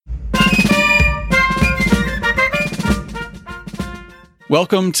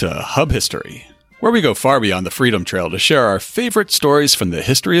Welcome to Hub History, where we go far beyond the Freedom Trail to share our favorite stories from the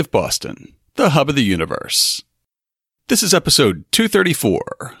history of Boston, the hub of the universe. This is episode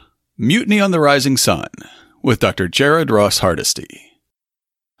 234, Mutiny on the Rising Sun, with Dr. Jared Ross Hardesty.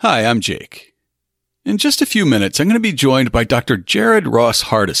 Hi, I'm Jake. In just a few minutes, I'm going to be joined by Dr. Jared Ross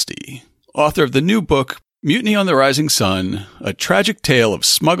Hardesty, author of the new book, Mutiny on the Rising Sun, A Tragic Tale of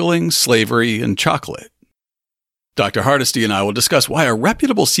Smuggling, Slavery, and Chocolate. Dr. Hardesty and I will discuss why a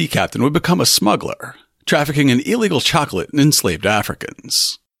reputable sea captain would become a smuggler, trafficking in illegal chocolate and enslaved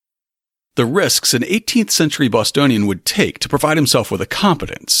Africans. The risks an 18th century Bostonian would take to provide himself with a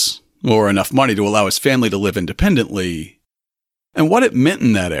competence, or enough money to allow his family to live independently, and what it meant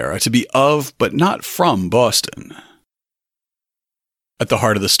in that era to be of but not from Boston. At the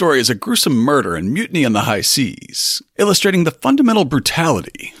heart of the story is a gruesome murder and mutiny on the high seas, illustrating the fundamental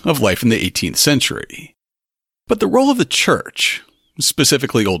brutality of life in the 18th century. But the role of the church,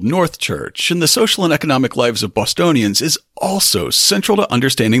 specifically Old North Church, in the social and economic lives of Bostonians is also central to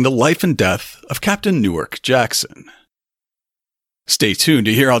understanding the life and death of Captain Newark Jackson. Stay tuned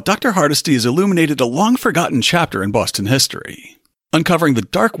to hear how Dr. Hardesty has illuminated a long-forgotten chapter in Boston history, uncovering the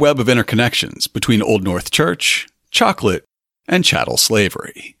dark web of interconnections between Old North Church, chocolate, and chattel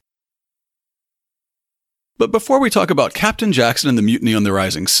slavery. But before we talk about Captain Jackson and the Mutiny on the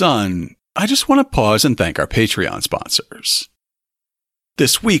Rising Sun, I just want to pause and thank our Patreon sponsors.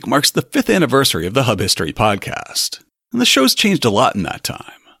 This week marks the 5th anniversary of the Hub History podcast, and the show's changed a lot in that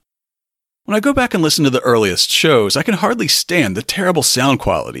time. When I go back and listen to the earliest shows, I can hardly stand the terrible sound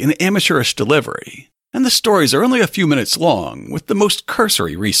quality and amateurish delivery, and the stories are only a few minutes long with the most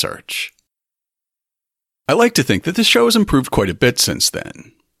cursory research. I like to think that the show has improved quite a bit since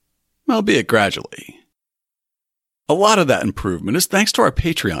then, albeit gradually. A lot of that improvement is thanks to our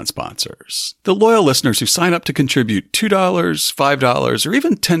Patreon sponsors, the loyal listeners who sign up to contribute $2, $5, or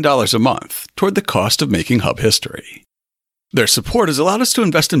even $10 a month toward the cost of making Hub History. Their support has allowed us to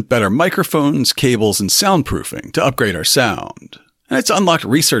invest in better microphones, cables, and soundproofing to upgrade our sound, and it's unlocked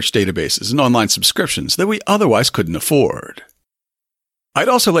research databases and online subscriptions that we otherwise couldn't afford. I'd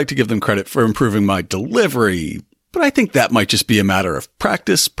also like to give them credit for improving my delivery, but I think that might just be a matter of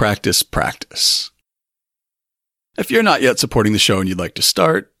practice. If you're not yet supporting the show and you'd like to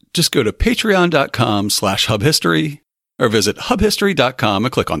start, just go to patreon.com/hubhistory or visit hubhistory.com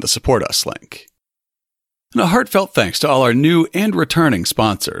and click on the Support Us link. And a heartfelt thanks to all our new and returning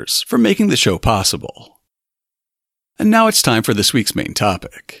sponsors for making the show possible. And now it's time for this week's main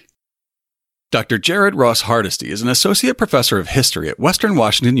topic. Dr. Jared Ross Hardesty is an associate professor of history at Western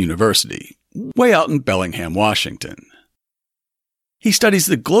Washington University, way out in Bellingham, Washington. He studies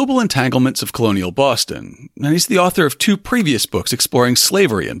the global entanglements of colonial Boston, and he's the author of 2 previous books exploring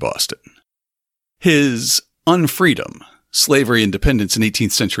slavery in Boston. His Unfreedom, Slavery Independence in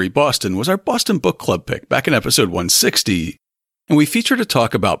 18th Century Boston was our Boston Book Club pick back in episode 160, and we featured a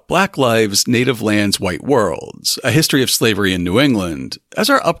talk about Black Lives, Native Lands, White Worlds, A History of Slavery in New England, as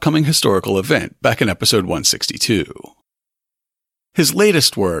our upcoming historical event back in episode 162. His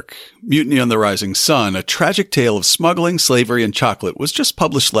latest work, Mutiny on the Rising Sun, A Tragic Tale of Smuggling, Slavery, and Chocolate, was just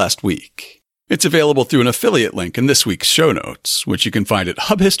published last week. It's available through an affiliate link in this week's show notes, which you can find at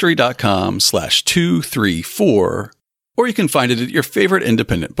hubhistory.com/234, or you can find it at your favorite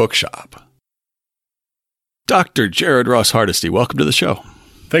independent bookshop. Dr. Jared Ross Hardesty, welcome to the show.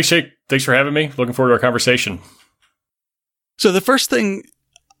 Thanks, Jake. Thanks for having me. Looking forward to our conversation. So the first thing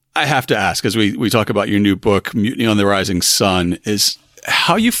I have to ask, as we talk about your new book, Mutiny on the Rising Sun, is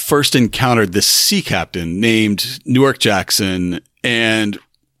how you first encountered this sea captain named Newark Jackson and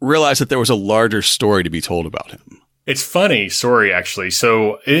realized that there was a larger story to be told about him. It's funny story, actually.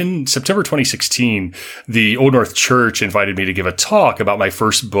 So in September 2016, the Old North Church invited me to give a talk about my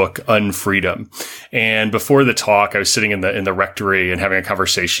first book, Unfreedom. And before the talk, I was sitting in the rectory and having a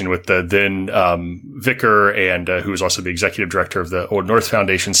conversation with the then vicar and who was also the executive director of the Old North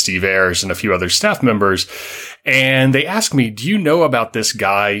Foundation, Steve Ayers, and a few other staff members. And they asked me, "Do you know about this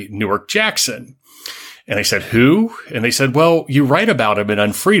guy, Newark Jackson?" And I said, "Who?" And they said, "Well, you write about him in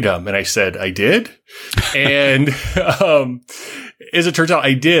Unfreedom." And I said, "I did?" And as it turns out,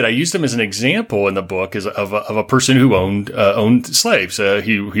 I did. I used him as an example in the book of a person who owned slaves.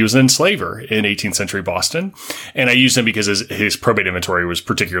 He was an enslaver in 18th century Boston, and I used him because his probate inventory was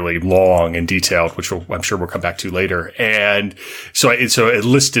particularly long and detailed, which I'm sure we'll come back to later. And so it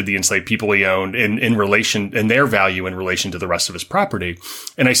listed the enslaved people he owned in relation and their value in relation to the rest of his property.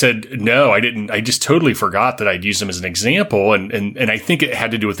 And I said, "No, I didn't. I just totally forgot that I'd used him as an example." And I think it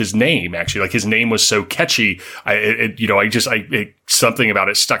had to do with his name, actually. Like, his name was so catchy. It something about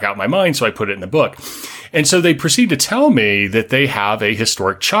it stuck out in my mind, so I put it in the book. And so they proceed to tell me that they have a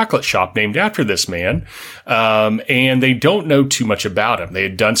historic chocolate shop named after this man, and they don't know too much about him. They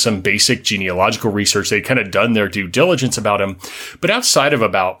had done some basic genealogical research. They'd kind of done their due diligence about him, but outside of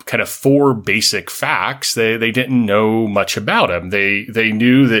about kind of 4 basic facts, they didn't know much about him. They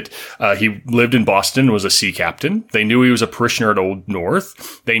knew that he lived in Boston, was a sea captain. They knew he was a parishioner at Old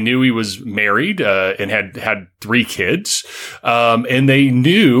North. They knew he was married and had 3 kids, and they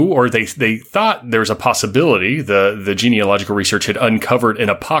knew, or they thought there was a possibility the genealogical research had uncovered an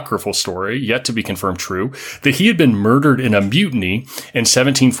apocryphal story, yet to be confirmed true, that he had been murdered in a mutiny in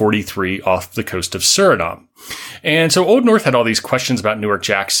 1743 off the coast of Suriname. And so Old North had all these questions about Newark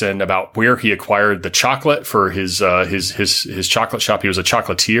Jackson, about where he acquired the chocolate for his chocolate shop. He was a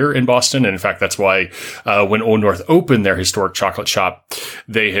chocolatier in Boston. And in fact, that's why, when Old North opened their historic chocolate shop,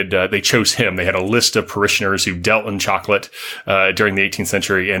 they chose him. They had a list of parishioners who dealt in chocolate, during the 18th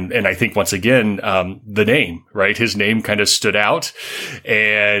century. And I think once again, the name, right? His name kind of stood out.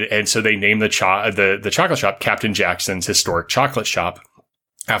 And so they named the chocolate shop Captain Jackson's Historic Chocolate Shop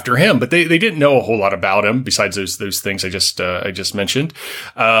after him, but they didn't know a whole lot about him besides those things I just mentioned.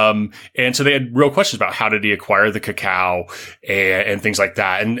 And so they had real questions about how did he acquire the cacao and things like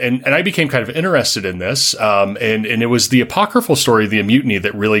that. And I became kind of interested in this. And it was the apocryphal story of the mutiny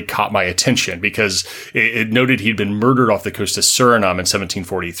that really caught my attention, because it noted he'd been murdered off the coast of Suriname in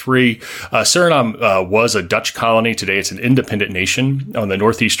 1743. Suriname was a Dutch colony. Today it's an independent nation on the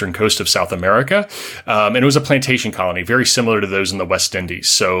northeastern coast of South America. And it was a plantation colony, very similar to those in the West Indies.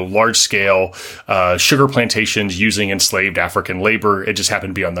 So large-scale sugar plantations using enslaved African labor. It just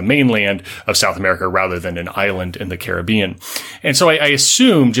happened to be on the mainland of South America rather than an island in the Caribbean. And so I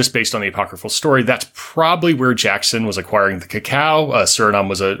assume, just based on the apocryphal story, that's probably where Jackson was acquiring the cacao.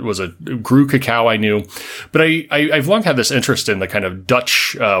 Suriname grew cacao, I knew. But I've long had this interest in the kind of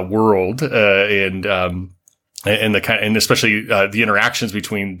Dutch world and especially the interactions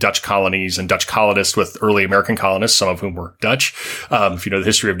between Dutch colonies and Dutch colonists with early American colonists, some of whom were Dutch, if you know the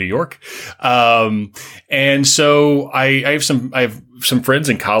history of New York. And so I have some friends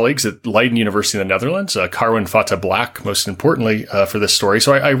and colleagues at Leiden University in the Netherlands, Carwin Fata Black, most importantly, for this story.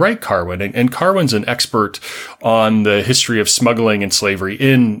 So I write Carwin, and Carwin's an expert on the history of smuggling and slavery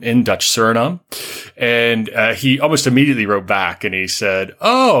in Dutch Suriname. And he almost immediately wrote back and he said,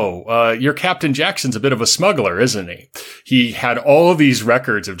 your Captain Jackson's a bit of a smuggler, isn't he? He had all of these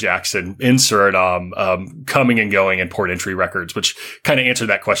records of Jackson in Suriname, coming and going, and port entry records, which kind of answered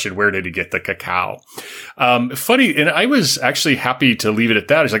that question, where did he get the cacao? Funny, and I was actually happy to leave it at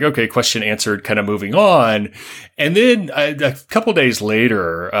that. It's like, okay, question answered, kind of moving on. And then a couple days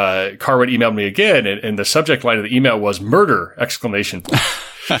later, Carwin emailed me again, and the subject line of the email was "murder!"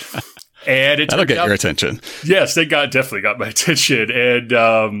 And that'll get your attention. Yes, they definitely got my attention. And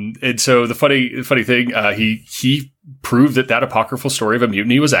so the funny thing, he proved that apocryphal story of a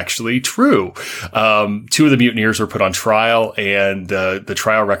mutiny was actually true. 2 of the mutineers were put on trial, and the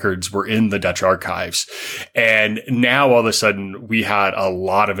trial records were in the Dutch archives. And now all of a sudden we had a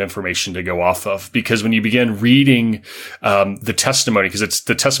lot of information to go off of, because when you begin reading the testimony, because it's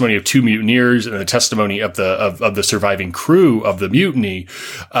the testimony of 2 mutineers and the testimony of the surviving crew of the mutiny,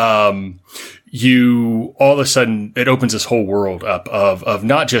 all of a sudden, it opens this whole world up of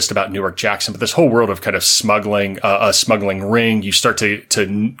not just about Newark Jackson, but this whole world of kind of smuggling, a smuggling ring. You start to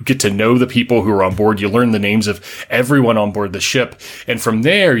get to know the people who are on board. You learn the names of everyone on board the ship. And from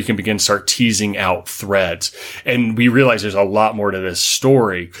there, you can begin to start teasing out threads. And we realize there's a lot more to this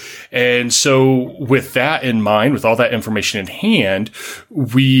story. And so with that in mind, with all that information in hand,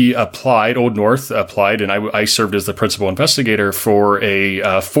 Old North applied, and I served as the principal investigator for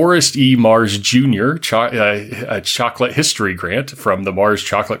a Forrest E. Mars Jr. chocolate history grant from the Mars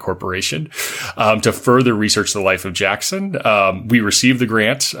Chocolate Corporation to further research the life of Jackson. We received the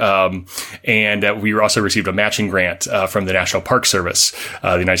grant, and we also received a matching grant from the National Park Service,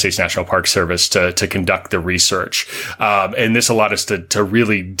 the United States National Park Service, to conduct the research. And this allowed us to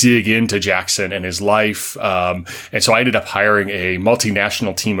really dig into Jackson and his life. And so I ended up hiring a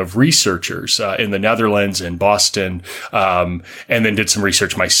multinational team of researchers in the Netherlands and Boston, and then did some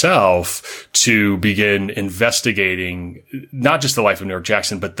research myself to begin investigating not just the life of Newark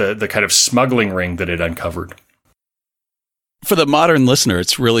Jackson, but the kind of smuggling ring that it uncovered. For the modern listener,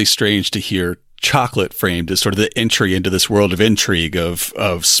 it's really strange to hear chocolate framed as sort of the entry into this world of intrigue, of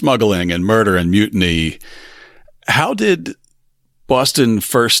smuggling and murder and mutiny. How did Boston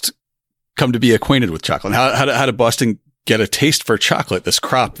first come to be acquainted with chocolate? How did Boston get a taste for chocolate, this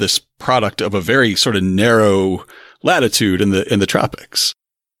crop, this product of a very sort of narrow latitude in the tropics?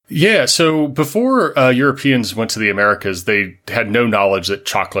 Yeah. So before Europeans went to the Americas, they had no knowledge that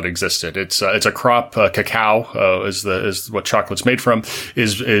chocolate existed. It's a crop. Cacao is what chocolate's made from.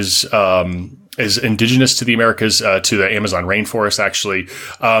 Is indigenous to the Americas, to the Amazon rainforest, actually.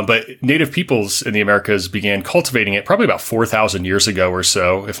 But native peoples in the Americas began cultivating it probably about 4,000 years ago or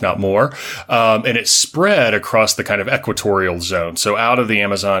so, if not more. And it spread across the kind of equatorial zone. So out of the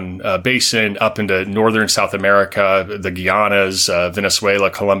Amazon basin, up into northern South America, the Guianas, Venezuela,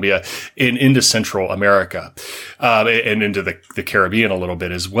 Colombia, and into Central America, and into the Caribbean a little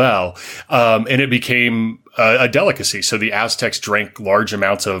bit as well. And it became a delicacy. So the Aztecs drank large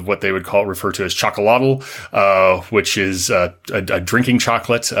amounts of what they would refer to as chocolatl, which is a drinking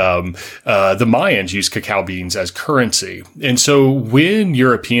chocolate. The Mayans used cacao beans as currency. And so when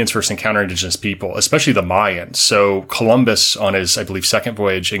Europeans first encountered indigenous people, especially the Mayans, so Columbus on his, I believe, second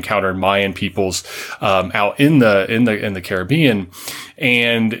voyage encountered Mayan peoples out in the Caribbean,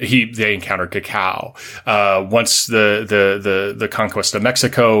 and they encountered cacao. Once the conquest of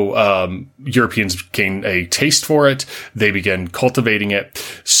Mexico, Europeans gained a taste for it. They began cultivating it.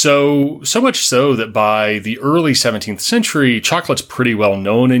 So much so that by the early 17th century, chocolate's pretty well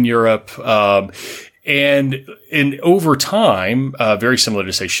known in Europe. And over time, very similar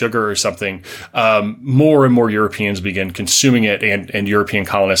to say sugar or something, more and more Europeans began consuming it, and European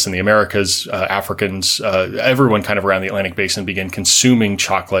colonists in the Americas, Africans, everyone kind of around the Atlantic basin began consuming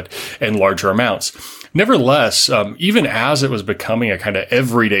chocolate in larger amounts. Nevertheless, even as it was becoming a kind of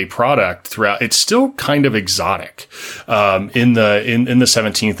everyday product throughout, it's still kind of exotic in the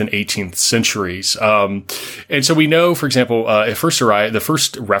 17th and 18th centuries. And so we know, for example, the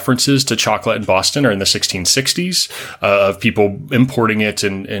first references to chocolate in Boston are in the 1660s, of people importing it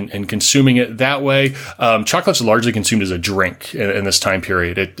and consuming it that way. Chocolate's largely consumed as a drink in this time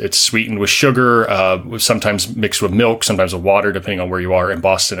period. It's sweetened with sugar, sometimes mixed with milk, sometimes with water, depending on where you are. In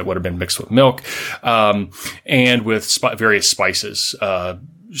Boston, it would have been mixed with milk. And with various spices,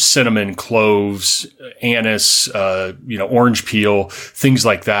 cinnamon, cloves, anise, orange peel, things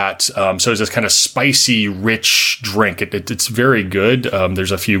like that. So it's this kind of spicy, rich drink. It's very good.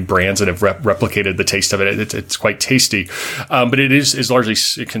 There's a few brands that have replicated the taste of it. It's quite tasty. But it is largely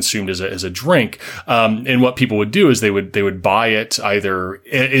consumed as a drink. And what people would do is they would buy it either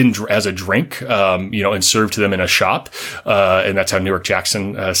as a drink, and serve to them in a shop. And that's how Newark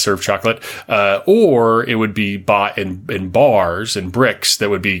Jackson served chocolate. Or it would be bought in bars and bricks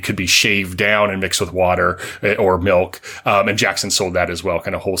that could be shaved down and mixed with water or milk. And Jackson sold that as well,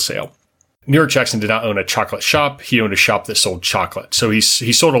 kind of wholesale. Newark Jackson did not own a chocolate shop. He owned a shop that sold chocolate. So he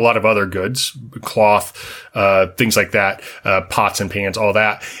sold a lot of other goods, cloth, things like that, pots and pans, all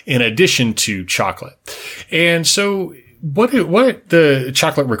that, in addition to chocolate. And so what the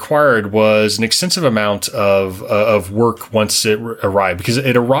chocolate required was an extensive amount of work once it arrived, because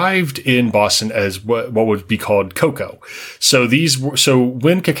it arrived in Boston as what would be called cocoa. So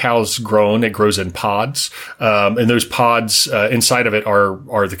when cacao's grown, it grows in pods, and those pods inside of it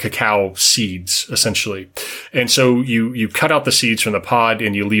are the cacao seeds essentially. And so you cut out the seeds from the pod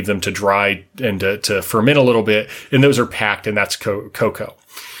and you leave them to dry and to ferment a little bit, and those are packed, and that's cocoa.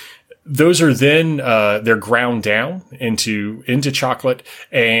 Those are then they're ground down into chocolate,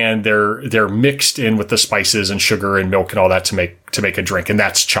 and they're mixed in with the spices and sugar and milk and all that to make a drink, and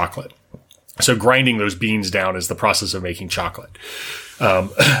that's chocolate. So grinding those beans down is the process of making chocolate.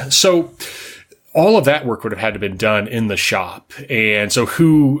 So all of that work would have had to have been done in the shop. And so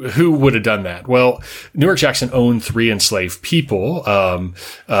who would have done that? Well, Newark Jackson owned 3 enslaved people,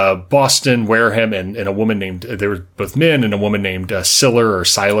 Boston, Wareham, and a woman named, they were both men, and a woman named Siller,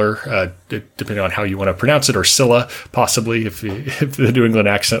 depending on how you want to pronounce it, or Scylla, possibly, if the New England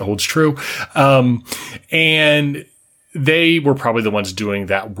accent holds true. And they were probably the ones doing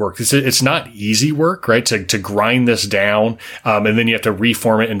that work. It's not easy work, right? To grind this down, and then you have to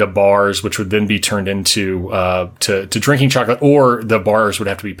reform it into bars, which would then be turned into to drinking chocolate, or the bars would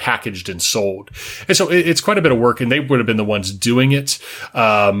have to be packaged and sold. And so it's quite a bit of work, and they would have been the ones doing it,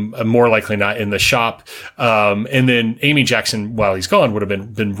 more likely not in the shop. And then Amy Jackson, while he's gone, would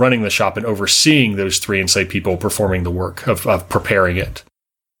have been running the shop and overseeing those 3 enslaved people performing the work of preparing it.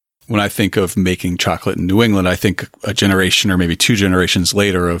 When I think of making chocolate in New England, I think a generation or maybe 2 generations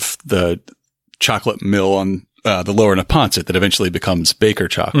later of the chocolate mill on the lower Neponset that eventually becomes Baker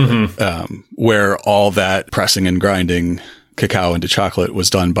chocolate, where all that pressing and grinding cacao into chocolate was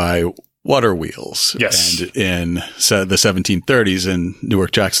done by water wheels. Yes. And in the 1730s in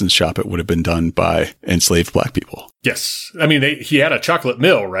Newark Jackson's shop, it would have been done by enslaved Black people. Yes. I mean, he had a chocolate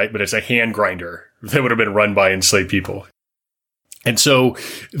mill, right? But it's a hand grinder that would have been run by enslaved people. And so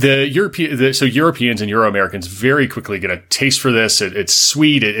so Europeans and Euro-Americans very quickly get a taste for this. It's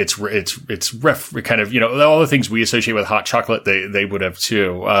sweet. It's kind of, all the things we associate with hot chocolate, they would have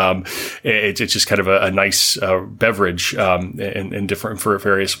too. It's just kind of a nice, beverage, and different for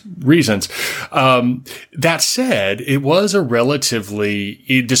various reasons. That said, it was a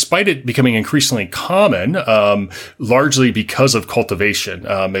relatively, despite it becoming increasingly common, largely because of cultivation,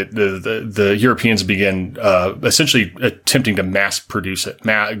 the Europeans began, essentially attempting to mass produce it,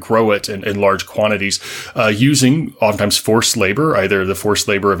 grow it in large quantities, using oftentimes forced labor, either the forced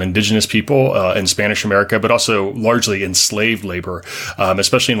labor of indigenous people in Spanish America, but also largely enslaved labor,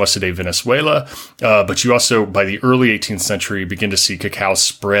 especially in west today Venezuela. But you also, by the early 18th century, begin to see cacao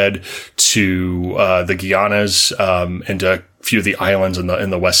spread to the Guianas and to few of the islands in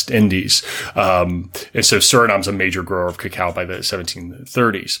the West Indies. And so Suriname's a major grower of cacao by the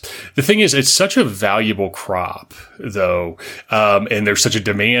 1730s. The thing is, it's such a valuable crop, though, and there's such a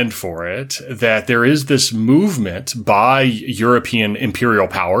demand for it, that there is this movement by European imperial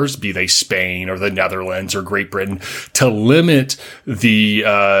powers, be they Spain or the Netherlands or Great Britain, to limit the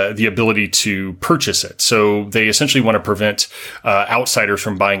ability to purchase it. So they essentially want to prevent outsiders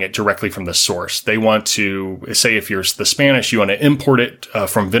from buying it directly from the source. They want to, say, if you're the Spanish, you want to import it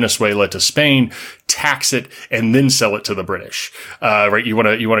from Venezuela to Spain, tax it, and then sell it to the British. Right? You want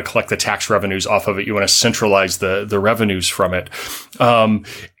to collect the tax revenues off of it. You want to centralize the revenues from it.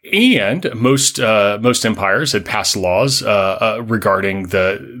 And most empires had passed laws regarding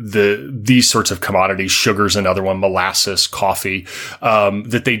these sorts of commodities, sugars, another one, molasses, coffee,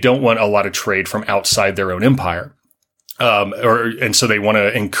 that they don't want a lot of trade from outside their own empire. And so they want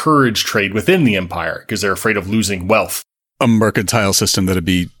to encourage trade within the empire because they're afraid of losing wealth. A mercantile system that'd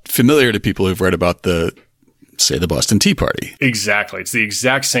be familiar to people who've read about the Boston Tea Party. Exactly. It's the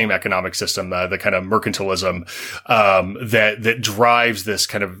exact same economic system, the kind of mercantilism that drives this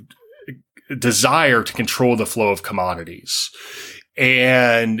kind of desire to control the flow of commodities.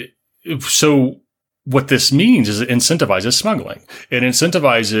 And so what this means is it incentivizes smuggling. It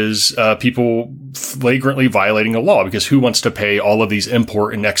incentivizes people flagrantly violating the law, because who wants to pay all of these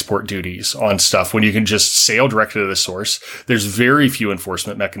import and export duties on stuff when you can just sail directly to the source? There's very few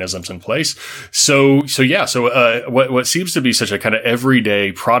enforcement mechanisms in place. So what seems to be such a kind of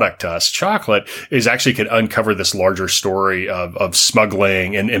everyday product to us, chocolate, is actually can uncover this larger story of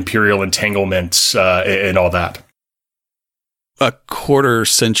smuggling and imperial entanglements and all that. A quarter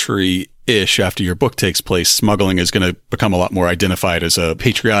century-ish after your book takes place, smuggling is going to become a lot more identified as a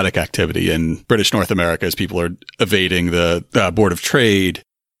patriotic activity in British North America as people are evading the Board of Trade.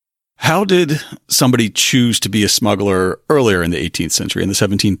 How did somebody choose to be a smuggler earlier in the 18th century, in the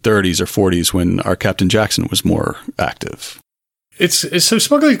 1730s or 40s, when our Captain Jackson was more active? So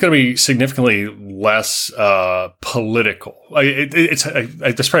smuggling is going to be significantly less political. That's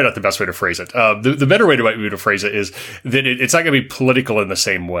probably not the best way to phrase it. The better way to phrase it is that it's not going to be political in the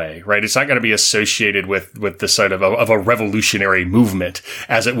same way, right? It's not going to be associated with the sort of a revolutionary movement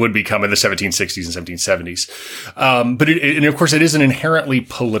as it would become in the 1760s and 1770s. But of course, it is an inherently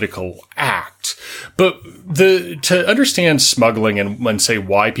political act. But to understand smuggling and say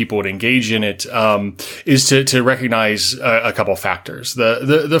why people would engage in it is to recognize a couple factors.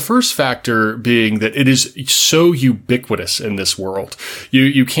 The first factor being that it is so ubiquitous in this world.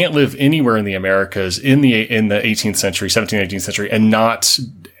 You can't live anywhere in the Americas in the 18th century, 17th, 18th century, and not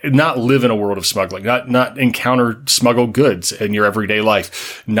live in a world of smuggling, not encounter smuggled goods in your everyday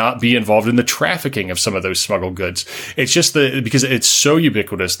life, not be involved in the trafficking of some of those smuggled goods. It's just because it's so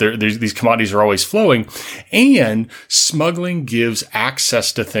ubiquitous. These commodities are always flowing, and smuggling gives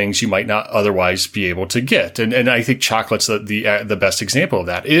access to things you might not otherwise be able to get. And I think chocolate's the best example of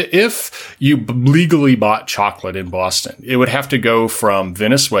that. If you legally bought chocolate in Boston, it would have to go from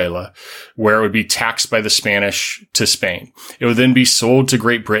Venezuela, where it would be taxed by the Spanish, to Spain. It would then be sold to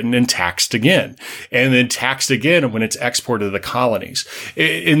Great Britain and taxed again, and then taxed again when it's exported to the colonies.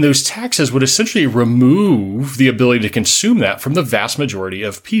 And those taxes would essentially remove the ability to consume that from the vast majority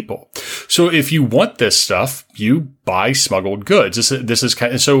of people. So if you want this stuff, you buy smuggled goods. This is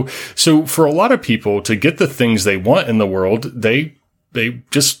kind of, so for a lot of people to get the things they want in the world, they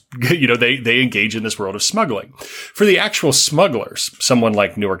just, they engage in this world of smuggling. For the actual smugglers, someone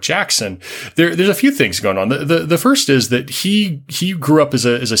like Newark Jackson, there's a few things going on. The first is that he grew up as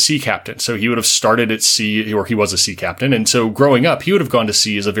a sea captain. So he would have started at sea, or he was a sea captain. And so growing up, he would have gone to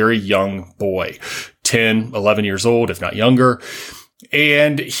sea as a very young boy, 10, 11 years old, if not younger.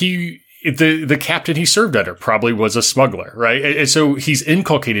 And the captain he served under probably was a smuggler, right? And so he's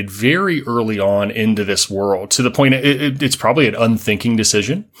inculcated very early on into this world, to the point it's probably an unthinking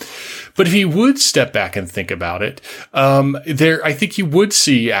decision. But if he would step back and think about it, I think you would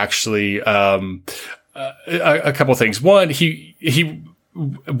see actually a couple of things. One,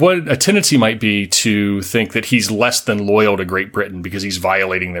 what a tendency might be to think that he's less than loyal to Great Britain because he's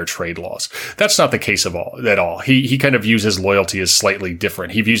violating their trade laws. That's not the case at all. He kind of views his loyalty as slightly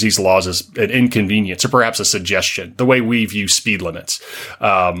different. He views these laws as an inconvenience or perhaps a suggestion, the way we view speed limits.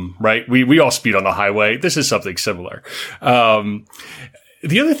 Right? We all speed on the highway. This is something similar.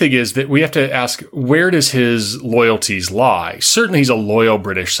 The other thing is that we have to ask, where does his loyalties lie? Certainly he's a loyal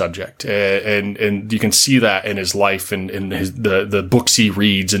British subject, and you can see that in his life and in the books he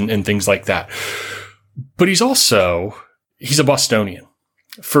reads and things like that. But he's a Bostonian,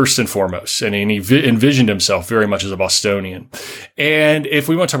 first and foremost, and he envisioned himself very much as a Bostonian. And if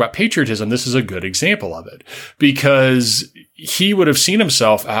we want to talk about patriotism, this is a good example of it, because he would have seen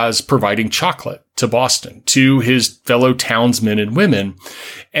himself as providing chocolate to Boston, to his fellow townsmen and women.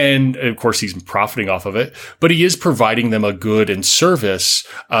 And of course, he's profiting off of it, but he is providing them a good and service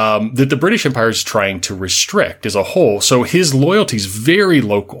that the British Empire is trying to restrict as a whole. So his loyalty is very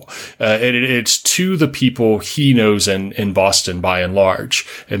local. And it's to the people he knows in Boston by and large,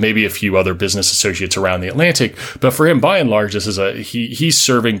 and maybe a few other business associates around the Atlantic. But for him, by and large, this is he's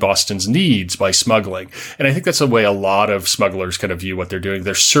serving Boston's needs by smuggling. And I think that's the way a lot of smugglers kind of view what they're doing.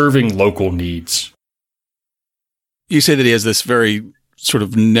 They're serving local needs. You say that he has this very sort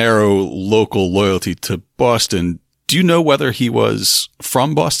of narrow local loyalty to Boston. Do you know whether he was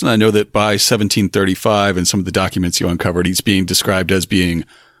from Boston? I know that by 1735 and some of the documents you uncovered, he's being described as being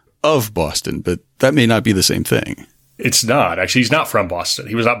of Boston, but that may not be the same thing. It's not. Actually, he's not from Boston.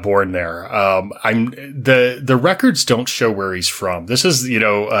 He was not born there. The records don't show where he's from. This is,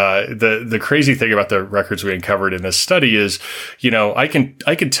 the crazy thing about the records we uncovered in this study is, I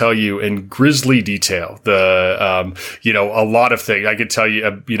can tell you in grisly detail a lot of things. I could tell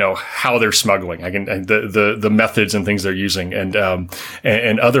you, how they're smuggling. I can, the methods and things they're using and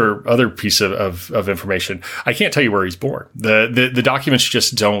other piece of information. I can't tell you where he's born. The documents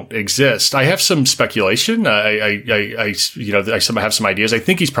just don't exist. I have some speculation. I have some ideas. I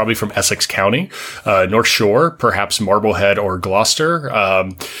think he's probably from Essex County, North Shore, perhaps Marblehead or Gloucester.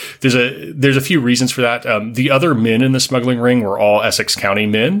 There's a few reasons for that. The other men in the smuggling ring were all Essex County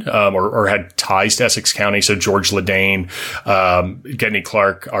men, or had ties to Essex County. So George Ledane, Gedney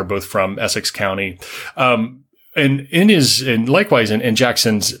Clark are both from Essex County. And likewise in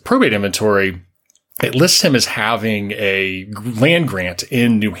Jackson's probate inventory, it lists him as having a land grant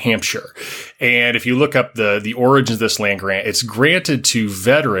in New Hampshire. And if you look up the origins of this land grant, it's granted to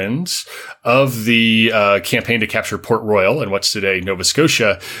veterans of the campaign to capture Port Royal in what's today Nova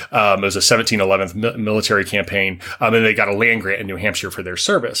Scotia. It was a 1711 military campaign, and they got a land grant in New Hampshire for their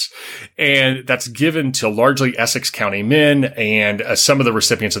service. And that's given to largely Essex County men, and some of the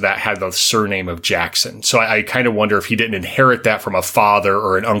recipients of that had the surname of Jackson. So I kind of wonder if he didn't inherit that from a father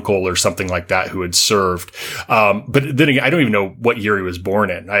or an uncle or something like that who had served. But then again, I don't even know what year he was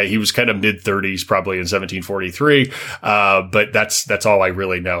born in. He was kind of mid-30s, probably in 1743. But that's all I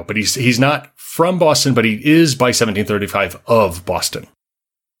really know. But he's not from Boston, but he is by 1735 of Boston.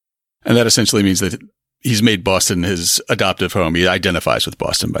 And that essentially means that he's made Boston his adoptive home. He identifies with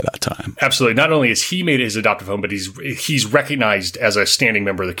Boston by that time. Absolutely. Not only has he made it his adoptive home, but he's recognized as a standing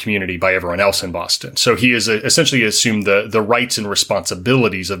member of the community by everyone else in Boston. So he is essentially assumed the rights and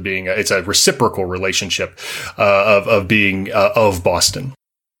responsibilities of being it's a reciprocal relationship of being of Boston.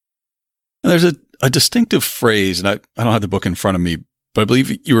 And there's a distinctive phrase, and I don't have the book in front of me, but I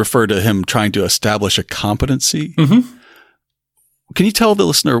believe you refer to him trying to establish a competency. Mm-hmm. Can you tell the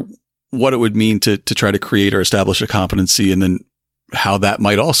listener what it would mean to try to create or establish a competency, and then how that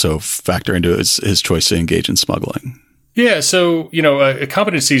might also factor into his choice to engage in smuggling? Yeah. So, a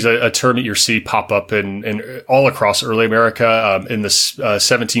competency is a term that you see pop up in all across early America, in the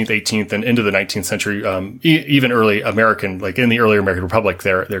 17th, 18th, and into the 19th century, even early American, like in the early American Republic,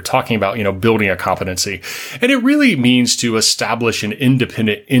 they're talking about, building a competency. And it really means to establish an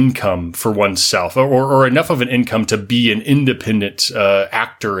independent income for oneself, or enough of an income to be an independent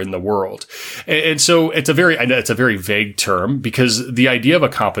actor in the world. And so it's a very vague term, because the idea of a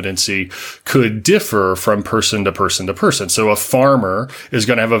competency could differ from person to person to person. So a farmer is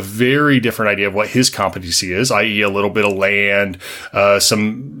going to have a very different idea of what his competency is, i.e. a little bit of land,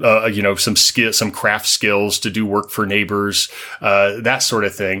 some craft skills to do work for neighbors, that sort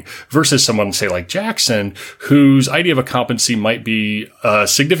of thing, versus someone, say, like Jackson, whose idea of a competency might be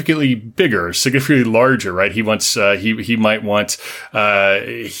significantly bigger, significantly larger, right? He wants, he may want,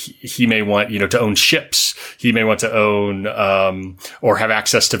 to own ships. He may want to own, or have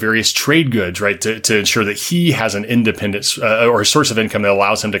access to various trade goods, right? To ensure that he has an independent independence or a source of income that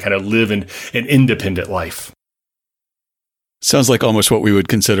allows him to kind of live an independent life. Sounds like almost what we would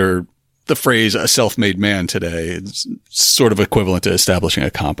consider the phrase a self-made man today. It's sort of equivalent to establishing a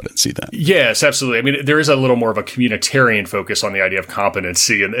competency then. Yes, absolutely. I mean, there is a little more of a communitarian focus on the idea of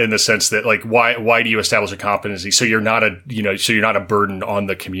competency in the sense that, like, why do you establish a competency? So you're not a burden on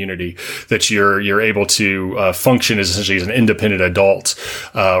the community, that you're able to function as essentially as an independent adult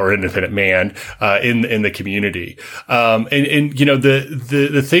or independent man in the community. And you know,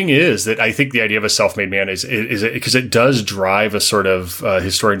 the thing is that I think the idea of a self-made man is because it does drive a sort of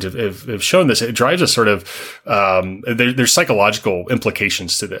historians have shown this. It drives a sort of there's psychological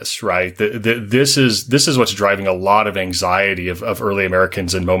implications to this, right? This is what's driving a lot of anxiety of early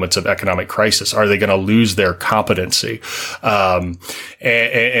Americans in moments of economic crisis. Are they going to lose their competency? And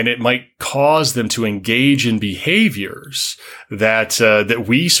it might cause them to engage in behaviors that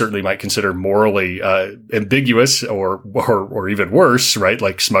we certainly might consider morally ambiguous or even worse, right?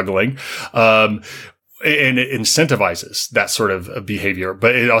 Like smuggling. And it incentivizes that sort of behavior,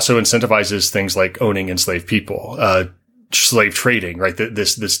 but it also incentivizes things like owning enslaved people, slave trading, right?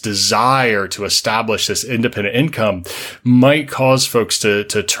 This desire to establish this independent income might cause folks to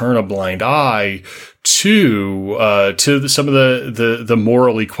turn a blind eye to some of the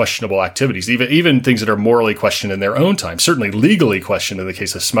morally questionable activities, even things that are morally questioned in their own time, certainly legally questioned in the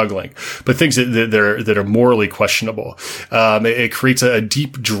case of smuggling, but things that are morally questionable. It creates a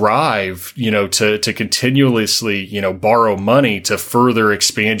deep drive, you know, to continuously, you know, borrow money to further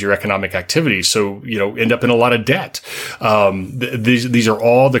expand your economic activities. So, you know, end up in a lot of debt. These are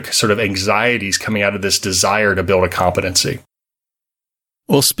all the sort of anxieties coming out of this desire to build a competency.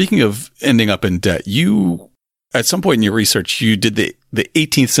 Well, speaking of ending up in debt, you, at some point in your research, you did the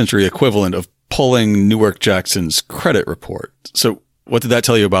 18th century equivalent of pulling Newark Jackson's credit report. So what did that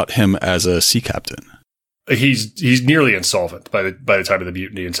tell you about him as a sea captain? He's nearly insolvent by the time of the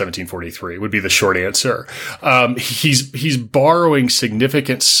mutiny in 1743 would be the short answer. He's borrowing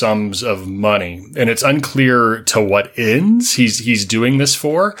significant sums of money, and it's unclear to what ends he's doing this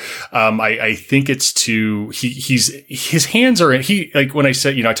for. I think it's his hands are like when I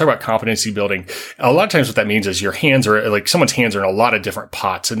said, you know, I talk about competency building. A lot of times what that means is your hands are like someone's hands are in a lot of different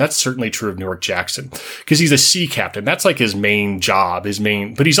pots. And that's certainly true of Newark Jackson because he's a sea captain. That's like his main job,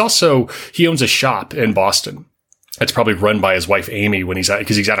 but he owns a shop in Boston. It's probably run by his wife, Amy,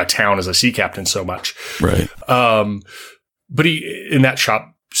 because he's out of town as a sea captain so much. Right. But he, in that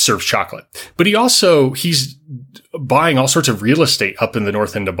shop, serves chocolate. But he's buying all sorts of real estate up in the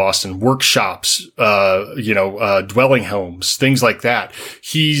north end of Boston, workshops, dwelling homes, things like that.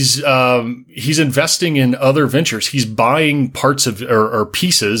 He's investing in other ventures. He's buying parts of or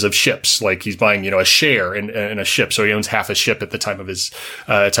pieces of ships, like he's buying, you know, a share in a ship. So he owns half a ship at the time of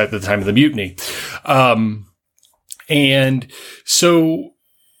the mutiny. And so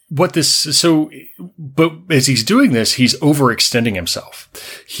but as he's doing this, he's overextending himself.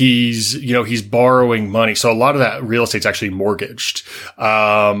 He's borrowing money. So a lot of that real estate's actually mortgaged.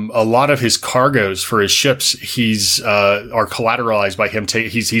 A lot of his cargoes for his ships, are collateralized by him.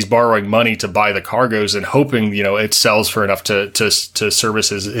 He's borrowing money to buy the cargoes and hoping, you know, it sells for enough to service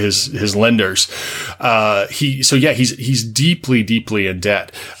his lenders. He's deeply in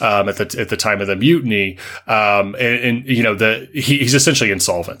debt, at the time of the mutiny. He's essentially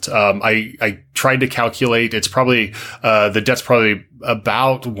insolvent. I tried to calculate. It's probably, the debt's probably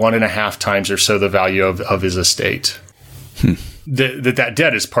about 1.5 times or so the value of his estate. That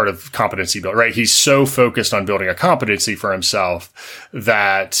debt is part of competency build, right? He's so focused on building a competency for himself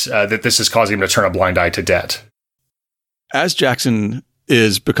that this is causing him to turn a blind eye to debt. As Jackson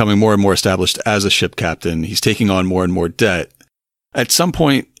is becoming more and more established as a ship captain, he's taking on more and more debt. At some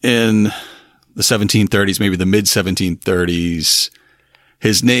point in the 1730s, maybe the mid 1730s,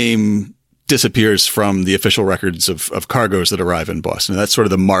 his name disappears from the official records of cargoes that arrive in Boston. That's sort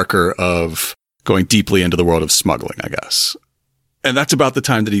of the marker of going deeply into the world of smuggling, I guess. And that's about the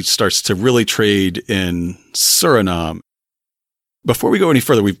time that he starts to really trade in Suriname. Before we go any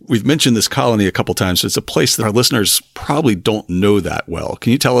further, we've mentioned this colony a couple times. So it's a place that our listeners probably don't know that well.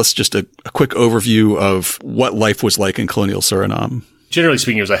 Can you tell us just a quick overview of what life was like in colonial Suriname? Generally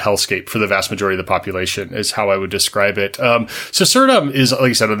speaking, it was a hellscape for the vast majority of the population, is how I would describe it. So Suriname is, like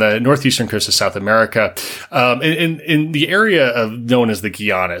I said, on the northeastern coast of South America, in the area known as the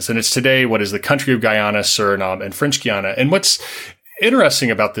Guianas. And it's today what is the country of Guyana, Suriname, and French Guiana. And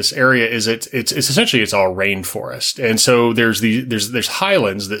interesting about this area is it's essentially it's all rainforest. And so there's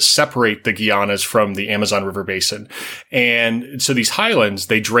highlands that separate the Guianas from the Amazon River basin. And so these highlands,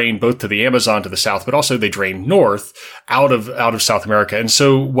 they drain both to the Amazon to the south, but also they drain north out of South America. And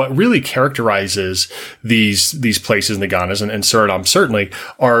so what really characterizes these places in the Guianas and Suriname certainly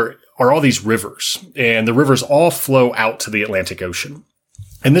are all these rivers, and the rivers all flow out to the Atlantic Ocean.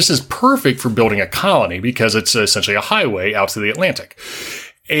 And this is perfect for building a colony because it's essentially a highway out to the Atlantic.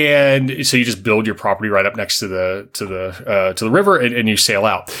 And so you just build your property right up next to the river and you sail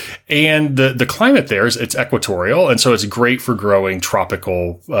out. And the climate there it's equatorial. And so it's great for growing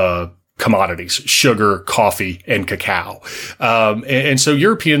tropical, commodities, sugar, coffee, and cacao. And so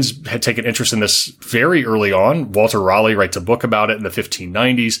Europeans had taken interest in this very early on. Walter Raleigh writes a book about it in the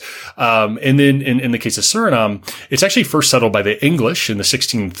 1590s. And then in the case of Suriname, it's actually first settled by the English in the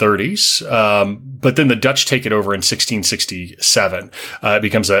 1630s. But then the Dutch take it over in 1667. It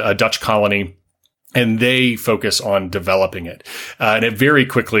becomes a Dutch colony. And they focus on developing it. And it very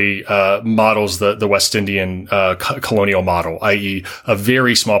quickly models the West Indian colonial model, i.e. a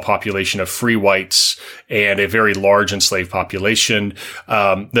very small population of free whites and a very large enslaved population.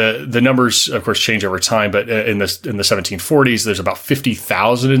 The numbers, of course, change over time, but in the 1740s, there's about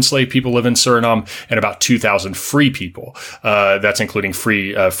 50,000 enslaved people live in Suriname and about 2,000 free people. That's including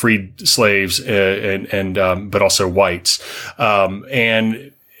freed slaves and but also whites.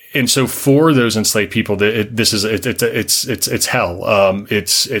 And so for those enslaved people, it's hell.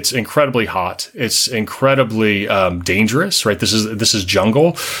 It's incredibly hot. It's incredibly dangerous, right? This is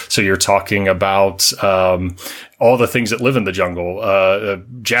jungle. So you're talking about all the things that live in the jungle,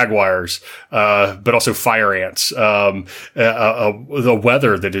 jaguars, but also fire ants, the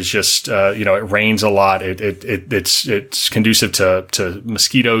weather that is just, it rains a lot. It's conducive to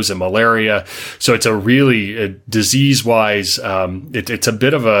mosquitoes and malaria. So it's a really disease wise, it's a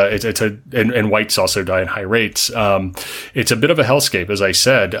bit of and whites also die in high rates. It's a bit of a hellscape, as I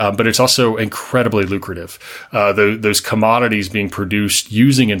said, but it's also incredibly lucrative. Those commodities being produced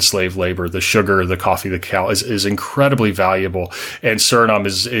using enslaved labor, the sugar, the coffee, the cacao is incredibly valuable, and Suriname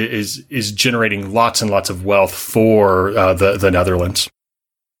is generating lots and lots of wealth for the Netherlands.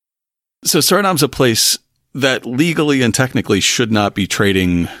 So Suriname's a place that legally and technically should not be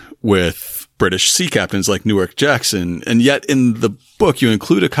trading with British sea captains like Newark Jackson, and yet in the book you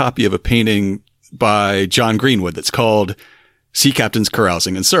include a copy of a painting by John Greenwood that's called "Sea Captains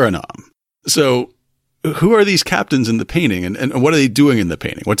Carousing in Suriname." So who are these captains in the painting, and what are they doing in the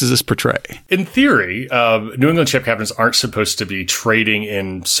painting? What does this portray? In theory, New England ship captains aren't supposed to be trading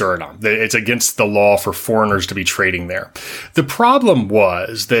in Suriname. It's against the law for foreigners to be trading there. The problem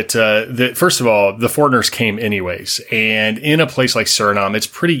was that first of all, the foreigners came anyways. And in a place like Suriname, it's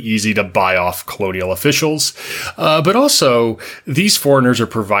pretty easy to buy off colonial officials. But also, these foreigners are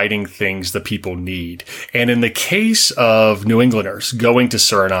providing things the people need. And in the case of New Englanders going to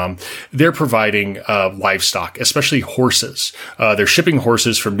Suriname, they're providing livestock, especially horses. They're shipping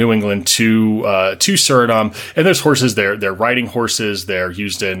horses from New England to Suriname, and those horses, they're riding horses. They're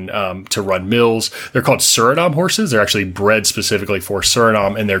used in to run mills. They're called Suriname horses. They're actually bred specifically for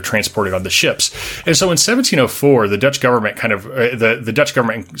Suriname, and they're transported on the ships. And so in 1704, the Dutch government the Dutch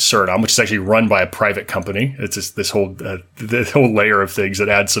government in Suriname, which is actually run by a private company. It's just this whole layer of things that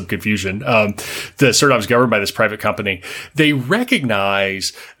adds some confusion. The Suriname is governed by this private company. They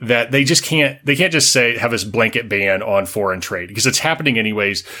recognize that they can't just say have this blanket ban on foreign trade because it's happening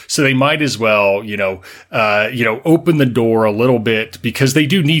anyways. So they might as well, open the door a little bit because they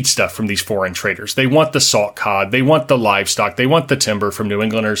do need stuff from these foreign traders. They want the salt cod, they want the livestock, they want the timber from New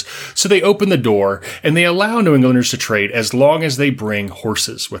Englanders. So they open the door and they allow New Englanders to trade as long as they bring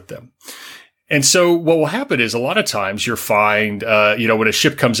horses with them. And so what will happen is a lot of times you'll find, when a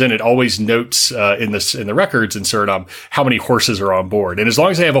ship comes in, it always notes in the records in Suriname how many horses are on board. And as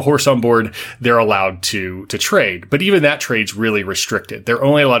long as they have a horse on board, they're allowed to trade. But even that trade's really restricted. They're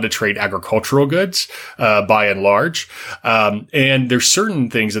only allowed to trade agricultural goods, by and large. And there's certain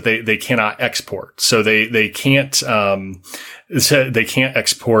things that they cannot export. So they can't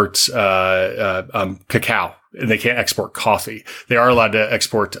export cacao. And they can't export coffee. They are allowed to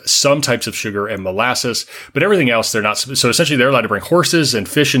export some types of sugar and molasses, but everything else they're not. So essentially they're allowed to bring horses and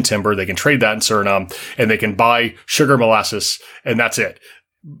fish and timber. They can trade that in Suriname, and they can buy sugar, molasses, and that's it.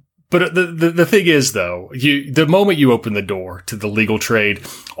 But the thing is, though, the moment you open the door to the legal trade,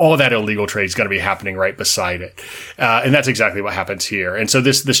 all that illegal trade is going to be happening right beside it. And that's exactly what happens here. And so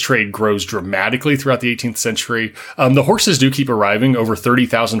this trade grows dramatically throughout the 18th century. The horses do keep arriving. Over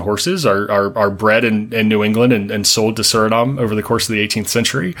 30,000 horses are bred in New England and sold to Suriname over the course of the 18th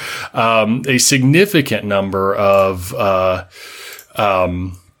century. A significant number of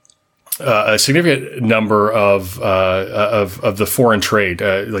a significant number of the foreign trade.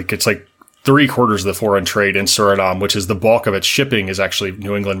 It's like 3/4 of the foreign trade in Suriname, which is the bulk of its shipping, is actually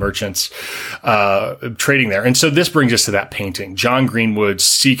New England merchants trading there. And so this brings us to that painting, John Greenwood's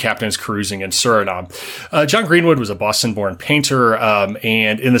Sea Captains Cruising in Suriname. John Greenwood was a Boston-born painter,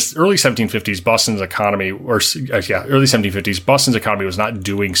 and in the early 1750s, Boston's economy was not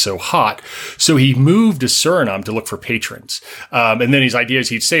doing so hot. So he moved to Suriname to look for patrons. And then his idea is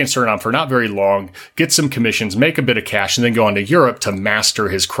he'd stay in Suriname for not very long, get some commissions, make a bit of cash, and then go on to Europe to master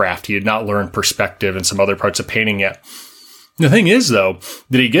his craft. He had not learn perspective and some other parts of painting yet. The thing is, though,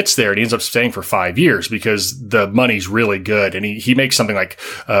 that he gets there and he ends up staying for 5 years because the money's really good. And he makes something like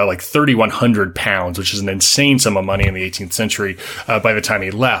 3,100 pounds, which is an insane sum of money in the 18th century, by the time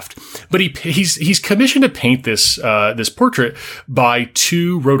he left. But he's commissioned to paint this portrait by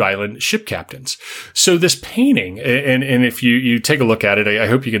 2 Rhode Island ship captains. So this painting, and if you take a look at it, I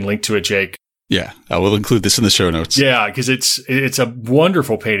hope you can link to it, Jake. Yeah, I will include this in the show notes. Yeah, because it's a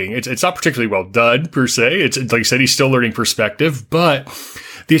wonderful painting. It's not particularly well done per se. It's like I said, he's still learning perspective, but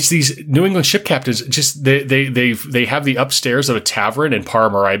it's these New England ship captains. Just they have the upstairs of a tavern in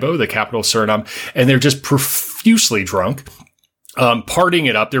Paramaribo, the capital of Suriname, and they're just profusely drunk. Partying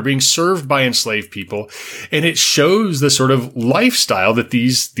it up. They're being served by enslaved people. And it shows the sort of lifestyle that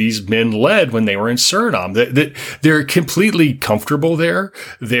these men led when they were in Suriname, that they're completely comfortable there.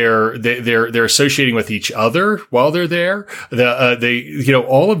 They're associating with each other while they're there.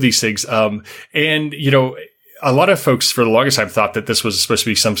 All of these things. A lot of folks for the longest time thought that this was supposed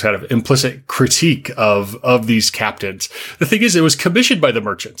to be some kind of implicit critique of these captains. The thing is, it was commissioned by the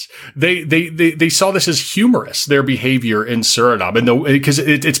merchants. They saw this as humorous, their behavior in Suriname, and because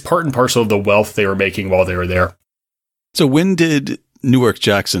it's part and parcel of the wealth they were making while they were there. So when did Newark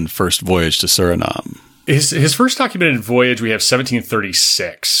Jackson first voyage to Suriname? His first documented voyage, we have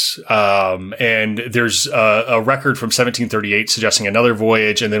 1736. And there's a record from 1738 suggesting another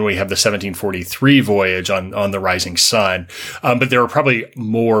voyage. And then we have the 1743 voyage on the Rising Sun. But there are probably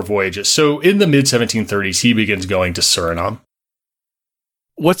more voyages. So in the mid 1730s, he begins going to Suriname.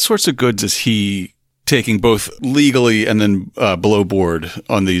 What sorts of goods is he taking both legally and then below board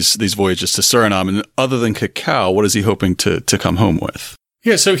on these voyages to Suriname? And other than cacao, what is he hoping to come home with?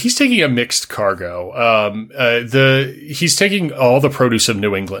 Yeah, so he's taking a mixed cargo. He's taking all the produce of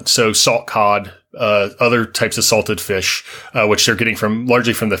New England, so salt cod, other types of salted fish, which they're getting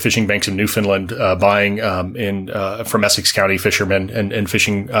largely from the fishing banks of Newfoundland, buying from Essex County fishermen and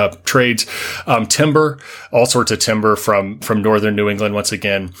fishing trades. Timber, all sorts of timber from northern New England. Once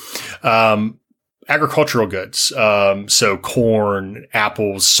again. Agricultural goods, so corn,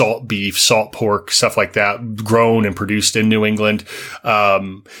 apples, salt beef, salt pork, stuff like that, grown and produced in New England.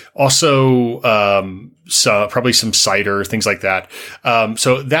 Probably some cider, things like that.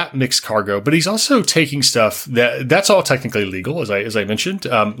 So that mixed cargo, but he's also taking stuff that's all technically legal, as I mentioned,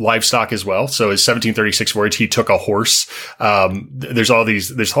 livestock as well. So his 1736 voyage, he took a horse. There's all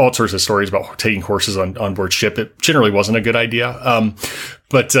sorts of stories about taking horses on board ship. It generally wasn't a good idea.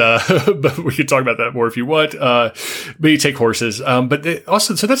 But we could talk about that more if you want. But he'd take horses. So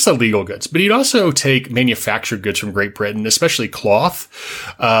that's the legal goods. But he'd also take manufactured goods from Great Britain, especially cloth,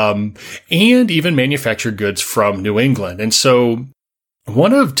 and even manufactured goods from New England. And so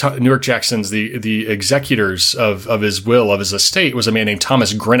one of Newark Jackson's, the executors of his will, of his estate, was a man named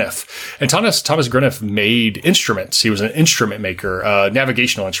Thomas Greniff. And Thomas Greniff made instruments. He was an instrument maker,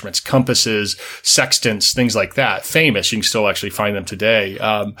 navigational instruments, compasses, sextants, things like that. Famous. You can still actually find them today.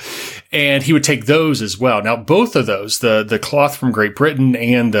 And he would take those as well. Now, both of those, the cloth from Great Britain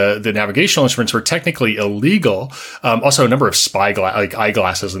and the navigational instruments, were technically illegal. Also, a number of like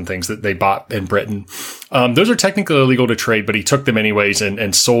eyeglasses and things that they bought in Britain. Those are technically illegal to trade, but he took them anyways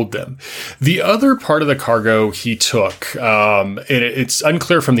and sold them. The other part of the cargo he took, and it's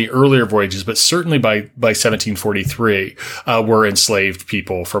unclear from the earlier voyages, but certainly by 1743, were enslaved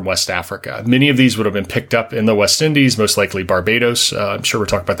people from West Africa. Many of these would have been picked up in the West Indies, most likely Barbados. I'm sure we'll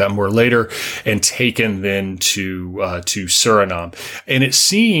talk about that more later, and taken then to Suriname. And it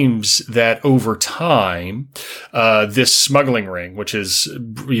seems that over time, this smuggling ring, which is,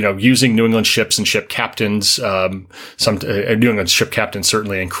 using New England ships and ship captains, New England ship captains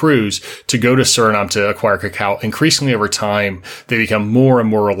certainly, and crews, to go to Suriname to acquire cacao. Increasingly over time, they become more and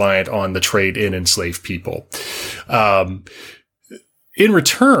more reliant on the trade in enslaved people. In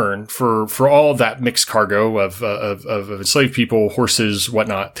return for all that mixed cargo of enslaved people, horses,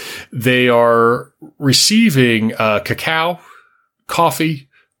 whatnot, they are receiving cacao, coffee,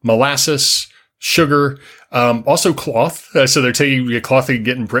 molasses, sugar, also cloth. So they're taking cloth you can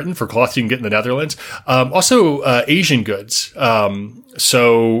get in Britain for cloth you can get in the Netherlands. Also Asian goods.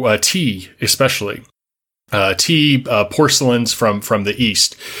 So tea, especially. Tea, porcelains from the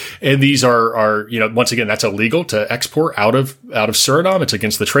East. And these are, once again, that's illegal to export out of Suriname. It's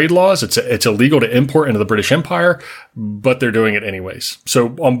against the trade laws. It's illegal to import into the British Empire, but they're doing it anyways.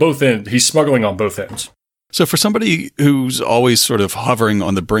 So on both ends, he's smuggling on both ends. So for somebody who's always sort of hovering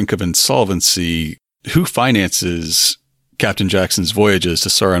on the brink of insolvency, who finances Captain Jackson's voyages to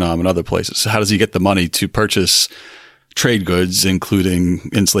Suriname and other places? How does he get the money to purchase trade goods, including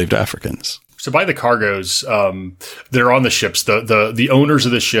enslaved Africans? So by the cargoes, they're on the ships. The owners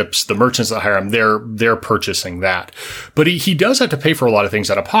of the ships, the merchants that hire them, they're purchasing that. But he does have to pay for a lot of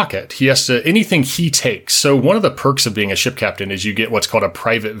things out of pocket. He has to, anything he takes. So one of the perks of being a ship captain is you get what's called a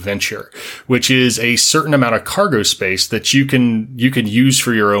private venture, which is a certain amount of cargo space that you can use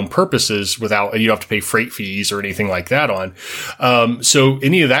for your own purposes without, you don't have to pay freight fees or anything like that on. So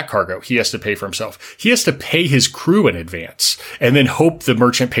any of that cargo, he has to pay for himself. He has to pay his crew in advance and then hope the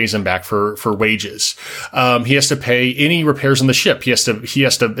merchant pays him back for wages. He has to pay any repairs on the ship. He has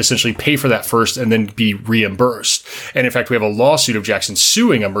to essentially pay for that first and then be reimbursed. And in fact, we have a lawsuit of Jackson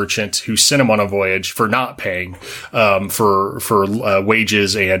suing a merchant who sent him on a voyage for not paying, for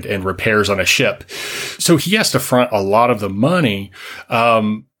wages and repairs on a ship. So he has to front a lot of the money.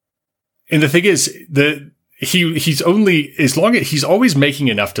 And the thing is he's always making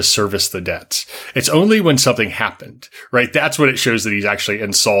enough to service the debts. It's only when something happened, right? That's when it shows that he's actually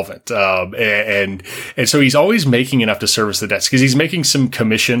insolvent. And so he's always making enough to service the debts because he's making some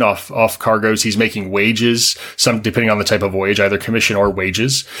commission off cargoes. He's making wages, some depending on the type of voyage, either commission or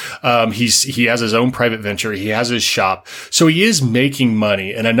wages. He has his own private venture. He has his shop. So he is making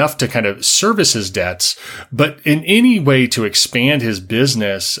money and enough to kind of service his debts. But in any way to expand his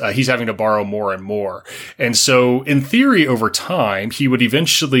business, he's having to borrow more and more. And so in theory, over time, he would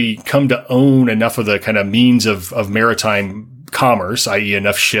eventually come to own enough of the kind of means of maritime commerce, i.e.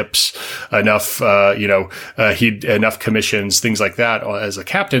 enough ships, enough, enough commissions, things like that as a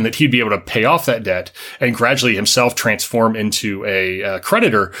captain that he'd be able to pay off that debt and gradually himself transform into a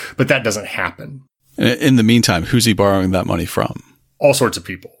creditor. But that doesn't happen. In the meantime, who's he borrowing that money from? All sorts of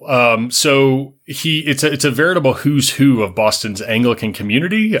people. So it's a veritable who's who of Boston's Anglican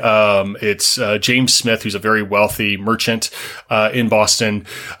community. It's James Smith, who's a very wealthy merchant in Boston.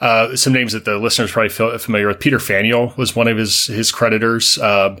 Some names that the listeners probably feel familiar with. Peter Faneuil was one of his creditors.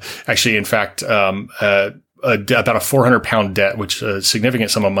 Actually, in fact, about a 400-pound debt, which a significant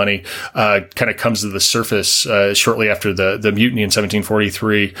sum of money, kind of comes to the surface, shortly after the mutiny in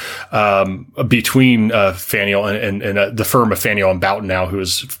 1743, between, Faneuil and the firm of Faneuil and Boughton now, who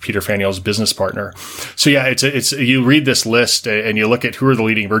is Peter Faneuil's business partner. So yeah, it's, you read this list and you look at who are the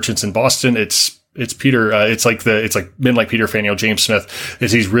leading merchants in Boston. It's Peter. It's like men like Peter Faneuil, James Smith.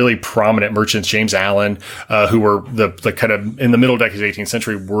 It's these really prominent merchants, James Allen, who were the kind of in the middle decades of the 18th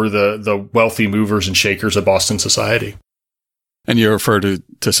century were the wealthy movers and shakers of Boston society. And you refer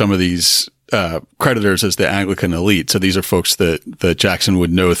to some of these creditors as the Anglican elite. So these are folks that Jackson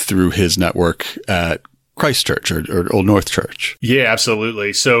would know through his network at Christ Church or Old North Church. Yeah,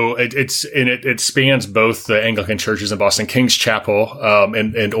 absolutely. So it spans both the Anglican churches in Boston, King's Chapel,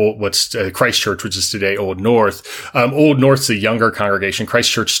 and Christ Church, which is today Old North. Old North's a younger congregation.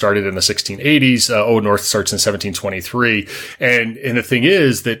 Christ Church started in the 1680s. Old North starts in 1723. And the thing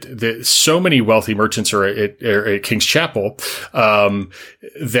is that so many wealthy merchants are at King's Chapel,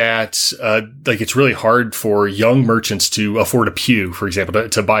 that it's really hard for young merchants to afford a pew, for example,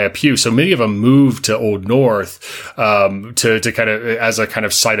 to buy a pew. So many of them move to Old North, to kind of, as a kind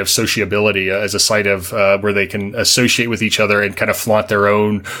of site of sociability, as a site of, where they can associate with each other and kind of flaunt their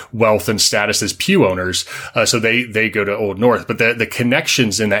own wealth and status as pew owners. So they go to Old North, but the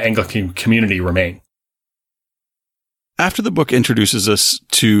connections in that Anglican community remain. After the book introduces us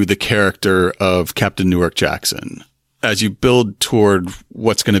to the character of Captain Newark Jackson, as you build toward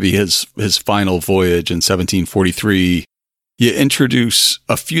what's going to be his final voyage in 1743, you introduce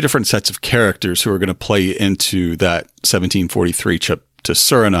a few different sets of characters who are going to play into that 1743 trip to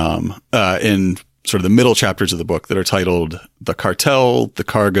Suriname in sort of the middle chapters of the book that are titled The Cartel, The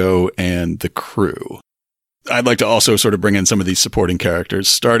Cargo, and The Crew. I'd like to also sort of bring in some of these supporting characters,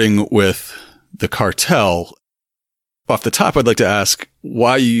 starting with the cartel. Off the top, I'd like to ask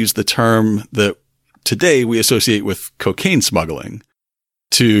why you use the term that today we associate with cocaine smuggling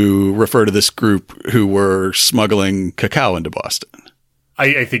to refer to this group who were smuggling cacao into Boston.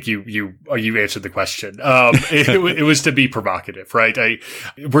 I think you answered the question. It was to be provocative, right?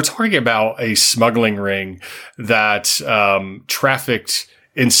 We're talking about a smuggling ring that trafficked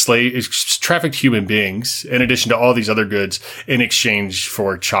trafficked human beings in addition to all these other goods in exchange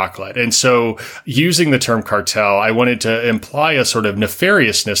for chocolate. And so using the term cartel, I wanted to imply a sort of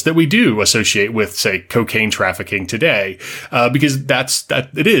nefariousness that we do associate with, say, cocaine trafficking today, because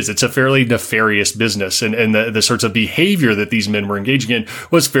it's a fairly nefarious business. And the sorts of behavior that these men were engaging in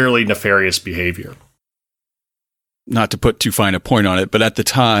was fairly nefarious behavior. Not to put too fine a point on it, but at the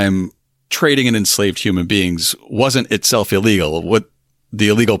time, trading in enslaved human beings wasn't itself illegal. What the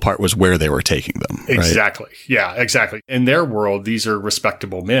illegal part was where they were taking them. Right? Exactly. Yeah, exactly. In their world, these are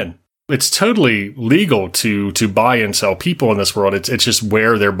respectable men. It's totally legal to buy and sell people in this world. It's just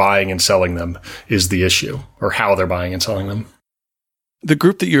where they're buying and selling them is the issue, or how they're buying and selling them. The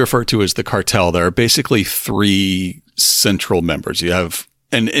group that you refer to as the cartel, there are basically three central members. You have,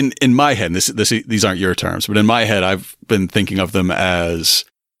 and in my head, these aren't your terms, but in my head, I've been thinking of them as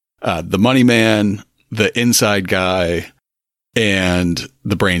the money man, the inside guy, and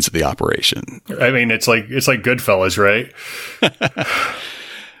the brains of the operation. I mean, it's like Goodfellas, right?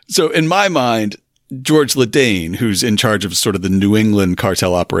 So in my mind, George Ledane, who's in charge of sort of the New England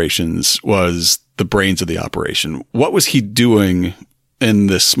cartel operations, was the brains of the operation. What was he doing in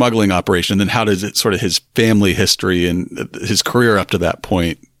this smuggling operation? And then how does it sort of his family history and his career up to that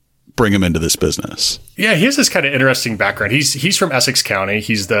point bring him into this business? Yeah, he has this kind of interesting background. He's from Essex County.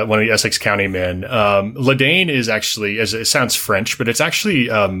 He's one of the Essex County men. Ledane is actually, as it sounds French, but it's actually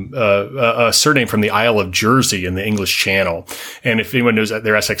a surname from the Isle of Jersey in the English Channel. And if anyone knows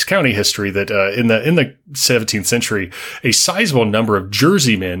their Essex County history, that in the 17th century, a sizable number of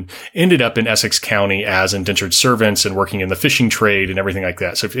Jerseymen ended up in Essex County as indentured servants and working in the fishing trade and everything like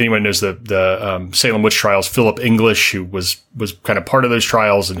that. So if anyone knows the Salem witch trials, Philip English, who was kind of part of those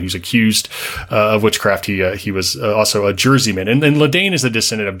trials and who's accused of witchcraft, he was also a Jerseyman, and Ledane is a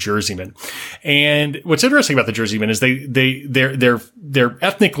descendant of Jerseymen. And what's interesting about the Jerseymen is they're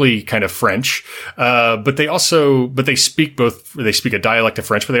ethnically kind of French, but they speak a dialect of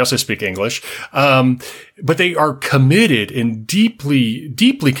French, but they also speak English. But they are committed and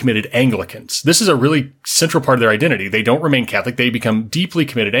deeply committed Anglicans. This is a really central part of their identity. They don't remain Catholic. They become deeply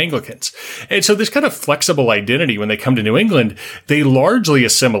committed Anglicans. And so this kind of flexible identity, when they come to New England, they largely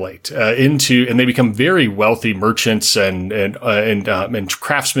assimilate and they become very wealthy merchants and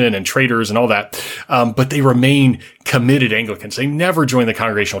craftsmen and traders and all that. But they remain committed Anglicans. They never join the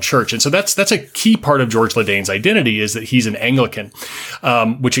Congregational Church. And so that's a key part of George Ledane's identity, is that he's an Anglican,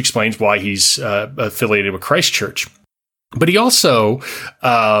 which explains why he's affiliated with Christ Church. But he also,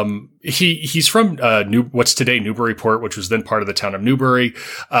 he's from what's today Newburyport, which was then part of the town of Newbury.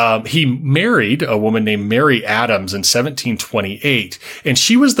 He married a woman named Mary Adams in 1728, and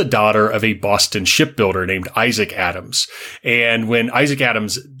she was the daughter of a Boston shipbuilder named Isaac Adams. And when Isaac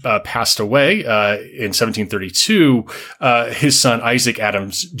Adams passed away in 1732, his son Isaac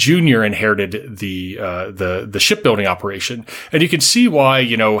Adams Jr. inherited the shipbuilding operation. And you can see why,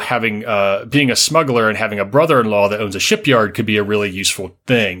 having being a smuggler and having a brother-in-law that owns a shipyard could be a really useful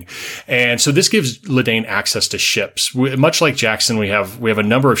thing. And so this gives Ledane access to ships. Much like Jackson, we have a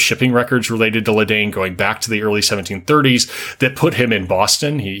number of shipping records related to Ledane going back to the early 1730s that put him in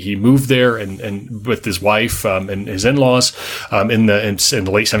Boston. He moved there and with his wife and his in-laws in the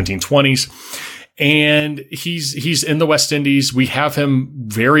late 1720s. And he's in the West Indies. We have him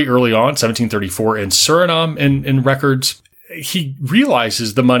very early on, 1734, in Suriname in records. He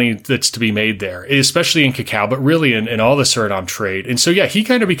realizes the money that's to be made there, especially in cacao, but really in all the Suriname trade. And so, yeah, he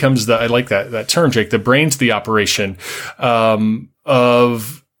kind of becomes I like that term, Jake, the brains of the operation,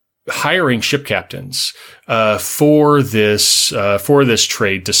 of hiring ship captains, for this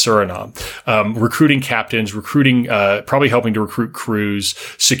trade to Suriname, recruiting captains, probably helping to recruit crews,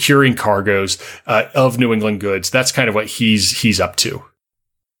 securing cargoes, of New England goods. That's kind of what he's up to.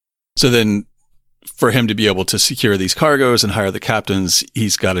 So then, for him to be able to secure these cargoes and hire the captains,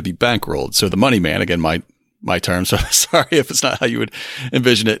 he's got to be bankrolled. So the money man, again, my term, so sorry if it's not how you would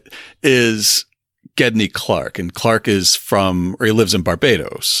envision it, is Gedney Clark. And Clark he lives in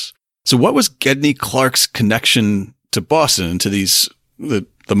Barbados. So what was Gedney Clark's connection to Boston, to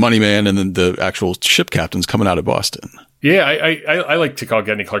the money man and then the actual ship captains coming out of Boston? Yeah, I like to call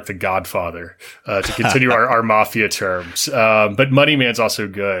Gedney Clark the Godfather, to continue our mafia terms. But Moneyman's also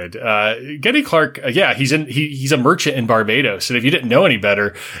good. Gedney Clark, he's a merchant in Barbados. And if you didn't know any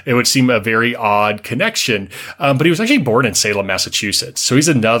better, it would seem a very odd connection. But he was actually born in Salem, Massachusetts. So he's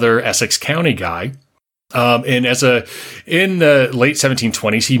another Essex County guy. And in the late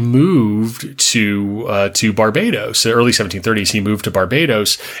 1720s, he moved to Barbados. The early 1730s, he moved to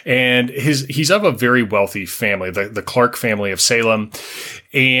Barbados, and he's of a very wealthy family, the Clark family of Salem.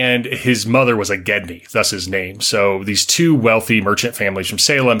 and his mother was a Gedney, thus his name. So these two wealthy merchant families from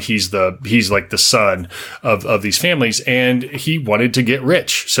Salem, he's like the son of these families, and he wanted to get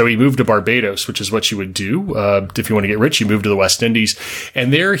rich. So he moved to Barbados, which is what you would do. If you want to get rich, you move to the West Indies.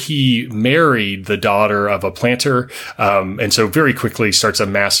 And there he married the daughter of a planter. And so very quickly starts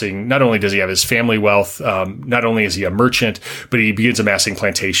amassing, not only does he have his family wealth, not only is he a merchant, but he begins amassing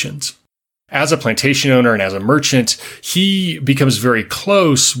plantations. As a plantation owner and as a merchant, he becomes very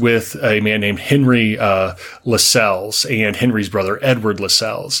close with a man named Henry Lascelles and Henry's brother Edward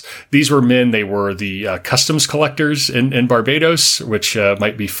Lascelles. These were men, they were the customs collectors in Barbados, which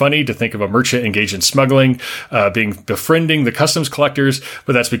might be funny to think of a merchant engaged in smuggling, befriending the customs collectors,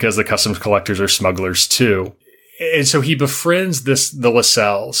 but that's because the customs collectors are smugglers too. And so he befriends the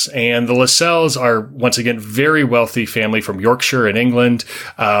Lascelles, and the Lascelles are once again very wealthy family from Yorkshire in England.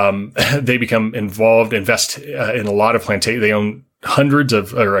 They become invest in a lot of plantations. They own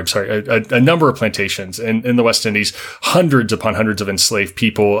a number of plantations in the West Indies, hundreds upon hundreds of enslaved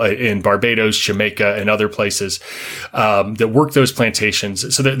people in Barbados, Jamaica, and other places that work those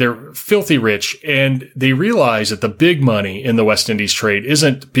plantations. So they're filthy rich, and they realize that the big money in the West Indies trade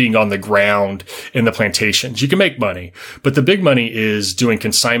isn't being on the ground in the plantations. You can make money, but the big money is doing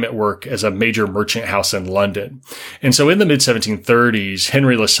consignment work as a major merchant house in London. And so in the mid-1730s,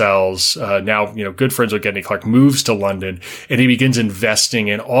 Henry Lascelles, now good friends with Gedney Clark, moves to London, and he begins investing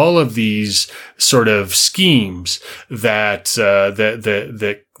in all of these sort of schemes that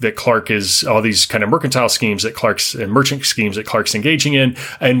Clark is, all these kind of mercantile schemes that Clark's and merchant schemes that Clark's engaging in.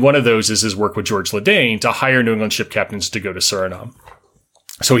 And one of those is his work with George Ladain to hire New England ship captains to go to Suriname.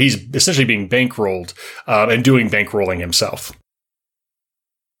 So he's essentially being bankrolled and doing bankrolling himself.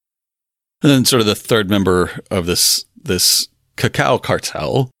 And then sort of the third member of this cacao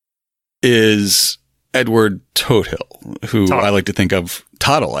cartel is Edward Tothill, who I like to think of,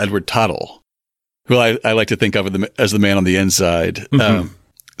 Edward Tottle, who I like to think of as the man on the inside. Mm-hmm.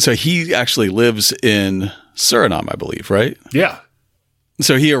 So he actually lives in Suriname, I believe, right? Yeah.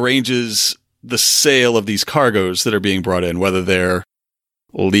 So he arranges the sale of these cargoes that are being brought in, whether they're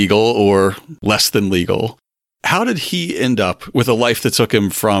legal or less than legal. How did he end up with a life that took him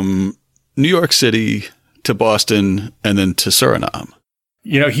from New York City to Boston and then to Suriname?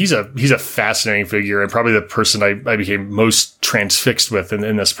 He's a fascinating figure, and probably the person I became most transfixed with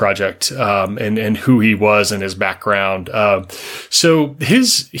in this project, and who he was and his background. So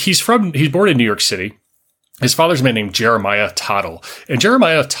he's born in New York City. His father's a man named Jeremiah Tottle, and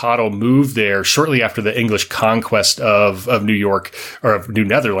Jeremiah Tottle moved there shortly after the English conquest of New York, or of New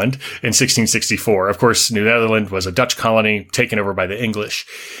Netherland, in 1664. Of course, New Netherland was a Dutch colony taken over by the English.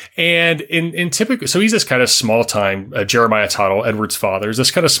 And in typical, so he's this kind of small time, Jeremiah Tottle, Edward's father, is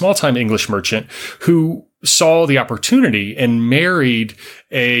this kind of small time English merchant who saw the opportunity and married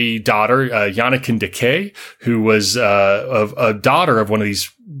a daughter, Jannekin de Kay, who was a daughter of one of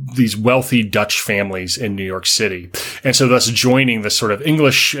these wealthy Dutch families in New York City. And so thus joining this sort of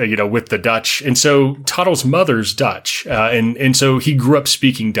English, with the Dutch. And so Tottle's mother's Dutch. And so he grew up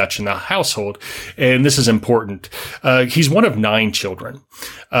speaking Dutch in the household. And this is important. He's one of 9 children.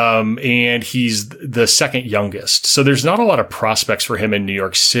 And he's the second youngest. So there's not a lot of prospects for him in New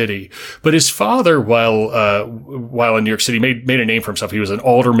York City. But his father, while in New York City, made a name for himself. He was an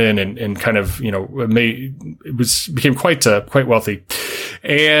alderman and kind of, became quite wealthy.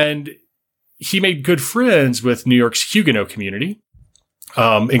 And he made good friends with New York's Huguenot community,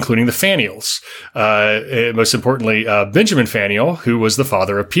 including the Faneuils. Most importantly, Benjamin Faneuil, who was the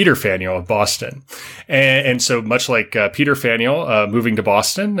father of Peter Faneuil of Boston. And so much like Peter Faneuil moving to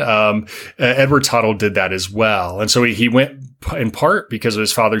Boston, Edward Tottle did that as well. And so he went in part because of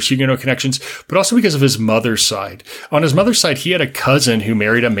his father's Huguenot connections, but also because of his mother's side. On his mother's side, he had a cousin who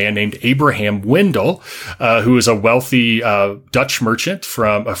married a man named Abraham Wendell, who was a wealthy Dutch merchant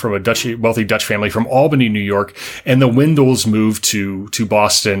from a wealthy Dutch family from Albany, New York. And the Wendells moved to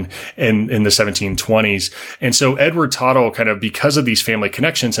Boston in the 1720s. And so Edward Tottle, kind of because of these family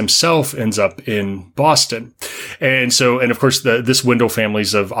connections, himself ends up in Boston. And of course, this Wendell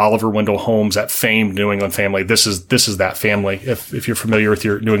family's of Oliver Wendell Holmes, that famed New England family. This is that family. If you're familiar with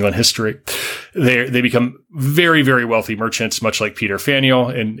your New England history, they become very, very wealthy merchants, much like Peter Faneuil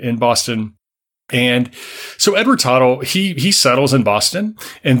in Boston. And so Edward Tottle, he settles in Boston,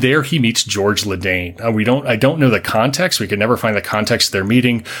 and there he meets George Ladain. I don't know the context. We could never find the context of their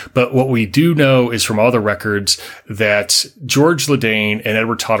meeting, but what we do know is from all the records that George Ladain and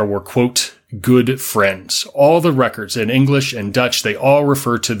Edward Tottle were, quote, good friends. All the records in English and Dutch, they all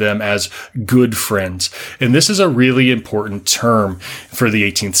refer to them as good friends. And this is a really important term for the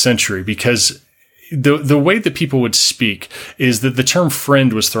 18th century because the way that people would speak is that the term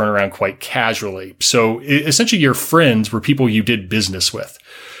friend was thrown around quite casually. So essentially your friends were people you did business with.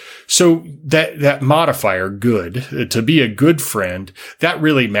 So that modifier, good, to be a good friend, that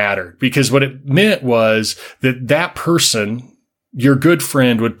really mattered, because what it meant was that person, your good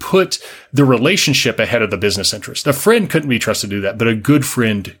friend, would put the relationship ahead of the business interest. A friend couldn't be trusted to do that, but a good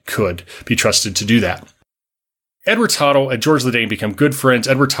friend could be trusted to do that. Edward Tottle and George Ladain become good friends.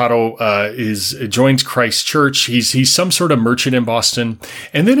 Edward Tottle joins Christ Church. He's some sort of merchant in Boston.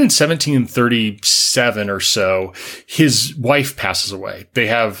 And then in 1737 or so, his wife passes away. They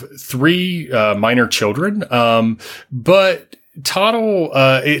have 3 minor children, but Tottle,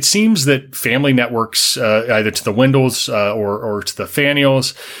 it seems that family networks, either to the Wendells or to the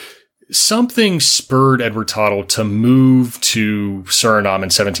Faneuils, something spurred Edward Tottle to move to Suriname in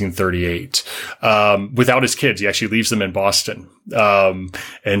 1738 without his kids. He actually leaves them in Boston.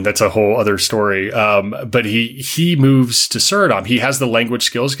 And that's a whole other story. But he moves to Suriname. He has the language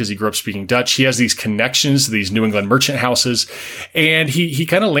skills because he grew up speaking Dutch. He has these connections to these New England merchant houses, and he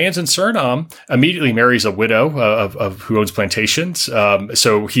kind of lands in Suriname, immediately marries a widow of who owns plantations.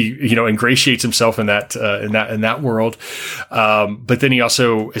 So he, ingratiates himself in that world. But then he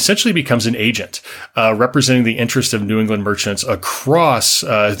also essentially becomes an agent, representing the interest of New England merchants across,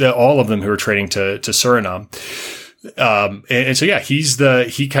 all of them who are trading to Suriname. And so, yeah, he's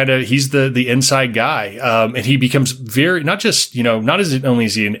the inside guy. And he becomes not only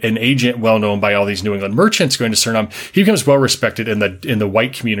is he an agent well known by all these New England merchants going to Suriname, he becomes well respected in the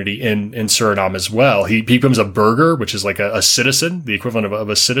white community in Suriname as well. He becomes a burgher, which is like a citizen, the equivalent of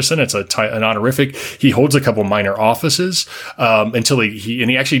a citizen. It's an honorific. He holds a couple minor offices, until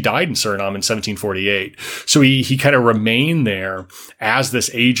he actually died in Suriname in 1748. So he kind of remained there as this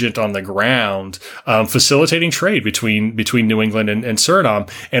agent on the ground, facilitating trade between New England and Suriname,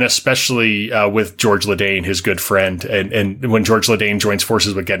 and especially with George Ladain, his good friend. And when George Ladain joins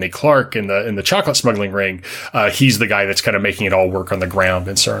forces with Gedney Clark in the chocolate smuggling ring, he's the guy that's kind of making it all work on the ground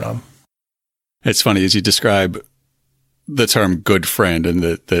in Suriname. It's funny as you describe the term "good friend" and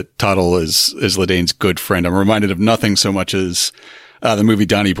that Tottle is Ladain's good friend. I'm reminded of nothing so much as the movie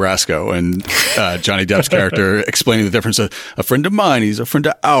Donnie Brasco and Johnny Depp's character explaining the difference. A friend of mine, he's a friend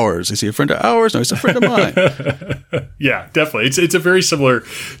of ours. Is he a friend of ours? No, he's a friend of mine. Yeah, definitely. It's a very similar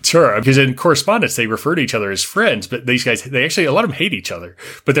term, because in correspondence they refer to each other as friends, but these guys, they actually, a lot of them hate each other,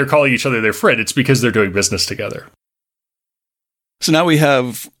 but they're calling each other their friend. It's because they're doing business together. So now we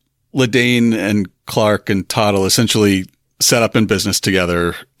have Ladain and Clark and Tottle essentially set up in business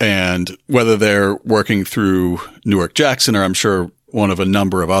together, and whether they're working through Newark Jackson, or I'm sure one of a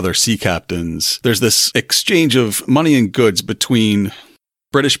number of other sea captains, there's this exchange of money and goods between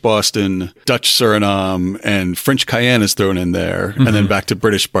British Boston, Dutch Suriname, and French Cayenne is thrown in there, and then back to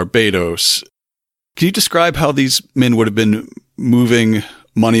British Barbados. Can you describe how these men would have been moving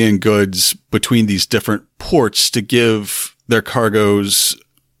money and goods between these different ports to give their cargoes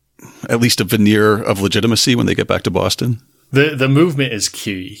at least a veneer of legitimacy when they get back to Boston? The movement is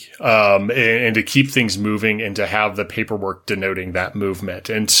key, and to keep things moving and to have the paperwork denoting that movement.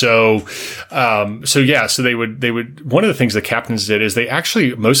 And so they would, one of the things the captains did is they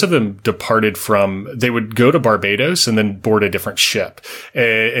actually, most of them they would go to Barbados and then board a different ship.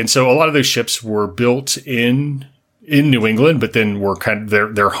 And so a lot of those ships were built in New England, but then were kind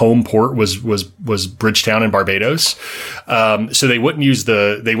of their home port was Bridgetown in Barbados. So they wouldn't use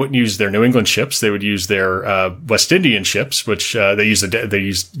their New England ships. They would use their West Indian ships, which they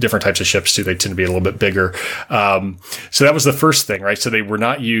use different types of ships too. They tend to be a little bit bigger. So that was the first thing, right? So they would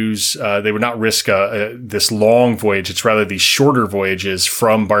not risk this long voyage. It's rather these shorter voyages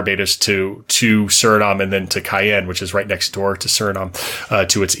from Barbados to Suriname and then to Cayenne, which is right next door to Suriname,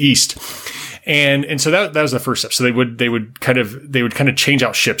 to its east. And so that was the first step. So they would kind of change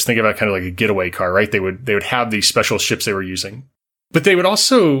out ships, think about kind of like a getaway car, right? They would have these special ships they were using. But they would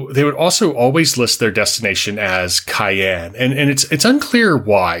also always list their destination as Cayenne. And it's unclear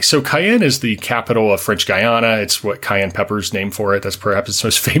why. So Cayenne is the capital of French Guiana. It's what cayenne pepper's named for it. That's perhaps its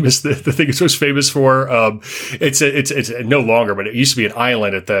most famous, the thing it's most famous for. It's no longer, but it used to be an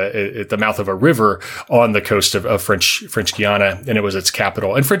island at the mouth of a river on the coast of French Guiana, and it was its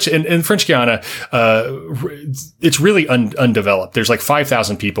capital. And French Guiana, it's really undeveloped. There's like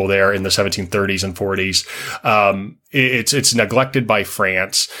 5,000 people there in the 1730s and 40s. It's neglected by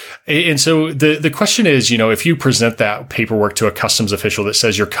France. And so the question is, if you present that paperwork to a customs official that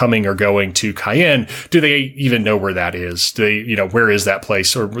says you're coming or going to Cayenne, do they even know where that is? Do they, where is that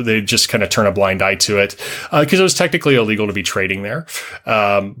place? Or they just kind of turn a blind eye to it? Because it was technically illegal to be trading there.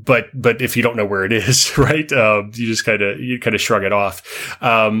 But if you don't know where it is, right, you just kind of shrug it off.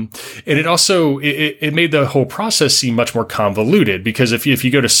 And it also, it made the whole process seem much more convoluted, because if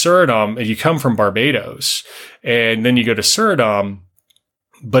you go to Suriname and you come from Barbados, and then you go to Suriname,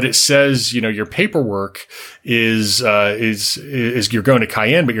 but it says, your paperwork is you're going to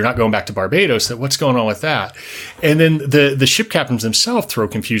Cayenne, but you're not going back to Barbados. That what's going on with that? And then the ship captains themselves throw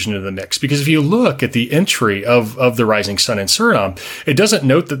confusion into the mix, because if you look at the entry of the Rising Sun in Suriname, it doesn't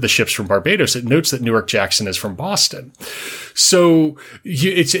note that the ship's from Barbados. It notes that Newark Jackson is from Boston. So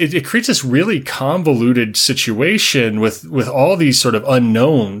it creates this really convoluted situation with all these sort of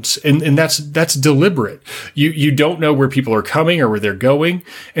unknowns, and that's deliberate. You don't know where people are coming or where they're going.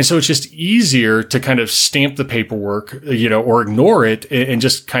 And so it's just easier to kind of stamp the paperwork, or ignore it and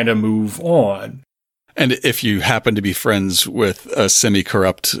just kind of move on. And if you happen to be friends with a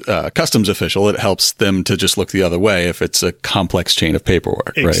semi-corrupt customs official, it helps them to just look the other way if it's a complex chain of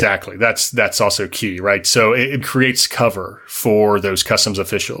paperwork. Right? Exactly. That's also key, right? So it creates cover for those customs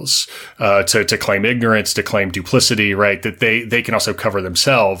officials to claim ignorance, to claim duplicity, right? That they can also cover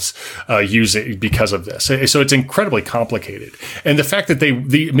themselves using because of this. So it's incredibly complicated. And the fact that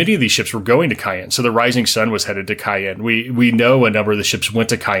many of these ships were going to Cayenne. So the Rising Sun was headed to Cayenne. We know a number of the ships went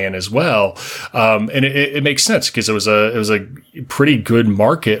to Cayenne as well. And it makes sense, because it was a pretty good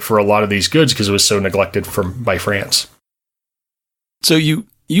market for a lot of these goods, because it was so neglected by France. So you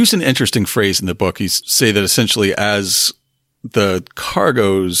use an interesting phrase in the book. You say that essentially, as the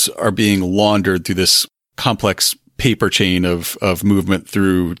cargoes are being laundered through this complex paper chain of movement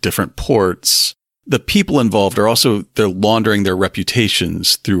through different ports, the people involved are also, they're laundering their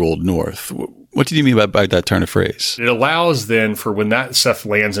reputations through Old North. What did you mean by that turn of phrase? It allows then for when that stuff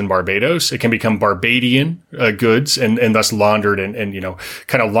lands in Barbados, it can become Barbadian goods and thus laundered and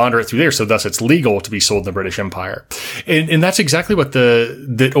kind of launder it through there. So thus it's legal to be sold in the British Empire. And that's exactly what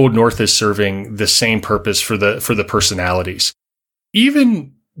that Old North is serving the same purpose for the personalities.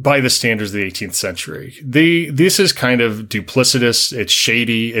 Even by the standards of the 18th century, this is kind of duplicitous. It's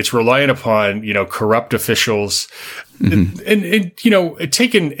shady. It's reliant upon, corrupt officials. Mm-hmm. And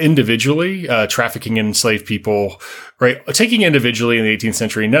taken individually, trafficking in enslaved people, right? Taking individually in the 18th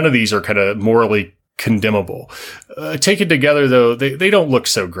century, none of these are kind of morally condemnable. Taken together, though, they don't look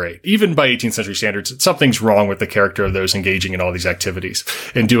so great. Even by 18th century standards, something's wrong with the character of those engaging in all these activities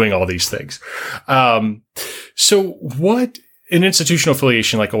and doing all these things. So what an institutional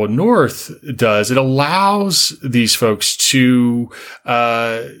affiliation like Old North does, it allows these folks to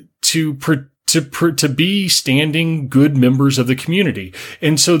be standing good members of the community.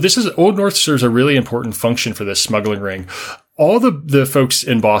 And so Old North serves a really important function for this smuggling ring. All the folks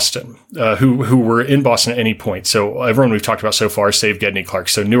in Boston, who were in Boston at any point. So everyone we've talked about so far, save Gedney Clark.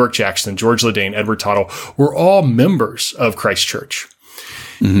 So Newark Jackson, George Ladain, Edward Tottle were all members of Christ Church.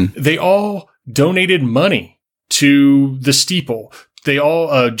 Mm-hmm. They all donated money to the steeple. They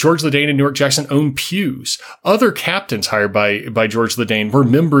all, George Ladain and Newark Jackson owned pews. Other captains hired by George Ladain were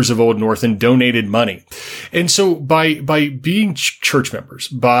members of Old North and donated money. And so by being church members,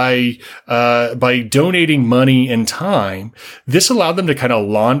 by donating money and time, this allowed them to kind of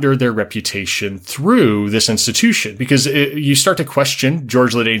launder their reputation through this institution, because you start to question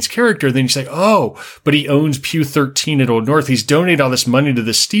George Ladain's character. Then you say, oh, but he owns Pew 13 at Old North. He's donated all this money to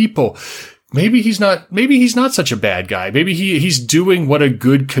the steeple. Maybe he's not such a bad guy. Maybe he's doing what a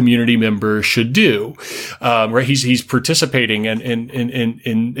good community member should do. Right. He's participating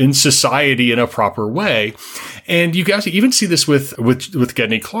in society in a proper way. And you guys even see this with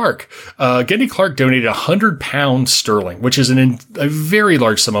Gedney Clark. Gedney Clark donated £100 which is a very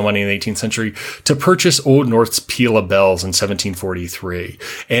large sum of money in the 18th century, to purchase Old North's peal of bells in 1743.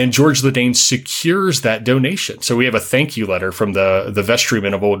 And George Ladain secures that donation. So we have a thank you letter from the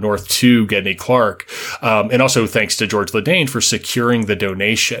vestryman of Old North to Gedney Clark. And also thanks to George Ladain for securing the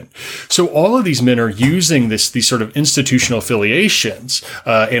donation. So all of these men are using these sort of institutional affiliations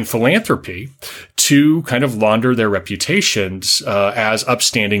and philanthropy to kind of launder their reputations as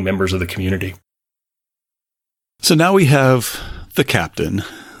upstanding members of the community. So now we have the captain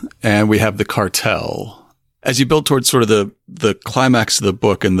and we have the cartel. As you build towards sort of the climax of the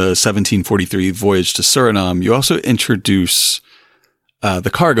book in the 1743 voyage to Suriname, you also introduce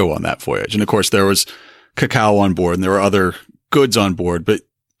the cargo on that voyage. And of course, there was cacao on board and there were other goods on board, but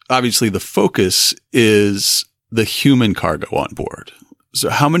obviously the focus is the human cargo on board. So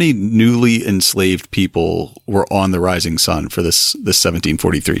how many newly enslaved people were on the Rising Sun for this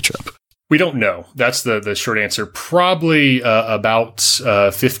 1743 trip? We don't know. That's the short answer. Probably about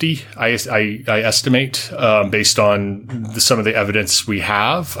 50, I estimate, based on some of the evidence we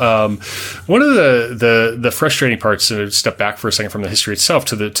have. One of the frustrating parts, to step back for a second from the history itself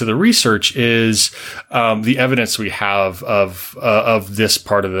to the research, is the evidence we have of this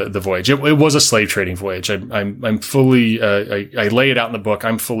part of the voyage. It was a slave trading voyage. I'm fully I lay it out in the book.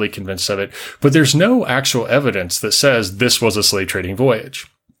 I'm fully convinced of it. But there's no actual evidence that says this was a slave trading voyage.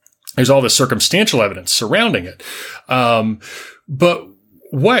 There's all this circumstantial evidence surrounding it. But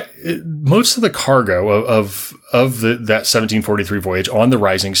most of the cargo of that 1743 voyage on the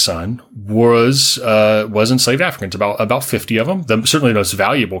Rising Sun was enslaved Africans, about 50 of them, certainly the most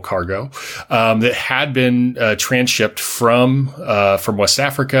valuable cargo, that had been transshipped from West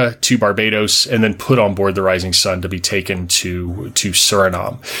Africa to Barbados and then put on board the Rising Sun to be taken to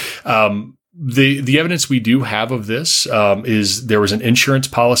Suriname. The evidence we do have of this is there was an insurance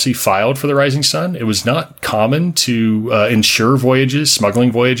policy filed for the Rising Sun. It was not common to insure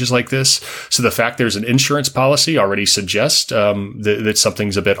smuggling voyages like this. So the fact there's an insurance policy already suggests that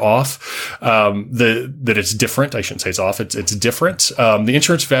something's a bit off, that it's different. I shouldn't say it's off. It's different. The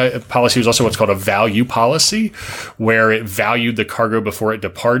insurance policy was also what's called a value policy, where it valued the cargo before it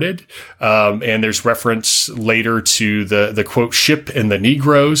departed. And there's reference later to the quote, ship and the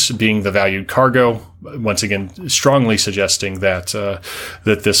Negroes being the valued cargo, once again strongly suggesting that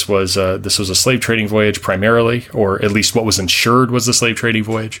this was a slave trading voyage primarily, or at least what was insured was the slave trading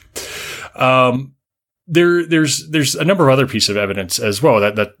voyage. There's a number of other pieces of evidence as well,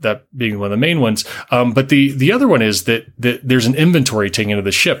 that being one of the main ones. But the other one is that there's an inventory taken of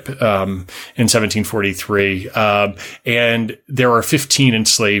the ship in 1743, and there are 15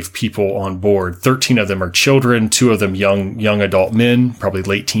 enslaved people on board. 13 of them are children, 2 of them young adult men, probably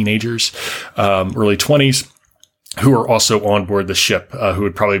late teenagers, early 20s. Who are also on board the ship, who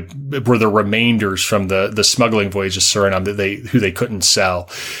would probably were the remainders from the smuggling voyage to Suriname who they couldn't sell.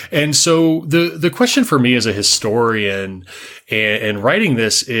 And so the question for me as a historian and writing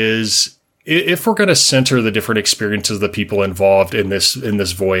this is, if we're going to center the different experiences of the people involved in this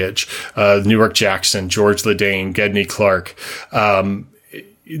voyage, Newark Jackson, George Ledane, Gedney Clark,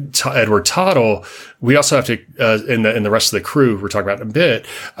 Edward Tottle, we also have to, in the rest of the crew we're talking about in a bit,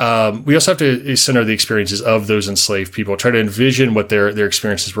 we also have to center the experiences of those enslaved people, try to envision what their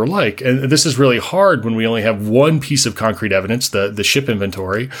experiences were like. And this is really hard when we only have one piece of concrete evidence, the ship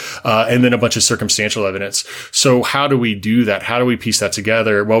inventory, and then a bunch of circumstantial evidence. So how do we do that? How do we piece that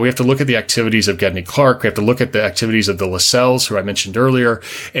together? Well, we have to look at the activities of Gedney Clark. We have to look at the activities of the Lascelles, who I mentioned earlier,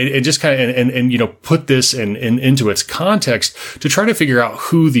 and just kind of, and put this into its context to try to figure out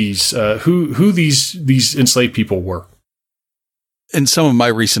who these enslaved people were. In some of my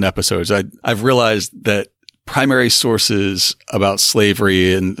recent episodes, I've realized that primary sources about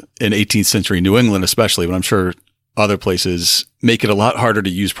slavery in 18th century New England, especially, but I'm sure other places, make it a lot harder to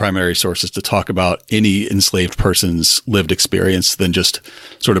use primary sources to talk about any enslaved person's lived experience than just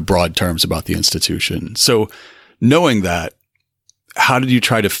sort of broad terms about the institution. So knowing that, how did you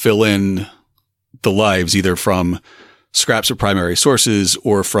try to fill in the lives, either from scraps of primary sources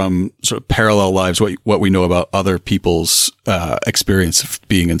or from sort of parallel lives, what we know about other people's experience of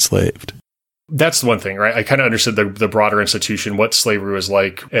being enslaved? That's the one thing, right? I kind of understood the broader institution, what slavery was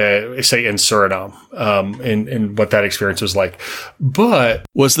like, say in Suriname, and what that experience was like. But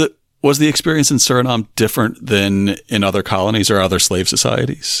was the experience in Suriname different than in other colonies or other slave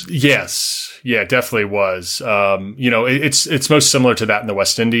societies? Yes. Yeah, it definitely was. It's most similar to that in the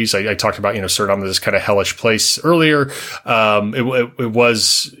West Indies. I talked about, Suriname, this kind of hellish place earlier. It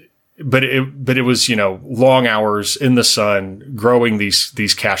was, but it was, long hours in the sun, growing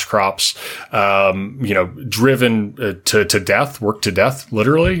these cash crops, driven to death, worked to death,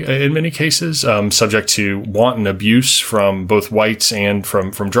 literally in many cases, subject to wanton abuse from both whites and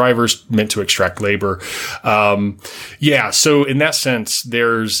from drivers meant to extract labor. So in that sense,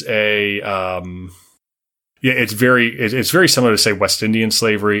 there's it's very similar to, say, West Indian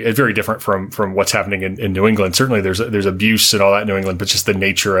slavery. It's very different from what's happening in New England. Certainly there's abuse and all that in New England, but just the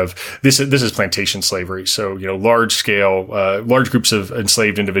nature of this is plantation slavery. So, large scale, large groups of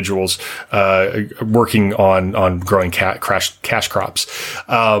enslaved individuals, working on growing cash crops.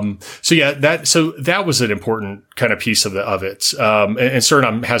 That was an important kind of piece of it. And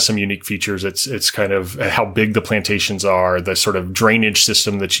Suriname has some unique features. It's kind of how big the plantations are, the sort of drainage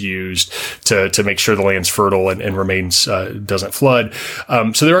system that's used to make sure the land's fertile and remains, doesn't flood.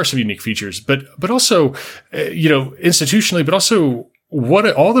 So there are some unique features, but also, institutionally, but also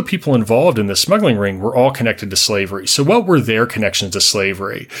all the people involved in the smuggling ring were all connected to slavery. So what were their connections to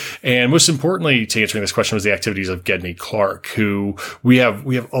slavery? And most importantly, to answering this question, was the activities of Gedney Clark, who we have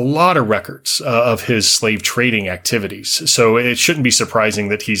a lot of records of his slave trading activities. So it shouldn't be surprising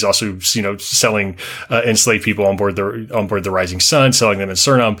that he's also, selling enslaved people on board the Rising Sun, selling them in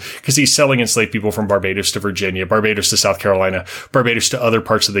Suriname, because he's selling enslaved people from Barbados to Virginia, Barbados to South Carolina, Barbados to other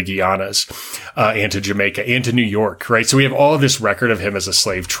parts of the Guianas, and to Jamaica and to New York, right? So we have all of this record of him as a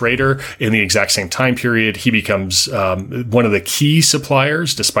slave trader in the exact same time period. He becomes one of the key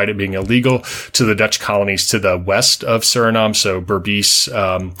suppliers, despite it being illegal, to the Dutch colonies to the west of Suriname. So Berbice,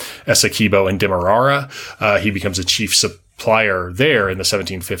 Essequibo, and Demerara. He becomes a chief supplier there in the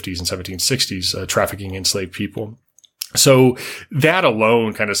 1750s and 1760s, trafficking enslaved people. So that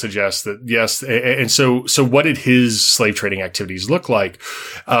alone kind of suggests that, yes. And so what did his slave trading activities look like?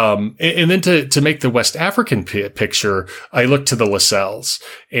 And then to make the West African picture, I looked to the Lascelles,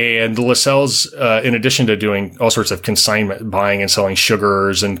 and the Lascelles, in addition to doing all sorts of consignment buying and selling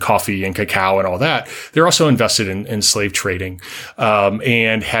sugars and coffee and cacao and all that, they're also invested in slave trading,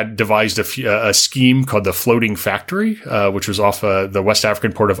 and had devised a scheme called the Floating Factory, which was off the West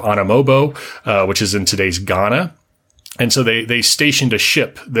African port of Anamobo, which is in today's Ghana. And so they stationed a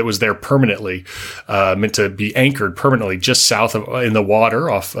ship that was there permanently, meant to be anchored permanently just south of in the water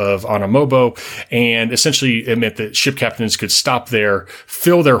off of Anamobo. And essentially it meant that ship captains could stop there,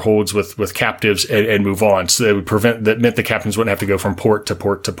 fill their holds with captives and move on. So that meant the captains wouldn't have to go from port to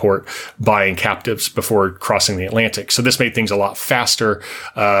port to port buying captives before crossing the Atlantic. So this made things a lot faster,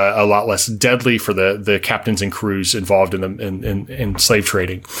 a lot less deadly for the captains and crews involved in slave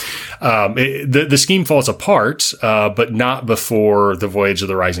trading. The scheme falls apart, but not before the voyage of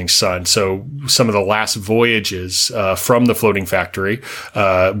the Rising Sun. So some of the last voyages from the Floating Factory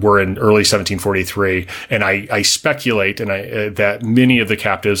were in early 1743, and I speculate that many of the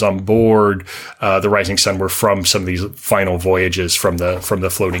captives on board the Rising Sun were from some of these final voyages from the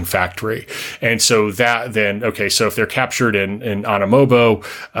Floating Factory. And so that then, okay, so if they're captured in Anamobo,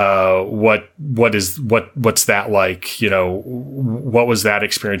 what's that like? What was that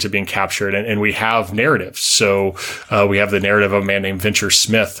experience of being captured? And we have narratives. So we have the narrative of a man named Venture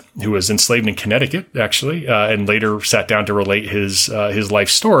Smith, who was enslaved in Connecticut, actually, and later sat down to relate his life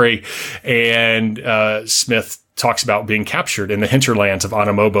story. And Smith talks about being captured in the hinterlands of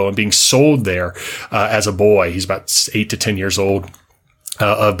Anamobo and being sold there as a boy. He's about 8 to 10 years old.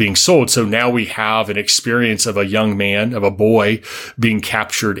 Of being sold. So now we have an experience of a young man, of a boy being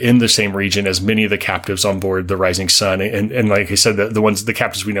captured in the same region as many of the captives on board the Rising Sun. And like I said, the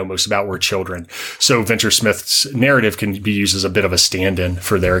captives we know most about were children. So Venture Smith's narrative can be used as a bit of a stand-in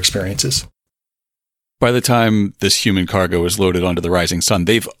for their experiences. By the time this human cargo is loaded onto the Rising Sun,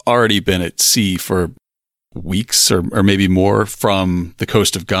 they've already been at sea for weeks or maybe more from the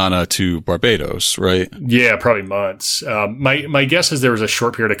coast of Ghana to Barbados, right? Yeah, probably months. My guess is there was a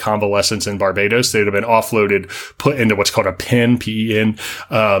short period of convalescence in Barbados. They'd have been offloaded, put into what's called a pen, PEN,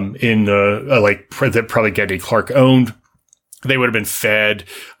 that probably Gedney Clark owned. They would have been fed,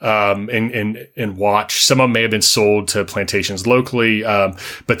 and watched. Some of them may have been sold to plantations locally,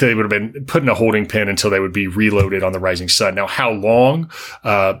 but they would have been put in a holding pen until they would be reloaded on the Rising Sun. Now, how long?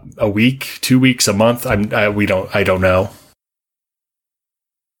 A week, 2 weeks, a month? I don't know.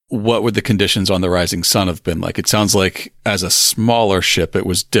 What would the conditions on the Rising Sun have been like? It sounds like as a smaller ship, it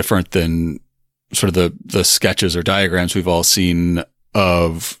was different than sort of the sketches or diagrams we've all seen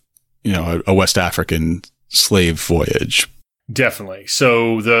of, a West African slave voyage. Definitely.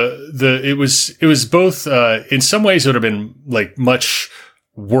 So it was both, in some ways it would have been like much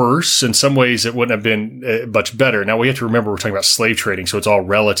worse. In some ways it wouldn't have been much better. Now we have to remember we're talking about slave trading. So it's all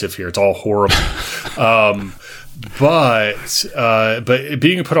relative here. It's all horrible. But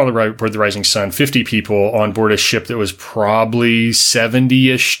being put on board the Rising Sun, 50 people on board a ship that was probably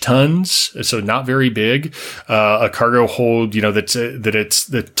 70-ish tons, so not very big. A cargo hold, that it's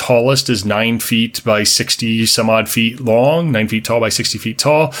the tallest is 9 feet by 60 some odd feet long, 9 feet tall by 60 feet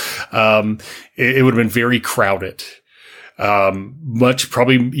tall. It would have been very crowded.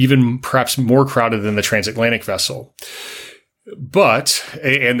 Probably even perhaps more crowded than the transatlantic vessel.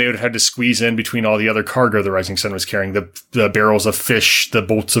 And they would have had to squeeze in between all the other cargo the Rising Sun was carrying, the barrels of fish, the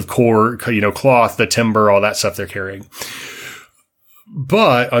bolts of cloth, the timber, all that stuff they're carrying.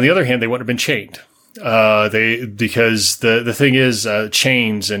 But on the other hand, they wouldn't have been chained. Because the thing is,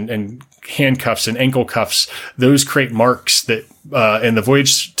 chains and handcuffs and ankle cuffs, those create marks that and the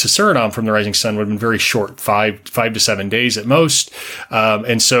voyage to Suriname from the Rising Sun would have been very short, 5 to 7 days at most.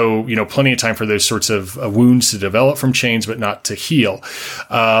 And so, plenty of time for those sorts of wounds to develop from chains, but not to heal.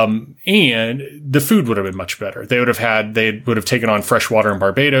 And the food would have been much better. They would have taken on fresh water in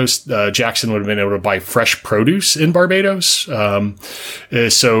Barbados. Jackson would have been able to buy fresh produce in Barbados. So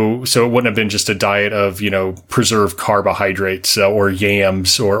it wouldn't have been just a diet of, preserved carbohydrates or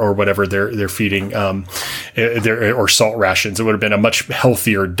yams or whatever they're feeding, or salt rations. It would have been a much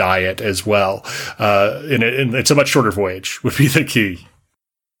healthier diet as well. And it's a much shorter voyage would be the key.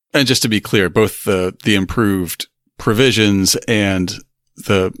 And just to be clear, both the improved provisions and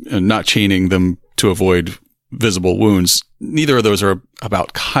the not chaining them to avoid visible wounds, neither of those are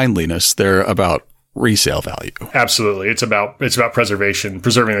about kindliness. They're about resale value. Absolutely. It's about preservation,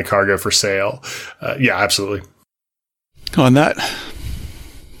 preserving the cargo for sale. Yeah, absolutely. On that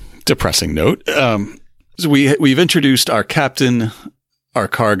depressing note, so we've introduced our captain, our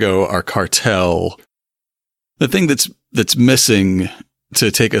cargo, our cartel. The thing that's missing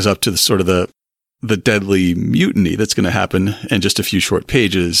to take us up to the sort of the deadly mutiny that's going to happen in just a few short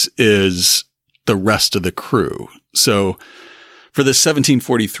pages is the rest of the crew. So for this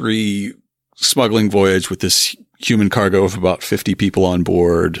 1743 smuggling voyage with this human cargo of about 50 people on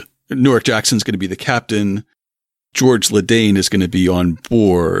board, Newark Jackson's going to be the captain. George Ledane is going to be on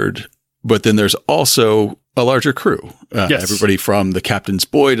board. But then there's also a larger crew. Yes. Everybody from the captain's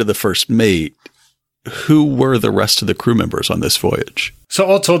boy to the first mate. Who were the rest of the crew members on this voyage? So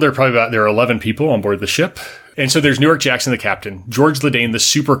all told, there are 11 people on board the ship. And so there's Newark Jackson, the captain, George Ledane, the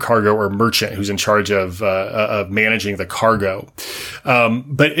supercargo or merchant who's in charge of managing the cargo.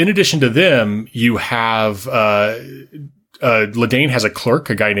 But in addition to them, you have Ledane has a clerk,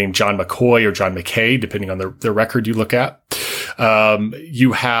 a guy named John McCoy or John McKay, depending on the record you look at.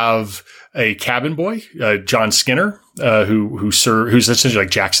 You have a cabin boy, John Skinner, who's essentially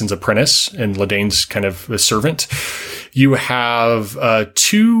like Jackson's apprentice and Ledane's kind of a servant. You have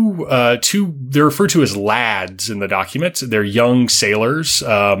two they're referred to as lads in the document. They're young sailors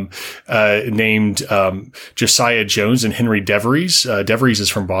named Josiah Jones and Henry Deveries. Deveries is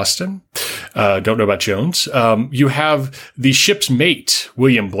from Boston. Don't know about Jones. You have the ship's mate,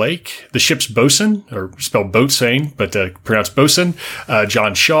 William Blake, the ship's boatswain, or spelled boatswain, but pronounced boatswain,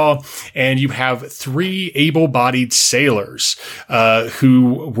 John Shaw, and you have 3 able-bodied sailors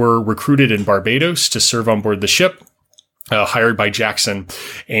who were recruited in Barbados to serve on board the ship. Hired by Jackson,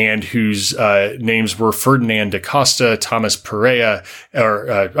 and whose names were Ferdinand da Costa,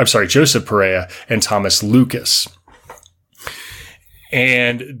 Joseph Perea, and Thomas Lucas.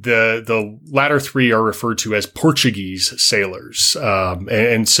 And the latter 3 are referred to as Portuguese sailors,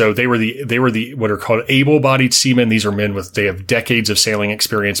 and so they were the what are called able-bodied seamen. These are men they have decades of sailing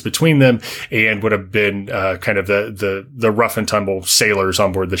experience between them, and would have been kind of the rough and tumble sailors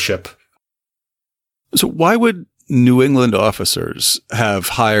on board the ship. So why would New England officers have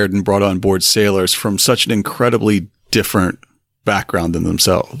hired and brought on board sailors from such an incredibly different background than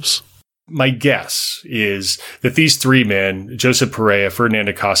themselves? My guess is that these 3 men, Joseph Perea, Ferdinand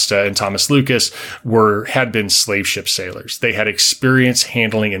da Costa, and Thomas Lucas, had been slave ship sailors. They had experience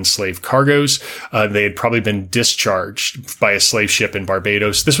handling enslaved cargoes. They had probably been discharged by a slave ship in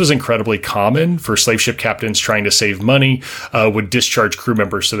Barbados. This was incredibly common for slave ship captains trying to save money, would discharge crew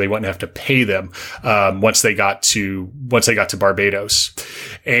members so they wouldn't have to pay them once they got to Barbados.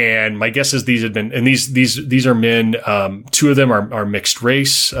 And my guess is these are men. 2 of them are mixed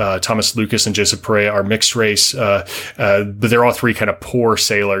race. Thomas Lucas and Joseph Perea are mixed race, but they're all 3 kind of poor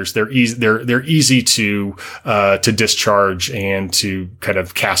sailors. They're easy to discharge and to kind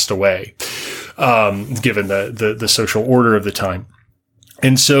of cast away, given the social order of the time.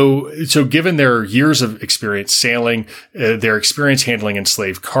 And so given their years of experience sailing, their experience handling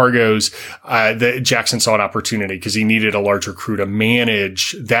enslaved cargoes, Jackson saw an opportunity because he needed a larger crew to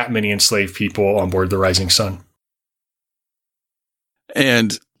manage that many enslaved people on board the Rising Sun.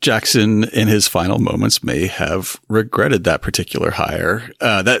 And Jackson, in his final moments, may have regretted that particular hire.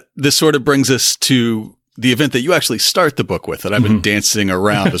 This sort of brings us to the event that you actually start the book with, that I've been dancing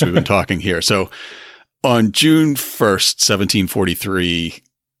around as we've been talking here. So on June 1st, 1743,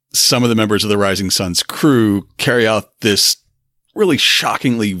 some of the members of the Rising Sun's crew carry out this really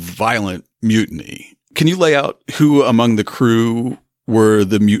shockingly violent mutiny. Can you lay out who among the crew were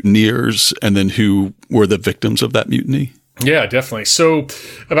the mutineers and then who were the victims of that mutiny? Yeah, definitely. So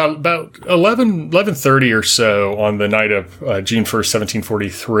about 11:30 or so on the night of June 1st,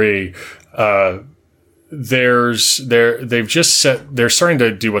 1743, they're starting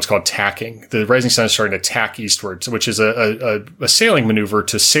to do what's called tacking. The Rising Sun is starting to tack eastwards, which is a sailing maneuver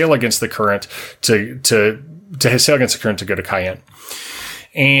to sail against the current to to sail against the current to go to Cayenne.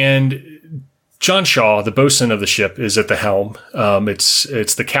 And John Shaw, the bosun of the ship, is at the helm.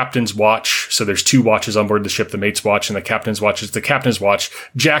 It's the captain's watch. So there's 2 watches on board the ship, the mate's watch and the captain's watch. It's the captain's watch.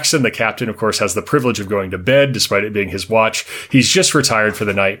 Jackson, the captain, of course, has the privilege of going to bed, despite it being his watch. He's just retired for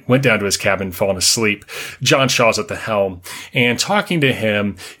the night, went down to his cabin, fallen asleep. John Shaw's at the helm. And talking to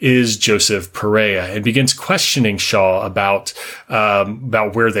him is Joseph Perea, and begins questioning Shaw about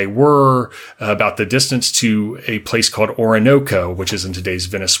where they were, about the distance to a place called Orinoco, which is in today's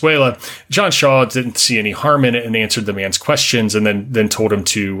Venezuela. John Shaw didn't see any harm in it and answered the man's questions, and then told him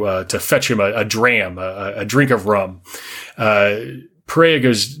to fetch him a dram, a drink of rum. Perea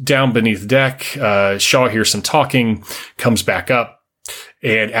goes down beneath deck. Shaw hears some talking, comes back up,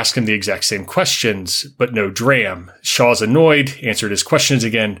 and asks him the exact same questions, but no dram. Shaw's annoyed, answered his questions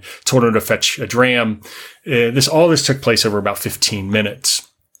again, told him to fetch a dram. All this took place over about 15 minutes.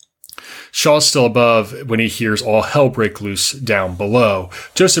 Shaw's still above when he hears all hell break loose down below.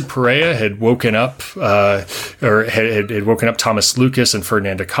 Joseph Perea had woken up, had woken up Thomas Lucas and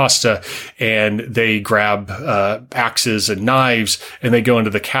Ferdinand Acosta, and they grab axes and knives, and they go into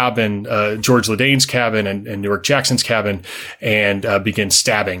the cabin, George Ledain's cabin and Newark Jackson's cabin, and begin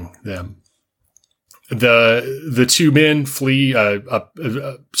stabbing them. The 2 men flee.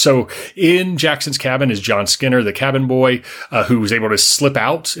 So in Jackson's cabin is John Skinner, the cabin boy, who was able to slip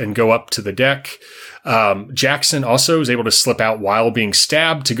out and go up to the deck. Jackson also was able to slip out while being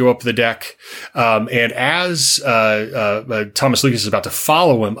stabbed to go up the deck. And as Thomas Lucas is about to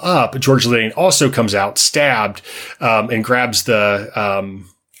follow him up, George Ledain also comes out, stabbed, and grabs the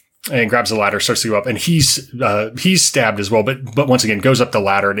ladder, starts to go up, and he's stabbed as well, but once again goes up the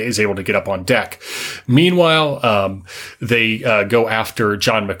ladder and is able to get up on deck. Meanwhile, they go after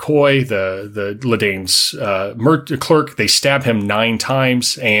John McCoy, the Ledain's clerk. They stab him 9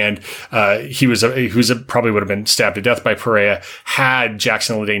 times, and he probably would have been stabbed to death by Perea had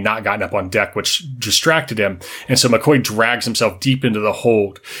Jackson and Ledain not gotten up on deck, which distracted him. And so McCoy drags himself deep into the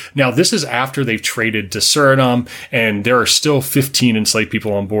hold. Now, this is after they've traded to Suriname, and there are still 15 enslaved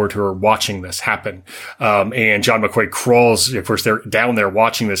people on board who are watching this happen. And John McCoy crawls, of course, they're down there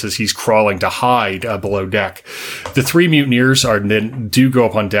watching this as he's crawling to hide below deck. The 3 mutineers do go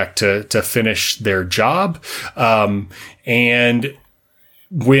up on deck to finish their job. And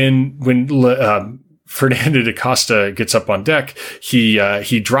when Ferdinand Acosta gets up on deck,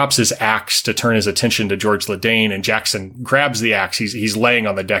 he drops his axe to turn his attention to George Ledain, and Jackson grabs the axe. He's laying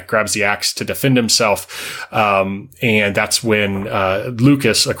on the deck, grabs the axe to defend himself. And that's when,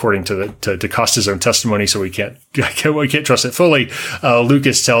 Lucas, according to DaCosta's own testimony, so we can't trust it fully.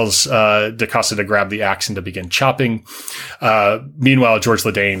 Lucas tells, DaCosta to grab the axe and to begin chopping. Meanwhile, George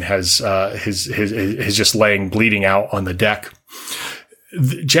Ledain has just laying bleeding out on the deck.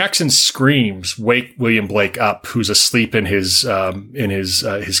 Jackson screams, "Wake William Blake up," who's asleep in his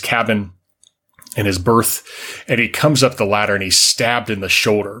cabin, in his berth, and he comes up the ladder and he's stabbed in the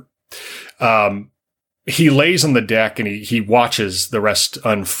shoulder. He lays on the deck and he watches the rest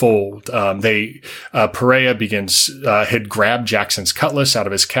unfold. Perea had grabbed Jackson's cutlass out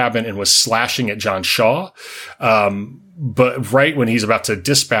of his cabin and was slashing at John Shaw. But right when he's about to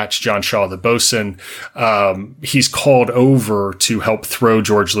dispatch John Shaw, the bosun, he's called over to help throw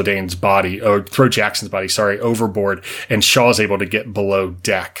Jackson's body, overboard, and Shaw's able to get below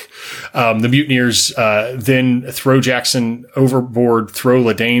deck. The mutineers then throw Jackson overboard, throw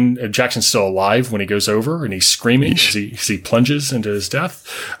Ledain. Jackson's still alive when he goes over, and he's screaming as he plunges into his death.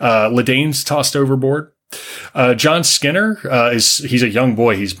 Ledain's tossed overboard. John Skinner, he's a young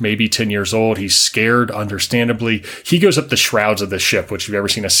boy. He's maybe 10 years old. He's scared, understandably. He goes up the shrouds of the ship, which if you've ever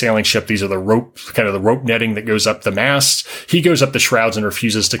seen a sailing ship, these are the rope netting that goes up the mast. He goes up the shrouds and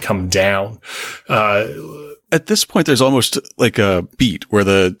refuses to come down. At this point, there's almost like a beat where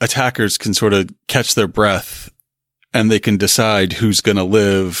the attackers can sort of catch their breath and they can decide who's going to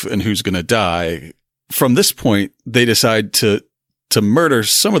live and who's going to die. From this point, they decide to murder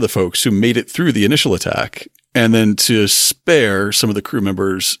some of the folks who made it through the initial attack, and then to spare some of the crew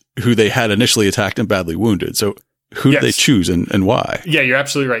members who they had initially attacked and badly wounded. So who did they choose and why? Yeah, you're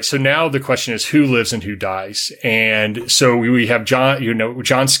absolutely right. So now the question is who lives and who dies. And so we have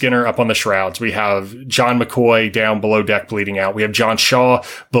John Skinner up on the shrouds. We have John McCoy down below deck bleeding out. We have John Shaw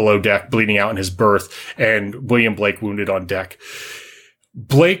below deck bleeding out in his berth, and William Blake wounded on deck.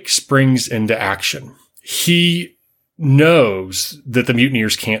 Blake springs into action. He knows that the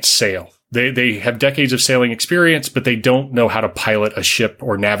mutineers can't sail. They have decades of sailing experience, but they don't know how to pilot a ship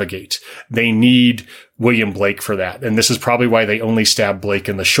or navigate. They need William Blake for that. And this is probably why they only stab Blake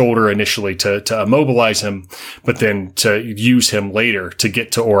in the shoulder initially to immobilize him, but then to use him later to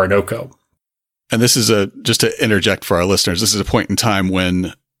get to Orinoco. And this is just to interject for our listeners, this is a point in time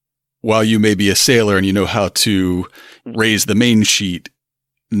when, while you may be a sailor and you know how to raise the main sheet,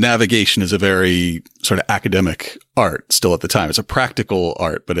 navigation is a very sort of academic art still at the time. It's a practical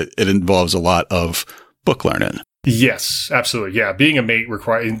art, but it involves a lot of book learning. Yes, absolutely. Yeah. Being a mate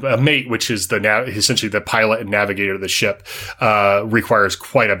which is essentially the pilot and navigator of the ship, requires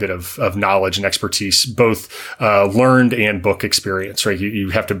quite a bit of knowledge and expertise, both, learned and book experience, right? You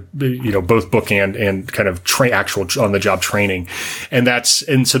have to, both book and kind of actual on the job training. And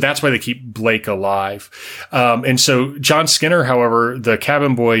so that's why they keep Blake alive. And so John Skinner, however, the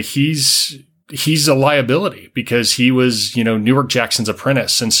cabin boy, he's a liability because he was, Newark Jackson's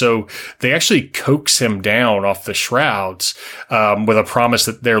apprentice. And so they actually coax him down off the shrouds, with a promise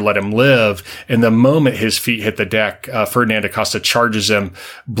that they'll let him live. And the moment his feet hit the deck, Ferdinand Acosta charges him,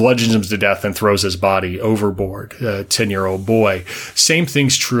 bludgeons him to death, and throws his body overboard, a 10-year-old boy. Same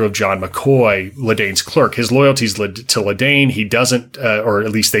thing's true of John McCoy, Ledane's clerk. His loyalty's to Ledane. He doesn't, or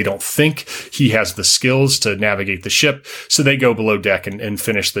at least they don't think he has the skills to navigate the ship. So they go below deck and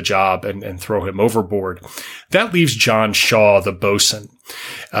finish the job and throw him overboard. That leaves John Shaw, the bosun,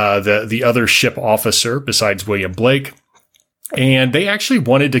 the other ship officer besides William Blake. And they actually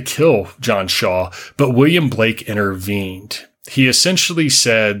wanted to kill John Shaw, but William Blake intervened. He essentially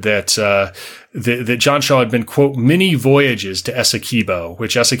said that that John Shaw had been, quote, many voyages to Essequibo,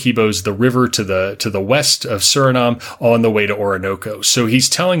 which Essequibo is the river to the west of Suriname on the way to Orinoco. So he's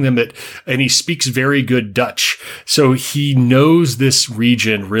telling them that, and he speaks very good Dutch. So he knows this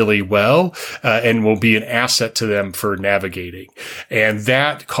region really well, and will be an asset to them for navigating. And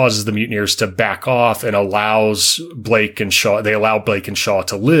that causes the mutineers to back off and allows Blake and Shaw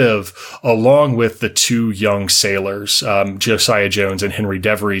to live, along with the two young sailors, Josiah Jones and Henry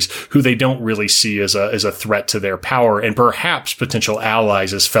DeVries, who they don't really see as a threat to their power and perhaps potential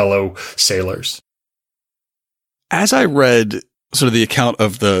allies as fellow sailors. As I read sort of the account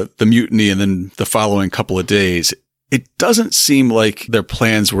of the mutiny and then the following couple of days, it doesn't seem like their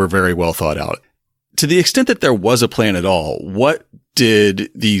plans were very well thought out. To the extent that there was a plan at all, what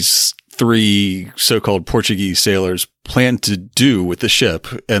did these three so-called Portuguese sailors plan to do with the ship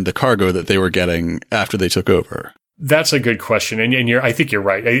and the cargo that they were getting after they took over? That's a good question. And I think you're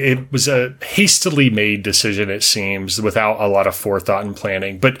right. It was a hastily made decision, it seems, without a lot of forethought and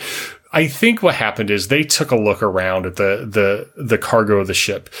planning. But I think what happened is they took a look around at the cargo of the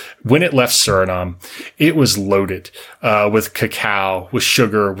ship. When it left Suriname, it was loaded with cacao, with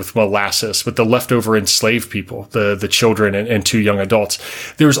sugar, with molasses, with the leftover enslaved people, the children and two young adults.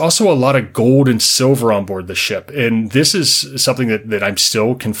 There was also a lot of gold and silver on board the ship. And this is something that I'm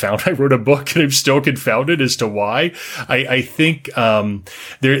still confounded. I wrote a book and I'm still confounded as to why. I think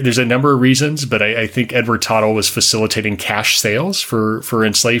there's a number of reasons, but I think Edward Tottle was facilitating cash sales for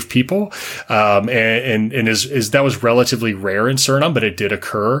enslaved people. And that was relatively rare in Suriname, but it did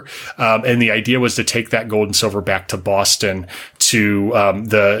occur. And the idea was to take that gold and silver back to Boston to,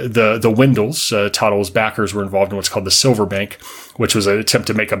 the Wendels. Tottle's backers were involved in what's called the Silver Bank, which was an attempt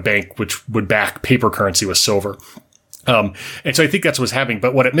to make a bank which would back paper currency with silver. And so I think that's what's happening.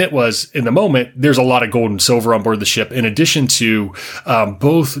 But what it meant was, in the moment, there's a lot of gold and silver on board the ship. In addition to,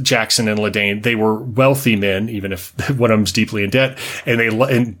 both Jackson and Ledane, they were wealthy men, even if one of them's deeply in debt. And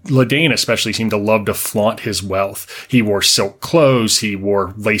Ledane especially seemed to love to flaunt his wealth. He wore silk clothes. He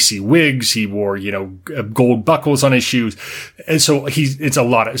wore lacy wigs. He wore, gold buckles on his shoes. And so there's a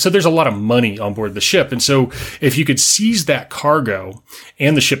lot of money on board the ship. And so if you could seize that cargo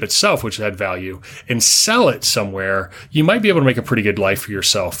and the ship itself, which had value, and sell it somewhere, you might be able to make a pretty good life for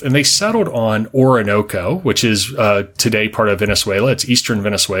yourself. And they settled on Orinoco, which is today part of Venezuela. It's eastern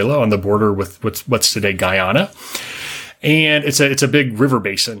Venezuela on the border with what's today Guyana. And it's a big river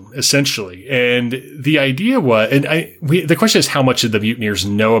basin, essentially. And the idea was, the question is, how much did the mutineers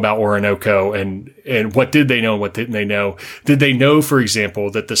know about Orinoco, and what did they know and what didn't they know? Did they know, for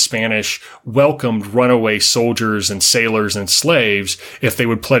example, that the Spanish welcomed runaway soldiers and sailors and slaves if they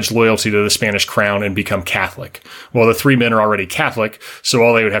would pledge loyalty to the Spanish crown and become Catholic? Well, the three men are already Catholic, so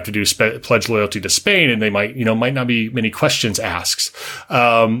all they would have to do is pledge loyalty to Spain, and they might not be many questions asked.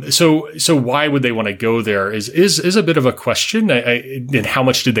 So why would they want to go there is a bit of a question. And how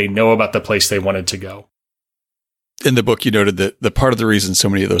much did they know about the place they wanted to go? In the book, you noted that the part of the reason so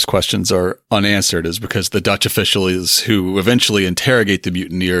many of those questions are unanswered is because the Dutch officials who eventually interrogate the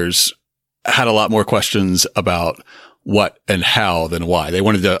mutineers had a lot more questions about what and how than why. They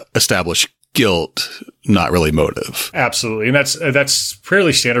wanted to establish guilt not really motive. Absolutely. And that's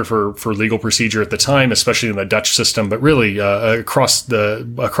fairly standard for legal procedure at the time, especially in the Dutch system, but really across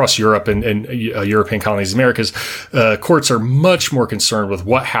Europe and European colonies, Americas, courts are much more concerned with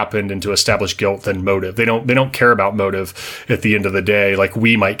what happened and to establish guilt than motive. They don't care about motive at the end of the day, like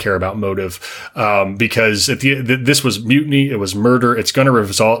we might care about motive, because this was mutiny, it was murder. It's going to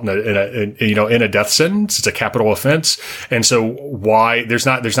result in a death sentence. It's a capital offense, and so why there's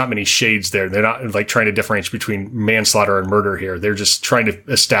not many shades there. They're not like trying to differentiate between manslaughter and murder here. They're just trying to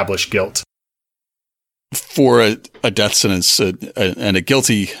establish guilt. For a death sentence and a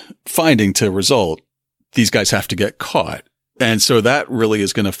guilty finding to result, these guys have to get caught. And so that really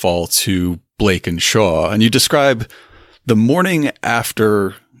is going to fall to Blake and Shaw. And you describe the morning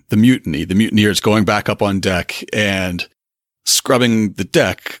after the mutineers going back up on deck and scrubbing the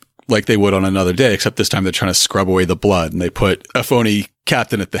deck like they would on another day, except this time they're trying to scrub away the blood, and they put a phony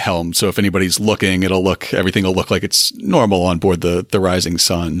captain at the helm. So if anybody's looking, everything will look like it's normal on board the Rising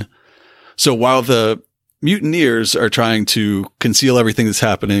Sun. So while the mutineers are trying to conceal everything that's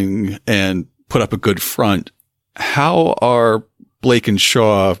happening and put up a good front, how are Blake and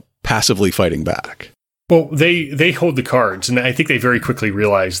Shaw passively fighting back? Well, they hold the cards, and I think they very quickly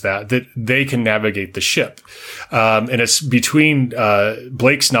realize that they can navigate the ship. And it's between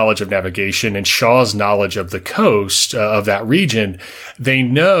Blake's knowledge of navigation and Shaw's knowledge of the coast of that region. They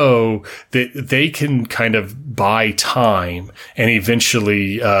know that they can kind of buy time and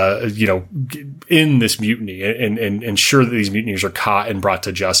eventually, end this mutiny and ensure that these mutineers are caught and brought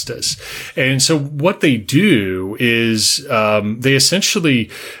to justice. And so what they do is they essentially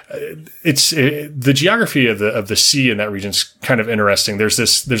the geography of the sea in that region is kind of interesting.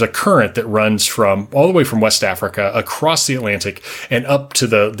 There's a current that runs all the way from West Africa across the Atlantic and up to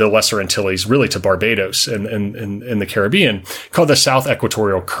the Lesser Antilles, really to Barbados and the Caribbean, called the South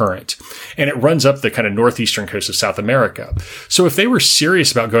Equatorial Current. And it runs up the kind of northeastern coast of South America. So if they were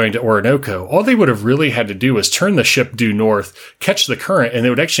serious about going to Orinoco, all they would have really had to do was turn the ship due north, catch the current, and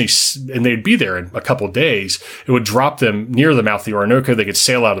they'd be there in a couple of days. It would drop them near the mouth of the Orinoco. They could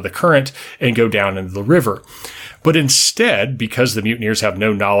sail out of the current and go down into the river. But instead, because the mutineers have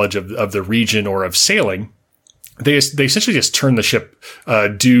no knowledge of the region or of sailing, they essentially just turn the ship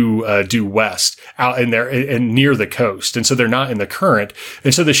due west out in there and near the coast, and so they're not in the current,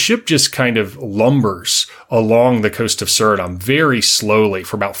 and so the ship just kind of lumbers along the coast of Suriname very slowly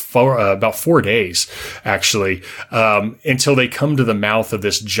for about 4 days, actually, until they come to the mouth of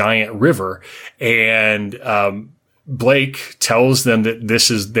this giant river, and Blake tells them that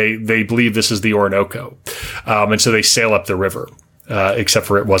they believe this is the Orinoco, and so they sail up the river, except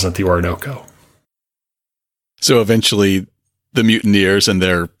for it wasn't the Orinoco. So eventually the mutineers and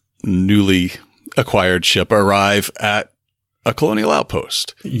their newly acquired ship arrive at a colonial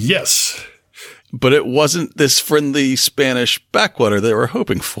outpost. Yes. But it wasn't this friendly Spanish backwater they were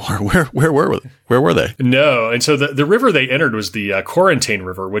hoping for. Where were they? No. And so the river they entered was the Corentyne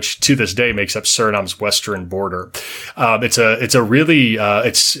River, which to this day makes up Suriname's western border. It's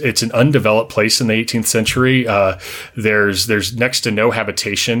an undeveloped place in the 18th century. There's next to no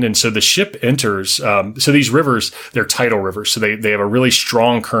habitation. And so the ship enters. So these rivers, they're tidal rivers. So they have a really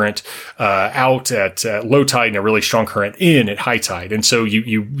strong current out at low tide and a really strong current in at high tide. And so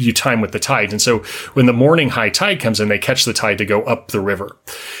you time with the tides. And so when the morning high tide comes in, they catch the tide to go up the river.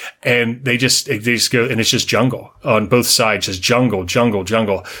 And they just go, and it's just jungle on both sides, just jungle.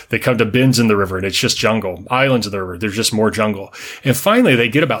 They come to bends in the river and it's just jungle. Islands in the river, there's just more jungle. And finally they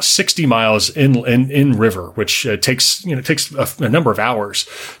get about 60 miles in river, which takes a number of hours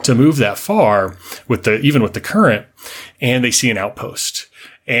to move that far even with the current. And they see an outpost.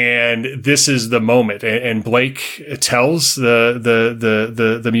 And this is the moment. And Blake tells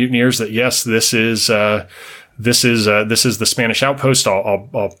the mutineers that, yes, this is the Spanish outpost.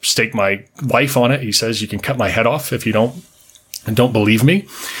 I'll stake my life on it. He says, you can cut my head off if you don't believe me.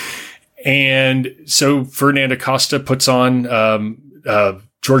 And so Ferdinand Acosta puts on,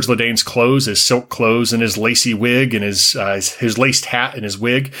 George Ladain's clothes, his silk clothes and his lacy wig and his laced hat and his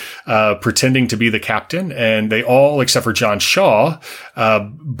wig, pretending to be the captain. And they all, except for John Shaw,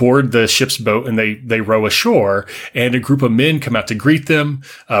 board the ship's boat and they row ashore, and a group of men come out to greet them,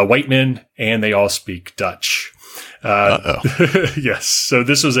 white men, and they all speak Dutch. Yes. So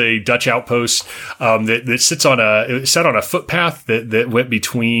this was a Dutch outpost, that sat on a footpath that went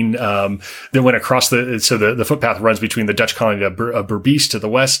between, that went across the footpath runs between the Dutch colony of Berbice to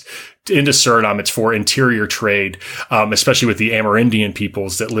the west into Suriname. It's for interior trade, especially with the Amerindian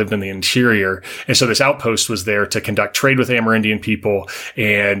peoples that lived in the interior. And so this outpost was there to conduct trade with Amerindian people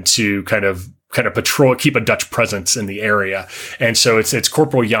and to kind of kind of patrol, keep a Dutch presence in the area. And so it's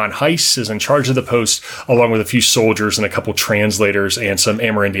Corporal Jan Heiss is in charge of the post, along with a few soldiers and a couple translators, and some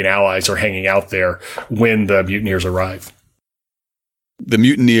Amerindian allies are hanging out there when the mutineers arrive. The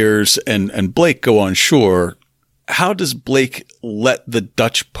mutineers and Blake go on shore. How does Blake let the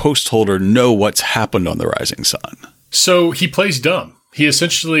Dutch post holder know what's happened on the Rising Sun? So he plays dumb. He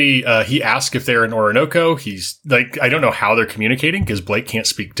essentially, he asks if they're in Orinoco. He's like, I don't know how they're communicating because Blake can't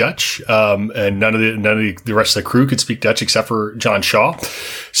speak Dutch. And none of the rest of the crew could speak Dutch except for John Shaw.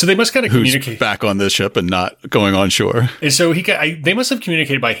 So they must kind of communicate back on the ship and not going on shore. And so they must have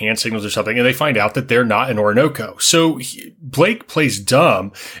communicated by hand signals or something. And they find out that they're not in Orinoco. So Blake plays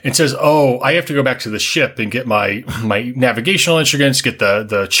dumb and says, "Oh, I have to go back to the ship and get my navigational instruments, get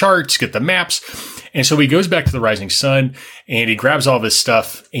the charts, get the maps." And so he goes back to the Rising Sun and he grabs all of his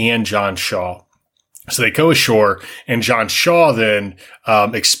stuff and John Shaw. So they go ashore and John Shaw then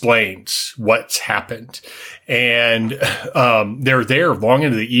explains what's happened. And they're there long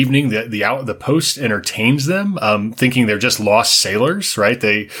into the evening. The post entertains them, thinking they're just lost sailors, right?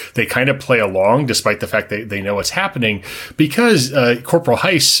 They kind of play along despite the fact that they know what's happening because Corporal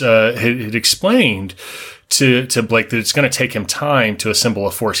Heiss had explained to Blake that it's going to take him time to assemble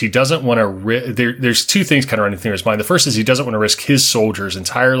a force. He doesn't want to there's two things kind of running through his mind. The first is he doesn't want to risk his soldiers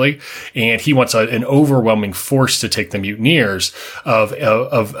entirely, and he wants an overwhelming force to take the mutineers of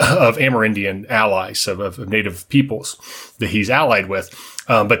Amerindian allies, of native peoples that he's allied with.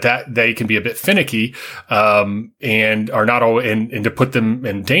 But that they can be a bit finicky, and are not all, and to put them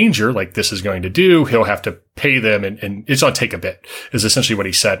in danger, like this is going to do, he'll have to pay them, and it's going to take a bit, is essentially what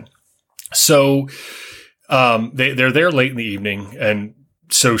he said. So, they're there late in the evening, and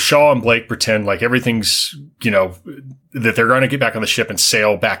so Shaw and Blake pretend like everything's, that they're going to get back on the ship and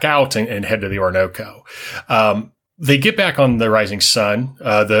sail back out and head to the Orinoco. They get back on the Rising Sun.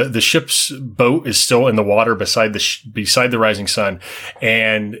 The ship's boat is still in the water beside the Rising Sun,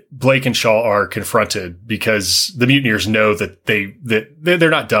 and Blake and Shaw are confronted because the mutineers know that they're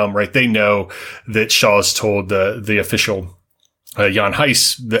not dumb, right? They know that Shaw's told the official Jan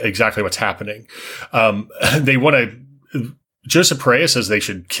Heiss exactly what's happening. They want to. Joseph Perea says they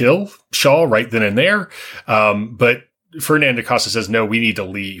should kill Shaw right then and there, but Ferdinand da Costa says, no, we need to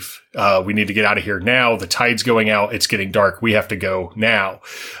leave. We need to get out of here now. The tide's going out. It's getting dark. We have to go now.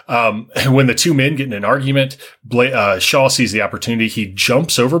 When the two men get in an argument, Shaw sees the opportunity. He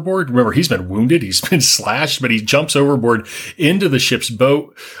jumps overboard. Remember, he's been wounded. He's been slashed, but he jumps overboard into the ship's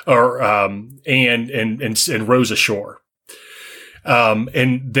boat, and rows ashore.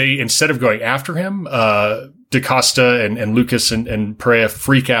 And they, instead of going after him, Da Costa and Lucas and Perea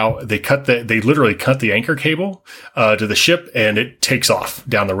freak out. They literally cut the anchor cable, to the ship, and it takes off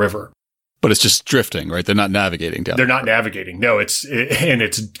down the river. But it's just drifting, right? They're not navigating down. They're not navigating. No, it's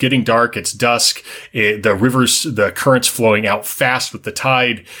getting dark. It's dusk. The current's flowing out fast with the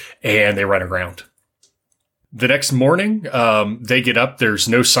tide, and they run aground. The next morning, they get up. There's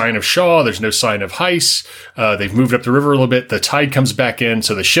no sign of Shaw. There's no sign of Heiss. They've moved up the river a little bit. The tide comes back in,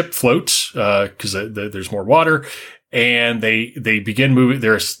 so the ship floats because there's more water. And they begin moving.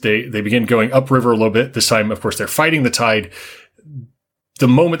 They begin going upriver a little bit. This time, of course, they're fighting the tide. The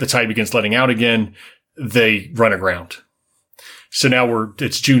moment the tide begins letting out again, they run aground. So now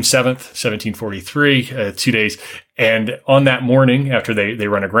it's June 7th, 1743, 2 days. And on that morning, after they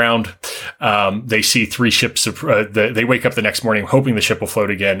run aground, they see three ships. They wake up the next morning hoping the ship will float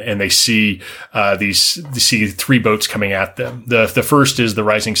again, and they see three boats coming at them. The first is the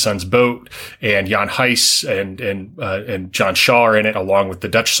Rising Sun's boat, and Jan Heiss and John Shaw are in it, along with the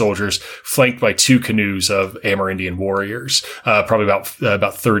Dutch soldiers, flanked by two canoes of Amerindian warriors, probably about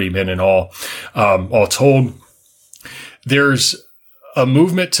 30 men in all told. There's a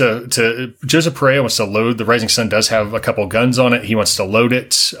movement to Joseph Perea wants to load. The Rising Sun does have a couple guns on it. He wants to load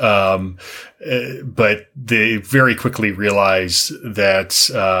it. But they very quickly realize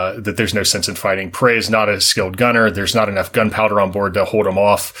that there's no sense in fighting. Perea is not a skilled gunner. There's not enough gunpowder on board to hold him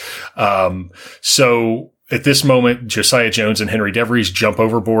off. So at this moment, Josiah Jones and Henry DeVries jump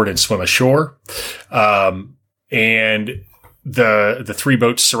overboard and swim ashore. And the three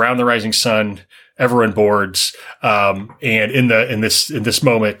boats surround the Rising Sun. Everyone boards, and in this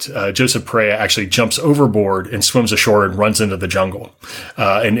moment, Joseph Perea actually jumps overboard and swims ashore and runs into the jungle,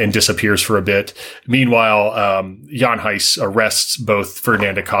 and disappears for a bit. Meanwhile, Jan Heiss arrests both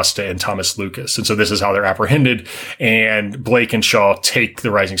Ferdinand da Costa and Thomas Lucas, and so this is how they're apprehended. And Blake and Shaw take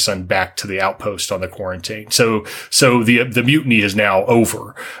the Rising Sun back to the outpost on the quarantine. So the mutiny is now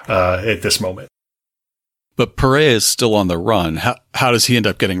over at this moment. But Perea is still on the run. How does he end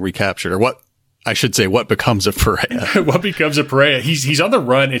up getting recaptured, or what? I should say, what becomes of Perea? What becomes of Perea? He's on the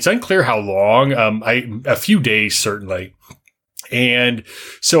run. It's unclear how long. A few days certainly. And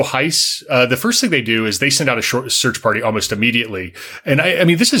so Heiss, the first thing they do is they send out a short search party almost immediately. And I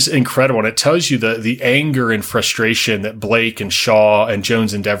mean, this is incredible. And it tells you the anger and frustration that Blake and Shaw and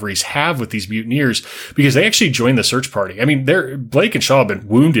Jones and DeVries have with these mutineers, because they actually joined the search party. I mean, Blake and Shaw have been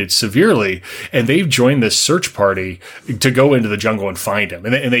wounded severely, and they've joined this search party to go into the jungle and find him.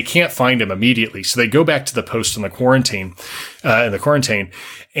 And they can't find him immediately. So they go back to the post in the quarantine,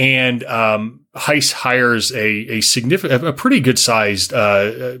 and, Heiss hires a pretty good sized,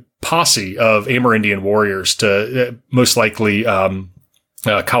 posse of Amerindian warriors to most likely,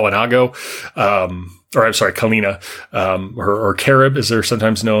 Kalinago, Kalina, or Carib, as they're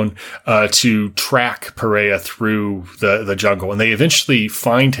sometimes known, to track Perea through the jungle. And they eventually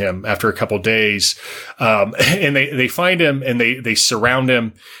find him after a couple days. And they find him and they surround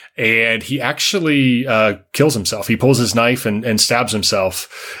him. And he actually kills himself. He pulls his knife and stabs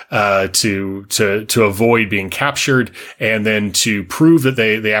himself to avoid being captured, and then to prove that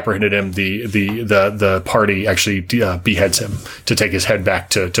they apprehended him. The party actually beheads him to take his head back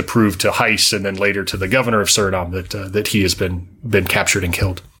to prove to Heiss and then later to the governor of Suriname that he has been captured and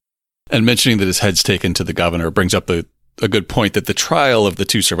killed. And mentioning that his head's taken to the governor brings up a good point that the trial of the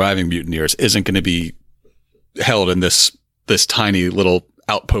two surviving mutineers isn't going to be held in this tiny little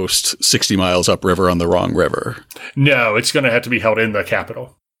outpost 60 miles upriver on the wrong river. No, it's going to have to be held in the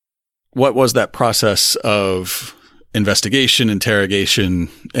capital. What was that process of investigation, interrogation,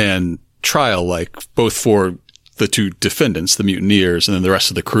 and trial like, both for the two defendants, the mutineers, and then the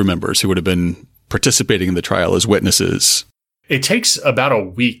rest of the crew members who would have been participating in the trial as witnesses? It takes about a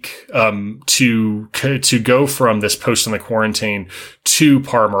week to go from this post in the quarantine to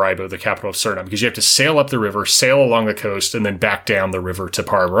Paramaribo, the capital of Suriname, because you have to sail up the river, sail along the coast, and then back down the river to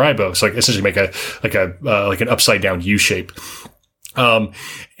Paramaribo. So essentially make an upside down U shape. And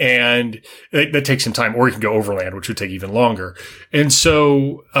that takes some time, or you can go overland, which would take even longer. And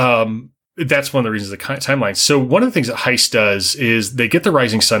so, that's one of the reasons the timeline. So one of the things that Heiss does is they get the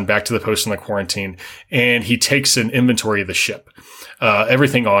Rising Sun back to the post in the quarantine, and he takes an inventory of the ship,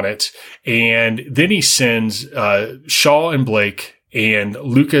 everything on it. And then he sends, Shaw and Blake and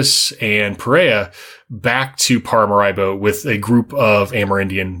Lucas and Perea back to Paramaribo with a group of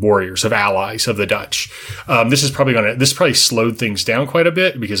Amerindian warriors, of allies of the Dutch. This probably slowed things down quite a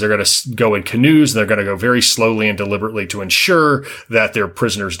bit, because they're going to go in canoes. And they're going to go very slowly and deliberately to ensure that their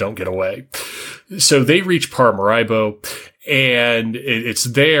prisoners don't get away. So they reach Paramaribo, and it's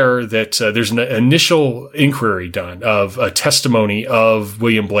there that there's an initial inquiry done of a testimony of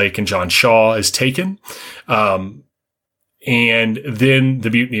William Blake and John Shaw is taken. And then the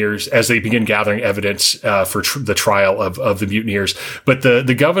mutineers, as they begin gathering evidence for the trial of the mutineers, but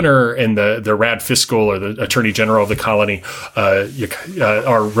the governor and the Rad Fiscal, or the attorney general of the colony,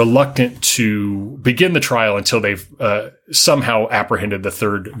 are reluctant to begin the trial until they've somehow apprehended the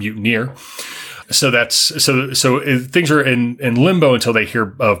third mutineer. So things are in limbo until they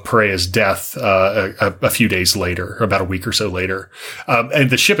hear of Perea's death a few days later, about a week or so later. And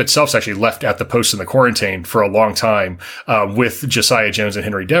the ship itself is actually left at the post in the quarantine for a long time, with Josiah Jones and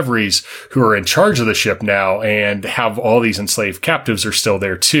Henry DeVries, who are in charge of the ship now, and have all these enslaved captives are still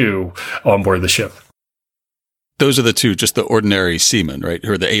there too on board the ship. Those are the two, just the ordinary seamen, right?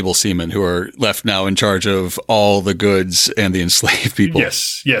 Who are the able seamen who are left now in charge of all the goods and the enslaved people.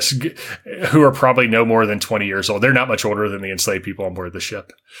 Yes. Who are probably no more than 20 years old. They're not much older than the enslaved people on board the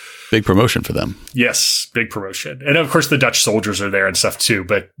ship. Big promotion for them. Yes, big promotion. And of course the Dutch soldiers are there and stuff too,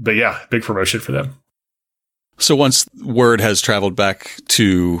 but yeah, big promotion for them. So once word has traveled back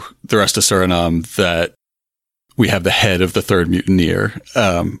to the rest of Suriname that we have the head of the third mutineer,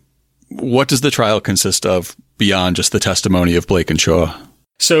 what does the trial consist of beyond just the testimony of Blake and Shaw?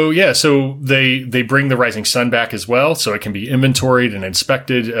 So they bring the Rising Sun back as well, so it can be inventoried and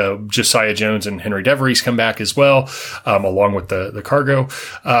inspected. Josiah Jones and Henry DeVries come back as well, along with the cargo,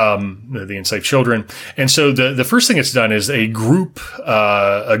 the enslaved children. And so the first thing that's done is a group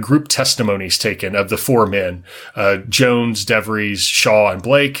testimony is taken of the four men, Jones, DeVries, Shaw, and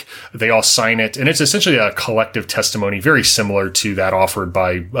Blake. They all sign it, and it's essentially a collective testimony, very similar to that offered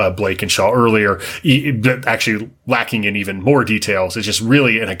by Blake and Shaw earlier, actually lacking in even more details. It's just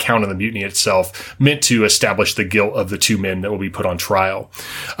really an account of the mutiny itself, meant to establish the guilt of the two men that will be put on trial.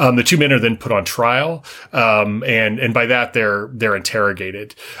 The two men are then put on trial, and by that they're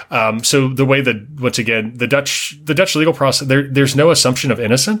interrogated. So the way that, once again, the Dutch legal process, there's no assumption of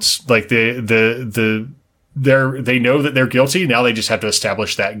innocence. Like the they know that they're guilty. Now they just have to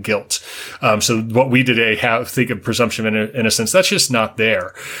establish that guilt. So what we today think of presumption of innocence, that's just not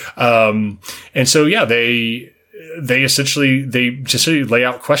there. And so, yeah, they just lay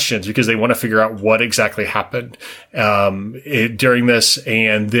out questions because they want to figure out what exactly happened during this.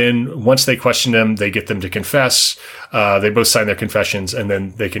 And then once they question them, they get them to confess. They both sign their confessions, and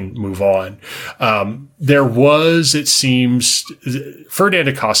then they can move on. It seems, Ferdinand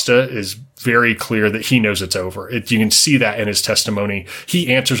Acosta is very clear that he knows it's over. You can see that in his testimony.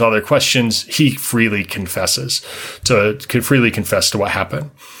 He answers all their questions. He freely confesses to what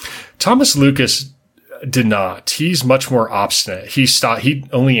happened. Thomas Lucas did not. He's much more obstinate. He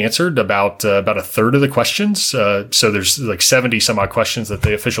only answered about a third of the questions. So there's like 70 some odd questions that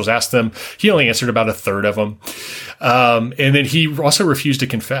the officials asked them. He only answered about a third of them. And then he also refused to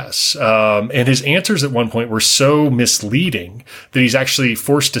confess. And his answers at one point were so misleading that he's actually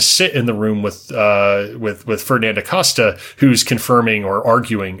forced to sit in the room with Ferdinand Acosta, who's confirming or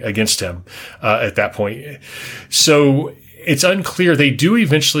arguing against him, at that point. So it's unclear. They do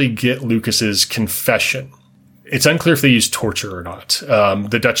eventually get Lucas's confession. It's unclear if they used torture or not.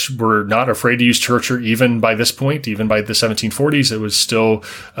 The Dutch were not afraid to use torture even by this point, even by the 1740s. It was still,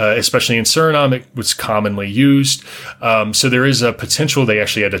 especially in Suriname, it was commonly used. So there is a potential they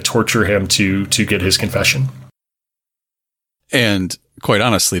actually had to torture him to get his confession. And quite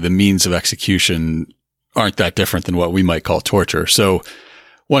honestly, the means of execution aren't that different than what we might call torture. So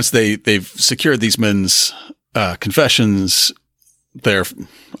once they've secured these men's confessions, they're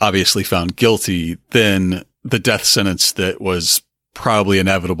obviously found guilty, then the death sentence that was probably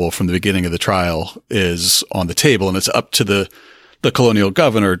inevitable from the beginning of the trial is on the table, and it's up to the colonial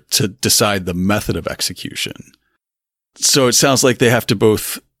governor to decide the method of execution. So it sounds like they have to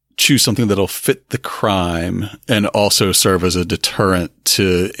both choose something that'll fit the crime and also serve as a deterrent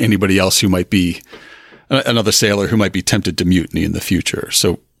to anybody else who might be another sailor who might be tempted to mutiny in the future.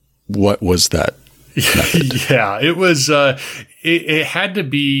 So what was that? Yeah, it was, it had to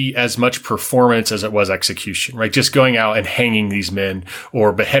be as much performance as it was execution, right? Just going out and hanging these men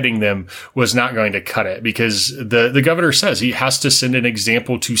or beheading them was not going to cut it, because the governor says he has to send an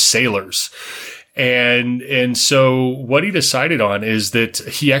example to sailors. And so what he decided on is that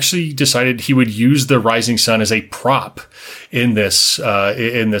he actually decided he would use the rising sun as a prop in this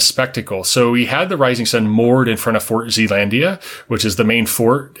spectacle. So he had the rising sun moored in front of Fort Zeelandia, which is the main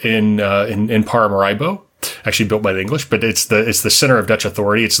fort in Paramaribo, actually built by the English, but it's the center of Dutch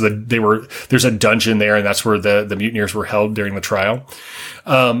authority. There's a dungeon there, and that's where the mutineers were held during the trial.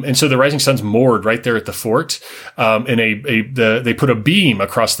 And so the rising sun's moored right there at the fort. And they put a beam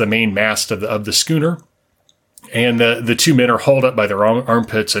across the main mast of the schooner. And the two men are hauled up by their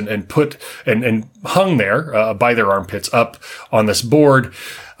armpits and hung there by their armpits up on this board.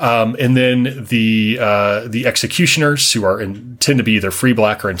 And then the executioners, who tend to be either free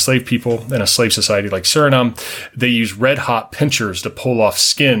black or enslaved people in a slave society like Suriname, they use red hot pincers to pull off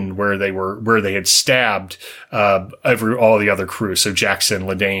skin where they had stabbed all the other crew. So Jackson,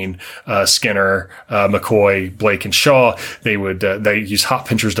 Ledane, Skinner, McCoy, Blake, and Shaw. They use hot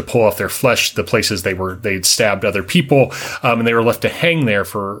pincers to pull off their flesh, the places they'd stabbed other people, and they were left to hang there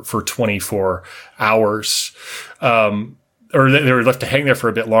for 24 hours. Or they were left to hang there for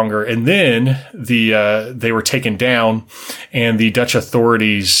a bit longer. And then they were taken down, and the Dutch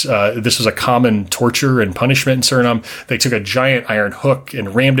authorities, this was a common torture and punishment in Suriname. They took a giant iron hook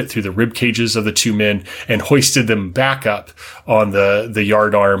and rammed it through the rib cages of the two men and hoisted them back up on the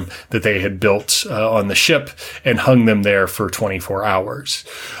yard arm that they had built on the ship and hung them there for 24 hours.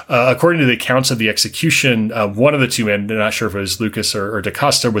 According to the accounts of the execution, one of the two men, I'm not sure if it was Lucas or Da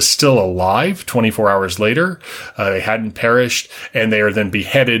Costa, was still alive 24 hours later. They hadn't perished. And they are then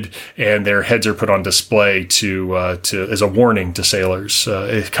beheaded, and their heads are put on display as a warning to sailors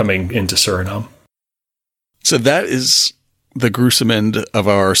coming into Suriname. So that is the gruesome end of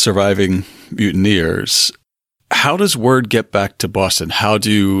our surviving mutineers. How does word get back to Boston? How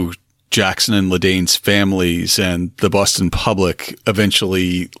do Jackson and Ledane's families and the Boston public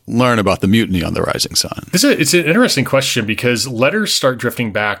eventually learn about the mutiny on the Rising Sun? It's an interesting question, because letters start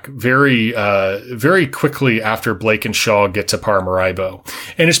drifting back very quickly after Blake and Shaw get to Paramaribo.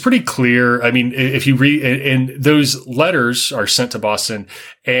 And it's pretty clear. I mean, if you read, and those letters are sent to Boston,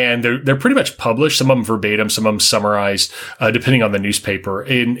 and they're pretty much published, some of them verbatim, some of them summarized, depending on the newspaper,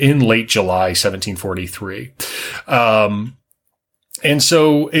 in late July, 1743. And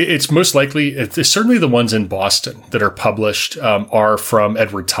so it's most likely, it's certainly the ones in Boston that are published are from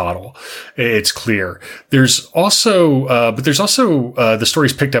Edward Tottle. It's clear. There's also the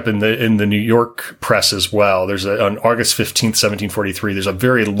stories picked up in the New York press as well. There's on August 15th, 1743, there's a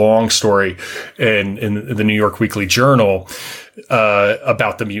very long story in the New York Weekly Journal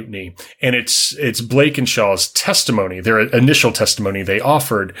about the mutiny. And it's Blake and Shaw's testimony, their initial testimony they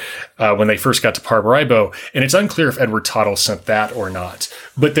offered when they first got to Paramaribo. And it's unclear if Edward Tottle sent that or not.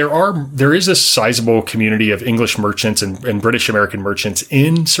 But there is a sizable community of English merchants and British American merchants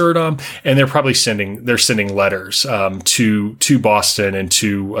in Suriname, and they're probably sending letters to Boston and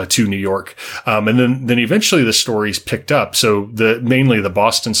to New York. And then eventually the stories picked up. So mainly the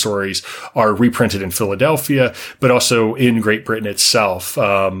Boston stories are reprinted in Philadelphia, but also in Great Britain itself,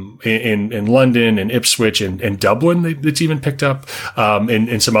 in London and Ipswich and Dublin. It's even picked up,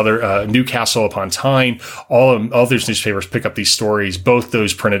 in some other, Newcastle upon Tyne. All those newspapers pick up these stories, both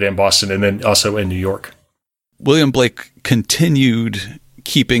those printed in Boston and then also in New York. William Blake continued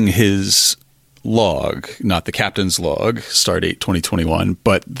keeping his log, not the captain's log, stardate 2021,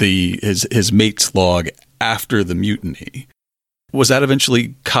 but his mate's log after the mutiny. Was that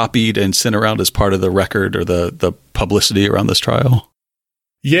eventually copied and sent around as part of the record or the publicity around this trial?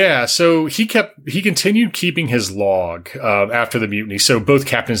 Yeah, so he continued keeping his log after the mutiny. So both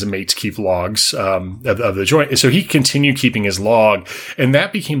captains and mates keep logs of the joint. So he continued keeping his log, and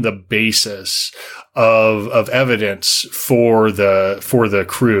that became the basis of evidence for the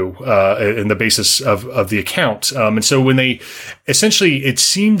crew and the basis of the account. And so when they essentially, it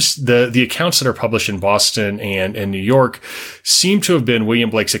seems the accounts that are published in Boston and New York seem to have been William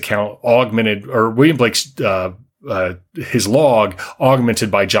Blake's account augmented, or William Blake's his log augmented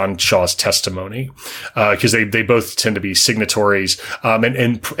by John Shaw's testimony, because they both tend to be signatories,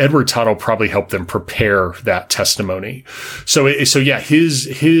 and Edward Tottle probably helped them prepare that testimony. So yeah,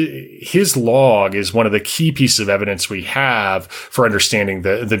 his log is one of the key pieces of evidence we have for understanding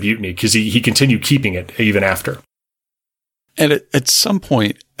the mutiny, because he continued keeping it even after. And at some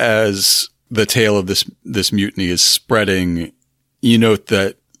point, as the tale of this mutiny is spreading, you note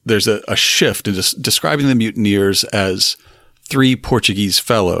that there's a shift in just describing the mutineers as 3 Portuguese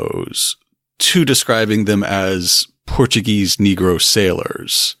fellows to describing them as Portuguese Negro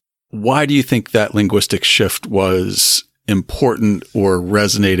sailors. Why do you think that linguistic shift was important or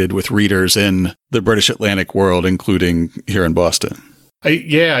resonated with readers in the British Atlantic world, including here in Boston?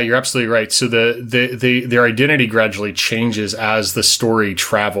 Yeah, you're absolutely right. So their identity gradually changes as the story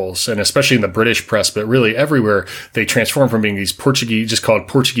travels, and especially in the British press, but really everywhere, they transform from being these Portuguese, just called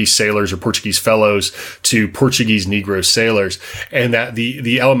Portuguese sailors or Portuguese fellows, to Portuguese Negro sailors, and that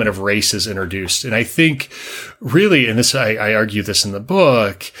the element of race is introduced. And I think really, and this, I argue this in the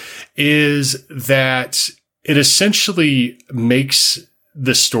book, is that it essentially makes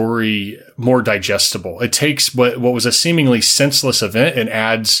the story more digestible. It takes what was a seemingly senseless event and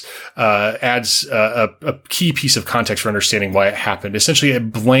adds a key piece of context for understanding why it happened. Essentially,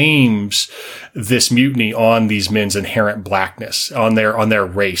 it blames this mutiny on these men's inherent blackness, on their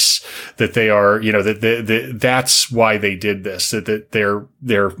race, that they are, that's why they did this. That they're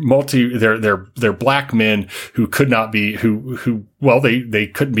black men who could not be they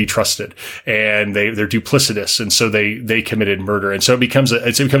couldn't be trusted, and they're duplicitous, and so they committed murder, and so it becomes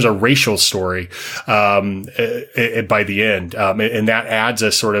a racial story by the end, and that adds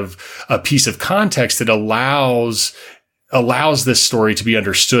a sort of a piece of context that allows this story to be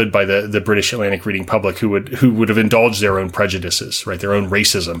understood by the British Atlantic reading public, who would have indulged their own prejudices, right, their own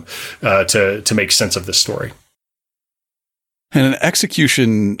racism, to make sense of this story. And an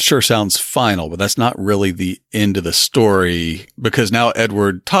execution sure sounds final, but that's not really the end of the story, because now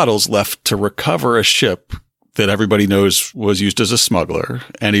Edward Tottle's left to recover a ship that everybody knows was used as a smuggler,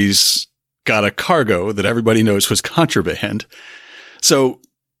 and he's got a cargo that everybody knows was contraband. So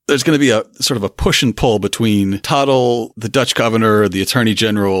there's going to be a sort of a push and pull between Tottle, the Dutch governor, the attorney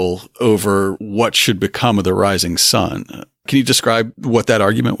general, over what should become of the Rising Sun. Can you describe what that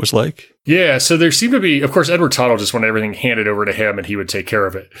argument was like? Yeah, so there seemed to be, of course, Edward Tottle just wanted everything handed over to him and he would take care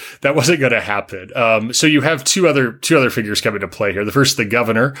of it. That wasn't going to happen. So you have two other figures coming to play here. The first, the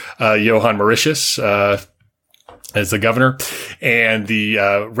governor, Johan Mauritius, as the governor, and the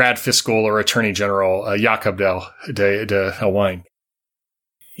Rad Fiscal or Attorney General, Jacob de Helwijn.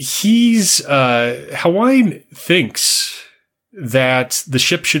 Helwijn thinks that the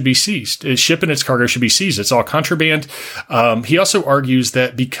ship should be seized. The ship and its cargo should be seized. It's all contraband. He also argues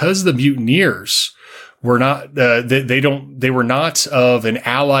that because the mutineers were not, they were not of an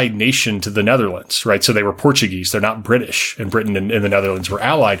allied nation to the Netherlands, right? So they were Portuguese. They're not British, and Britain and the Netherlands were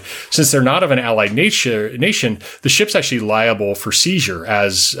allied. Since they're not of an allied nation, the ship's actually liable for seizure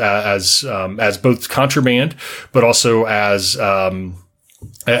as both contraband, but also as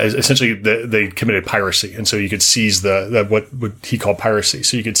essentially they committed piracy. And so you could seize what he called piracy.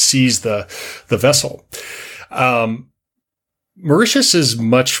 So you could seize the vessel. Mauritius is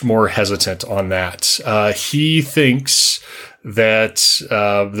much more hesitant on that. He thinks that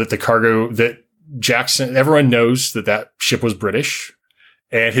the cargo, that Jackson, everyone knows that ship was British.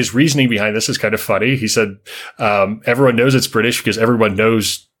 And his reasoning behind this is kind of funny. He said, everyone knows it's British because everyone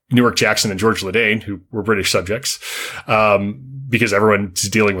knows Newark Jackson and George Ladain, who were British subjects, because everyone's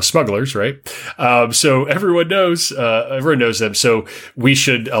dealing with smugglers, right? So everyone knows them. So we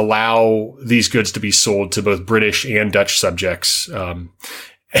should allow these goods to be sold to both British and Dutch subjects.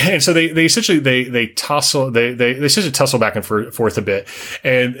 And so they essentially tussle back and forth a bit,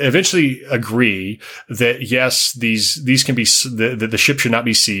 and eventually agree that yes, these can be, that the ship should not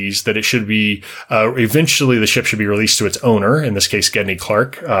be seized, that it should be, eventually the ship should be released to its owner, in this case, Gedney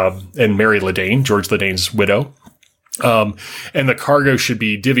Clark, and Mary Ladain, George Ladain's widow. And the cargo should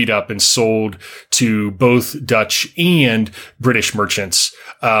be divvied up and sold to both Dutch and British merchants.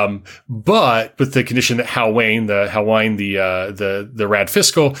 But with the condition that Hal Wine, the Rad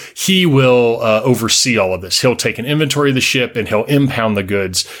Fiscal, he will, oversee all of this. He'll take an inventory of the ship and he'll impound the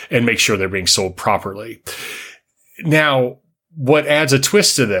goods and make sure they're being sold properly. Now, what adds a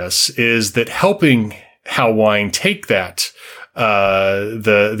twist to this is that helping Hal Wine take that,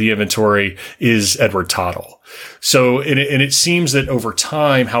 the inventory is Edward Tottle. So, and it seems that over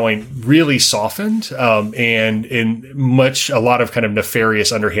time, Howine really softened, and a lot of kind of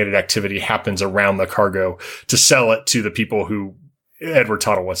nefarious, underhanded activity happens around the cargo to sell it to the people who Edward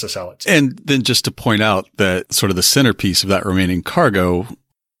Tottle wants to sell it to. And then just to point out that sort of the centerpiece of that remaining cargo,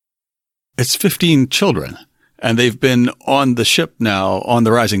 it's 15 children. And they've been on the ship now, on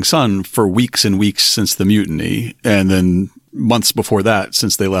the Rising Sun, for weeks and weeks since the mutiny, and then months before that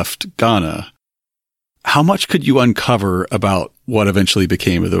since they left Ghana. How much could you uncover about what eventually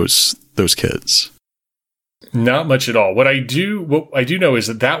became of those kids? Not much at all. What I do know is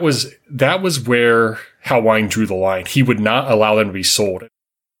that was where Hal Wine drew the line. He would not allow them to be sold.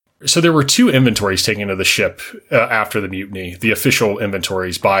 So there were two inventories taken of the ship after the mutiny, the official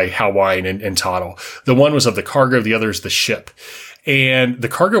inventories by Hal Wine and Tottle. The one was of the cargo, the other is the ship. And the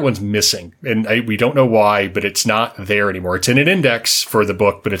cargo one's missing, and we don't know why, but it's not there anymore. It's in an index for the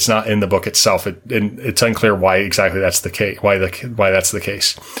book, but it's not in the book itself. And it's unclear why exactly that's the case. Why that's the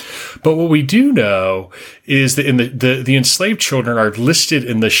case. But what we do know is that the enslaved children are listed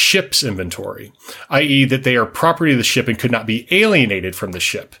in the ship's inventory, i.e., that they are property of the ship and could not be alienated from the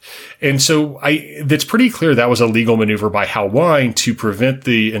ship. And so that's pretty clear that was a legal maneuver by Hal Wine to prevent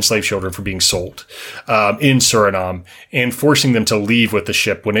the enslaved children from being sold in Suriname and forcing them to leave with the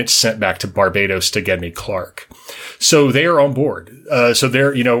ship when it's sent back to Barbados to Gedney Clark. So they are on board. So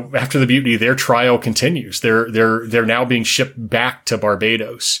they're, after the mutiny, their trial continues. They're now being shipped back to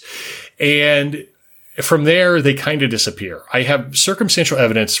Barbados. And from there, they kind of disappear. I have circumstantial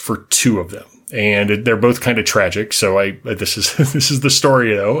evidence for two of them, and they're both kind of tragic. So this is the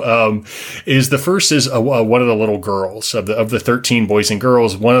story though. Is the first is one of the little girls of the 13 boys and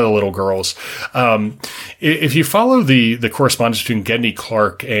girls. One of the little girls. If you follow the correspondence between Gedney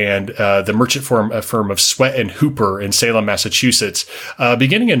Clark and the merchant firm of Swett and Hooper in Salem, Massachusetts,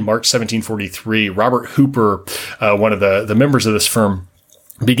 beginning in March 1743, Robert Hooper, one of the members of this firm,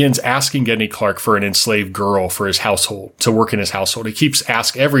 begins asking Gedney Clark for an enslaved girl for his household, to work in his household. He keeps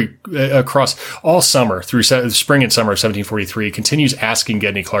asking across all summer, through spring and summer of 1743, continues asking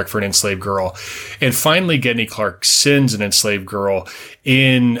Gedney Clark for an enslaved girl. And finally, Gedney Clark sends an enslaved girl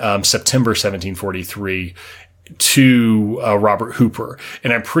in September 1743 to Robert Hooper.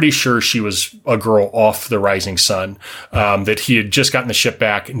 And I'm pretty sure she was a girl off the Rising Sun, that he had just gotten the ship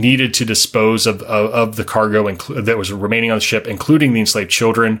back, needed to dispose of the cargo that was remaining on the ship, including the enslaved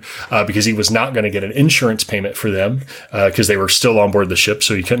children, because he was not going to get an insurance payment for them, because they were still on board the ship.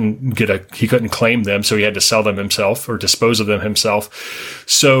 So he couldn't claim them. So he had to sell them himself or dispose of them himself.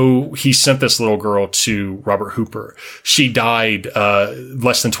 So he sent this little girl to Robert Hooper. She died,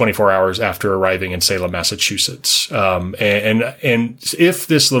 less than 24 hours after arriving in Salem, Massachusetts. Massachusetts. And if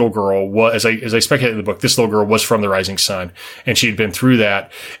this little girl was, as I speculate in the book, this little girl was from the Rising Sun and she had been through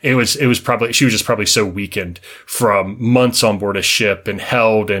that, she was just probably so weakened from months on board a ship and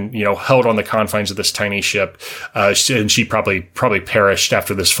held on the confines of this tiny ship. And she probably perished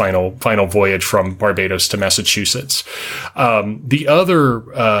after this final voyage from Barbados to Massachusetts. The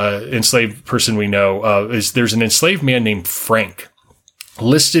other, enslaved person we know, is there's an enslaved man named Frank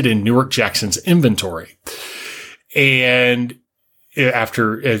listed in Newark Jackson's inventory. And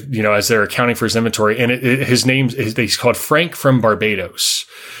after, as they're accounting for his inventory, and he's called Frank from Barbados.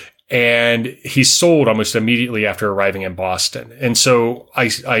 And he's sold almost immediately after arriving in Boston. And so I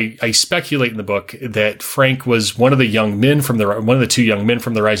speculate in the book that Frank was one of the two young men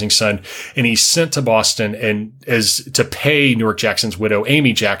from the Rising Sun, and he's sent to Boston to pay Newark Jackson's widow,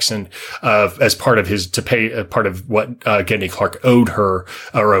 Amy Jackson, as part of what Gedney Clark owed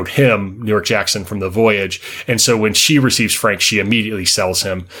him, Newark Jackson, from the voyage. And so when she receives Frank, she immediately sells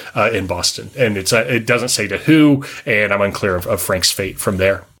him in Boston. And it doesn't say to who, and I'm unclear of Frank's fate from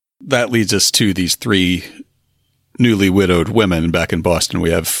there. That leads us to these three newly widowed women back in Boston. We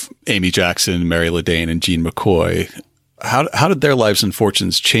have Amy Jackson, Mary Ledane, and Jean McCoy. How did their lives and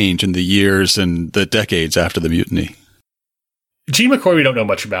fortunes change in the years and the decades after the mutiny? Jean McCoy, we don't know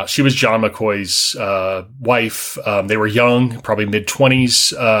much about. She was John McCoy's wife. They were young, probably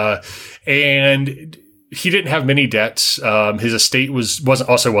mid-20s, and he didn't have many debts. His estate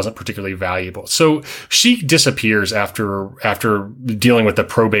wasn't particularly valuable. So she disappears after dealing with the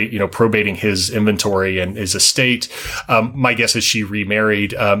probating his inventory and his estate. My guess is she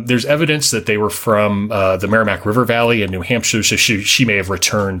remarried. There's evidence that they were from the Merrimack River Valley in New Hampshire, so she may have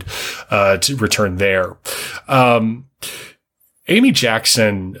returned there. Amy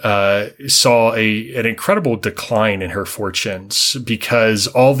Jackson saw an incredible decline in her fortunes because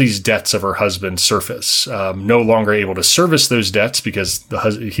all these debts of her husband surface. No longer able to service those debts because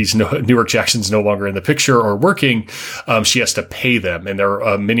Newark Jackson's no longer in the picture or working. She has to pay them, and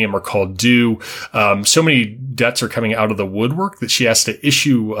many of them are called due. So many debts are coming out of the woodwork that she has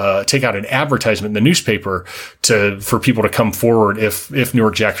to take out an advertisement in the newspaper for people to come forward if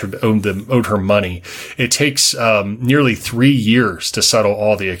Newark Jackson owed her money. It takes nearly 3 years to settle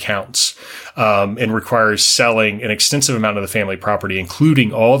all the accounts, and requires selling an extensive amount of the family property,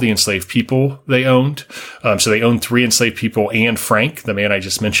 including all the enslaved people they owned. So they owned 3 enslaved people and Frank, the man I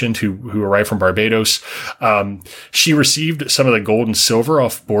just mentioned, who arrived from Barbados. She received some of the gold and silver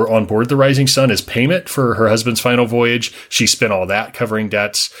on board the Rising Sun as payment for her husband's final voyage. She spent all that covering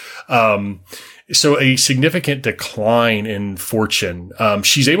debts. So a significant decline in fortune.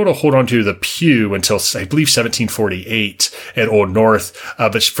 She's able to hold on to the pew until, I believe, 1748 at Old North.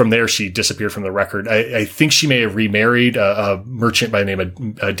 But from there, she disappeared from the record. I think she may have remarried a merchant by the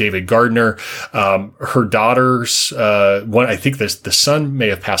name of David Gardner. Her daughters, I think the son may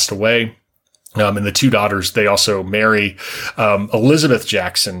have passed away. And the 2 daughters, they also marry, Elizabeth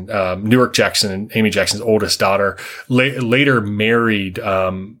Jackson, Newark Jackson and Amy Jackson's oldest daughter, later married,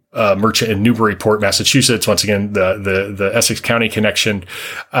 merchant in Newburyport, Massachusetts. Once again, the Essex County connection,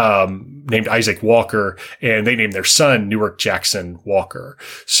 named Isaac Walker, and they named their son Newark Jackson Walker.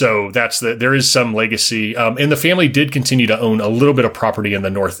 So there is some legacy. And the family did continue to own a little bit of property in the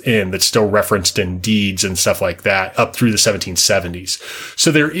North End that's still referenced in deeds and stuff like that up through the 1770s.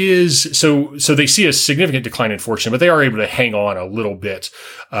 So there is, so they see a significant decline in fortune, but they are able to hang on a little bit,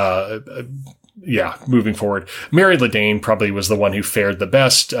 moving forward. Mary Ledane probably was the one who fared the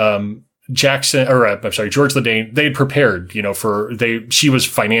best. George Ledane, they had prepared, she was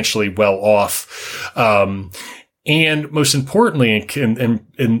financially well off. And most importantly,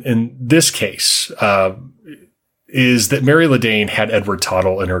 in this case, is that Mary Ledane had Edward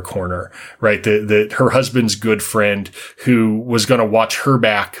Tottle in her corner, right? Her husband's good friend who was going to watch her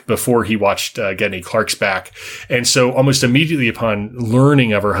back before he watched Gedney Clark's back. And so almost immediately upon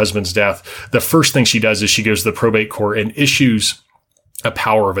learning of her husband's death, the first thing she does is she goes to the probate court and issues a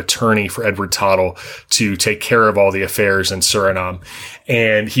power of attorney for Edward Tottle to take care of all the affairs in Suriname.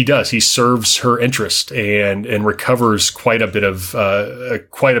 And he does. He serves her interest and recovers quite a bit of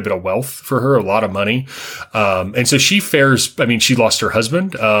wealth for her, a lot of money. And so she lost her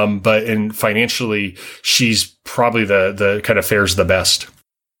husband, but financially, she's probably the kind of fares the best.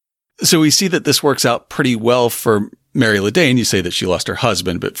 So we see that this works out pretty well for Mary Ledane. You say that she lost her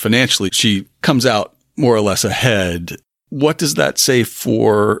husband, but financially, she comes out more or less ahead. What does that say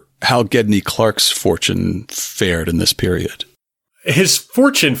for how Gedney Clark's fortune fared in this period? his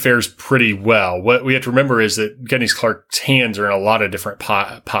fortune fares pretty well. What we have to remember is that Gedney Clark's hands are in a lot of different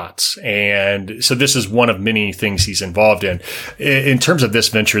pots. And so this is one of many things he's involved in. In terms of this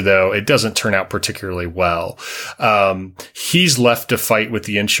venture, though, it doesn't turn out particularly well. He's left to fight with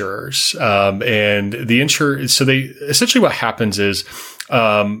the insurers. And the insurers, so they essentially what happens is,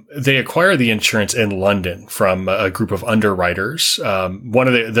 they acquire the insurance in London from a group of underwriters. One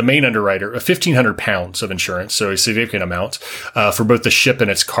of the main underwriter, 1,500 pounds of insurance, so a significant amount, for both the ship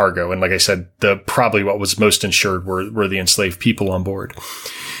and its cargo. And like I said, probably what was most insured were the enslaved people on board.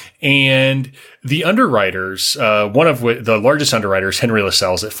 And the underwriters, one of the largest underwriters, Henry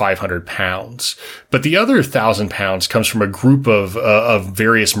Lascelles, at 500 pounds. But the other 1,000 pounds comes from a group of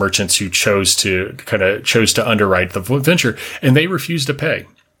various merchants who chose to underwrite the venture, and they refused to pay.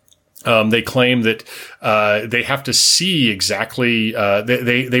 They claim that they have to see exactly.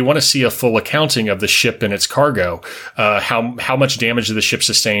 They want to see a full accounting of the ship and its cargo. How much damage did the ship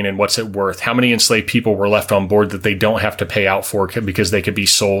sustain and what's it worth? How many enslaved people were left on board that they don't have to pay out for because they could be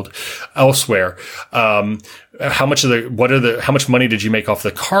sold elsewhere? How much money did you make off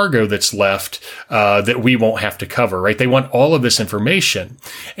the cargo that's left that we won't have to cover? Right? They want all of this information,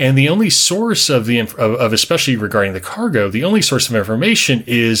 and the only source of especially regarding the cargo, the only source of information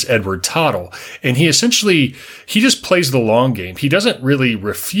is Edward Tottle, and he just plays the long game. He doesn't really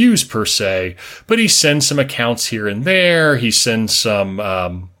refuse per se, but he sends some accounts here and there. He sends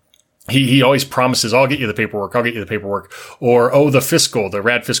some. He always promises, I'll get you the paperwork. Or, the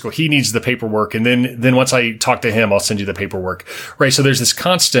rad fiscal, he needs the paperwork. And then once I talk to him, I'll send you the paperwork. Right. So there's this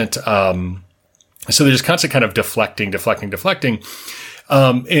constant, kind of deflecting.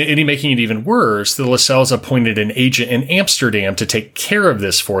 And he making it even worse. The Lascelles appointed an agent in Amsterdam to take care of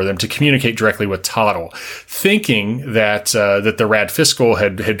this for them, to communicate directly with Tottle, thinking that the rad fiscal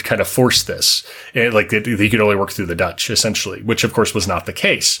had kind of forced this, that he could only work through the Dutch, essentially, which of course was not the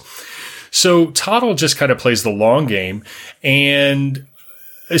case. So Tottle just kind of plays the long game, and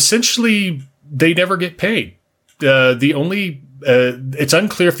essentially they never get paid. It's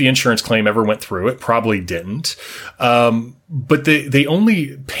unclear if the insurance claim ever went through. It probably didn't. But the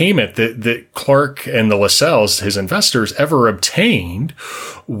only payment that Clark and the Lascelles, his investors, ever obtained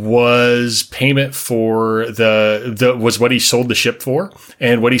was payment for was what he sold the ship for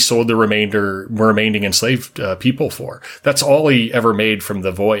and what he sold the remaining enslaved people for. That's all he ever made from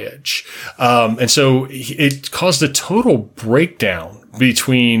the voyage. And so it caused a total breakdown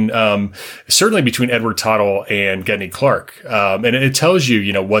certainly between Edward Tottle and Gedney Clark. And it tells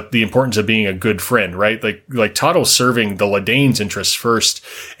you, what the importance of being a good friend, right? Like Tottle serving the Ladain's interests first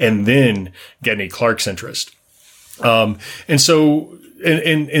and then Gedney Clark's interest. And so,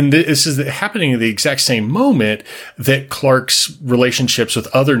 and this is happening at the exact same moment that Clark's relationships with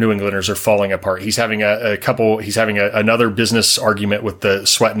other New Englanders are falling apart. He's having another business argument with the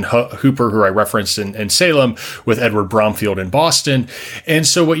Swett and Hooper, who I referenced in Salem, with Edward Bromfield in Boston. And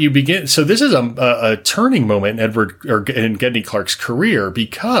so so this is a turning moment in Gedney Clark's career,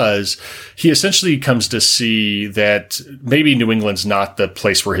 because he essentially comes to see that maybe New England's not the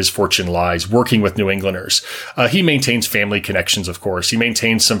place where his fortune lies, working with New Englanders. He maintains family connections, of course. He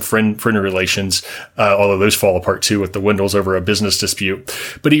maintains some friend relations, although those fall apart too with the Wendels over a business dispute.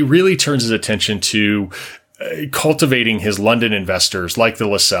 But he really turns his attention to cultivating his London investors, like the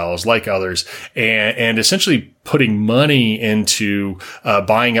Lascelles, like others, and essentially putting money into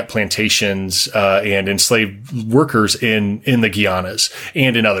buying up plantations and enslaved workers in the Guianas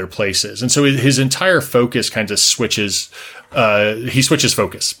and in other places. And so his entire focus kind of switches. He switches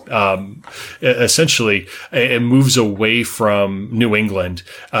focus, essentially, and moves away from New England,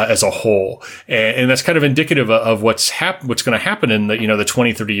 as a whole. And that's kind of indicative of what's going to happen in the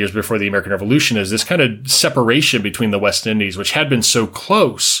 20, 30 years before the American Revolution, is this kind of separation between the West Indies, which had been so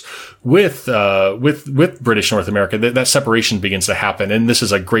close with British North America. That separation begins to happen. And this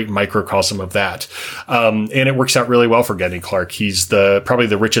is a great microcosm of that. And it works out really well for Gedney Clark. He's probably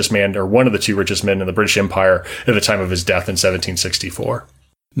the richest man, or one of the two richest men in the British Empire at the time of his death in 1764.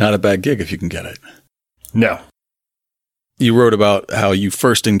 Not a bad gig if you can get it. No. You wrote about how you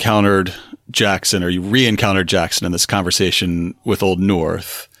first encountered Jackson, or you re-encountered Jackson in this conversation with Old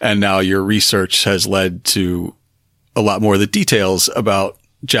North. And now your research has led to a lot more of the details about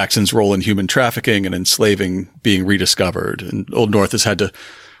Jackson's role in human trafficking and enslaving being rediscovered. And Old North has had to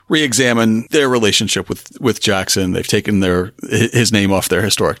re-examine their relationship with Jackson. They've taken his name off their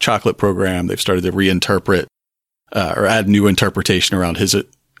historic chocolate program. They've started to reinterpret or add new interpretation around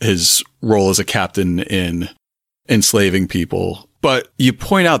his role as a captain in enslaving people. But you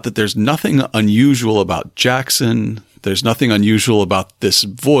point out that there's nothing unusual about Jackson. There's nothing unusual about this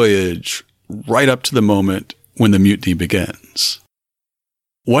voyage right up to the moment when the mutiny begins.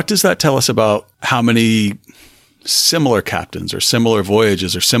 What does that tell us about how many similar captains or similar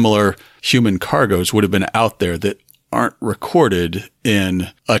voyages or similar human cargoes would have been out there that aren't recorded in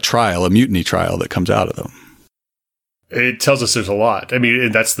a trial, a mutiny trial that comes out of them? It tells us there's a lot. I mean,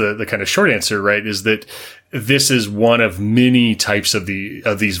 and that's the kind of short answer, right? Is that this is one of many types of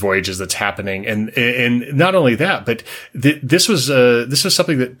these voyages that's happening, and not only that, but this was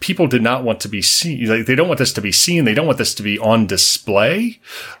something that people did not want to be seen. Like, they don't want this to be seen. They don't want this to be on display,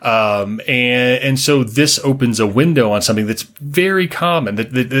 and so this opens a window on something that's very common,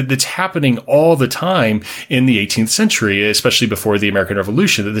 that's happening all the time in the 18th century, especially before the American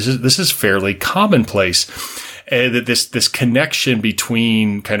Revolution. That this is fairly commonplace. That this connection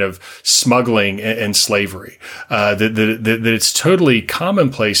between kind of smuggling and slavery, that it's totally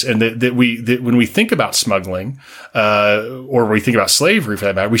commonplace, and that when we think about smuggling, or we think about slavery for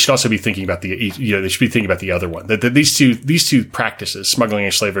that matter, we should also be thinking about they should be thinking about the other one. That these two practices, smuggling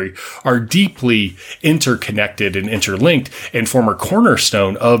and slavery, are deeply interconnected and interlinked, and form a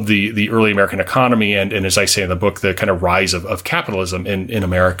cornerstone of the early American economy, and as I say in the book, the kind of rise of capitalism in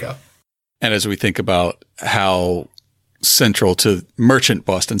America. And as we think about how central to merchant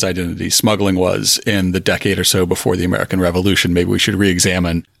Boston's identity smuggling was in the decade or so before the American Revolution, maybe we should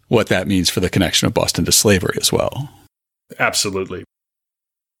re-examine what that means for the connection of Boston to slavery as well. Absolutely.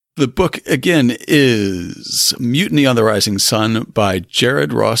 The book, again, is Mutiny on the Rising Sun by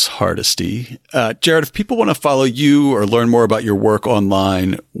Jared Ross Hardesty. Jared, if people want to follow you or learn more about your work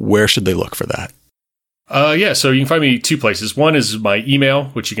online, where should they look for that? So you can find me two places. One is my email,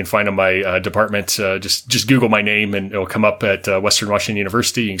 which you can find on my department. Just Google my name and it'll come up at Western Washington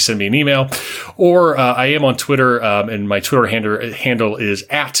University. You can send me an email. Or I am on Twitter, and my Twitter handle is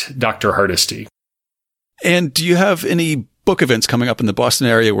 @DrHardesty. And do you have any book events coming up in the Boston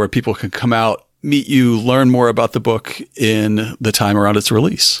area where people can come out, meet you, learn more about the book in the time around its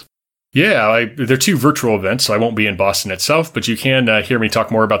release? Yeah, they're two virtual events, so I won't be in Boston itself, but you can hear me talk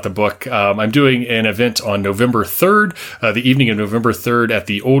more about the book. I'm doing an event on November 3rd, the evening of November 3rd at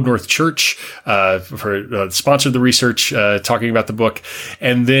the Old North Church, sponsored the research, talking about the book.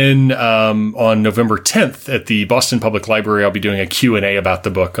 And then on November 10th at the Boston Public Library, I'll be doing a Q&A about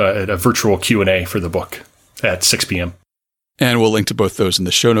the book, a virtual Q&A for the book at 6 p.m. And we'll link to both those in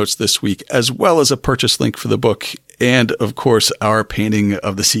the show notes this week, as well as a purchase link for the book and, of course, our painting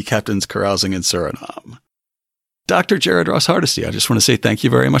of the sea captains carousing in Suriname. Dr. Jared Ross Hardesty, I just want to say thank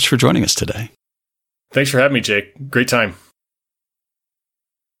you very much for joining us today. Thanks for having me, Jake. Great time.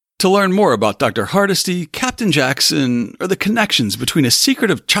 To learn more about Dr. Hardesty, Captain Jackson, or the connections between a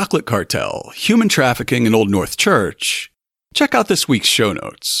secretive chocolate cartel, human trafficking, and Old North Church, check out this week's show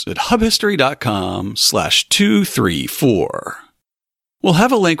notes at hubhistory.com/234. We'll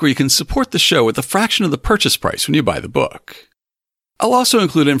have a link where you can support the show with a fraction of the purchase price when you buy the book. I'll also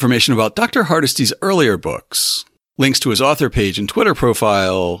include information about Dr. Hardesty's earlier books, links to his author page and Twitter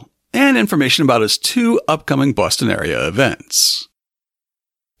profile, and information about his 2 upcoming Boston area events.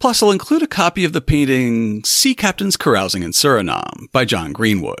 Plus, I'll include a copy of the painting Sea Captains Carousing in Suriname by John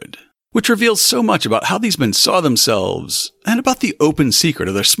Greenwood, which reveals so much about how these men saw themselves and about the open secret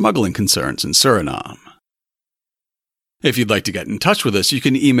of their smuggling concerns in Suriname. If you'd like to get in touch with us, you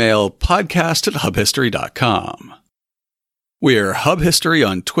can email podcast@hubhistory.com. We're Hub History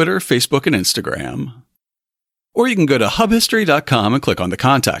on Twitter, Facebook, and Instagram. Or you can go to hubhistory.com and click on the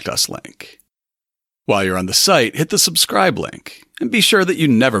Contact Us link. While you're on the site, hit the subscribe link and be sure that you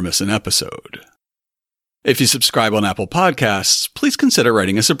never miss an episode. If you subscribe on Apple Podcasts, please consider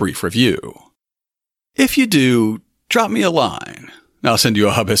writing us a brief review. If you do, drop me a line. I'll send you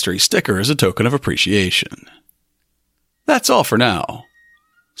a Hub History sticker as a token of appreciation. That's all for now.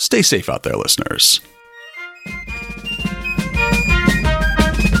 Stay safe out there, listeners.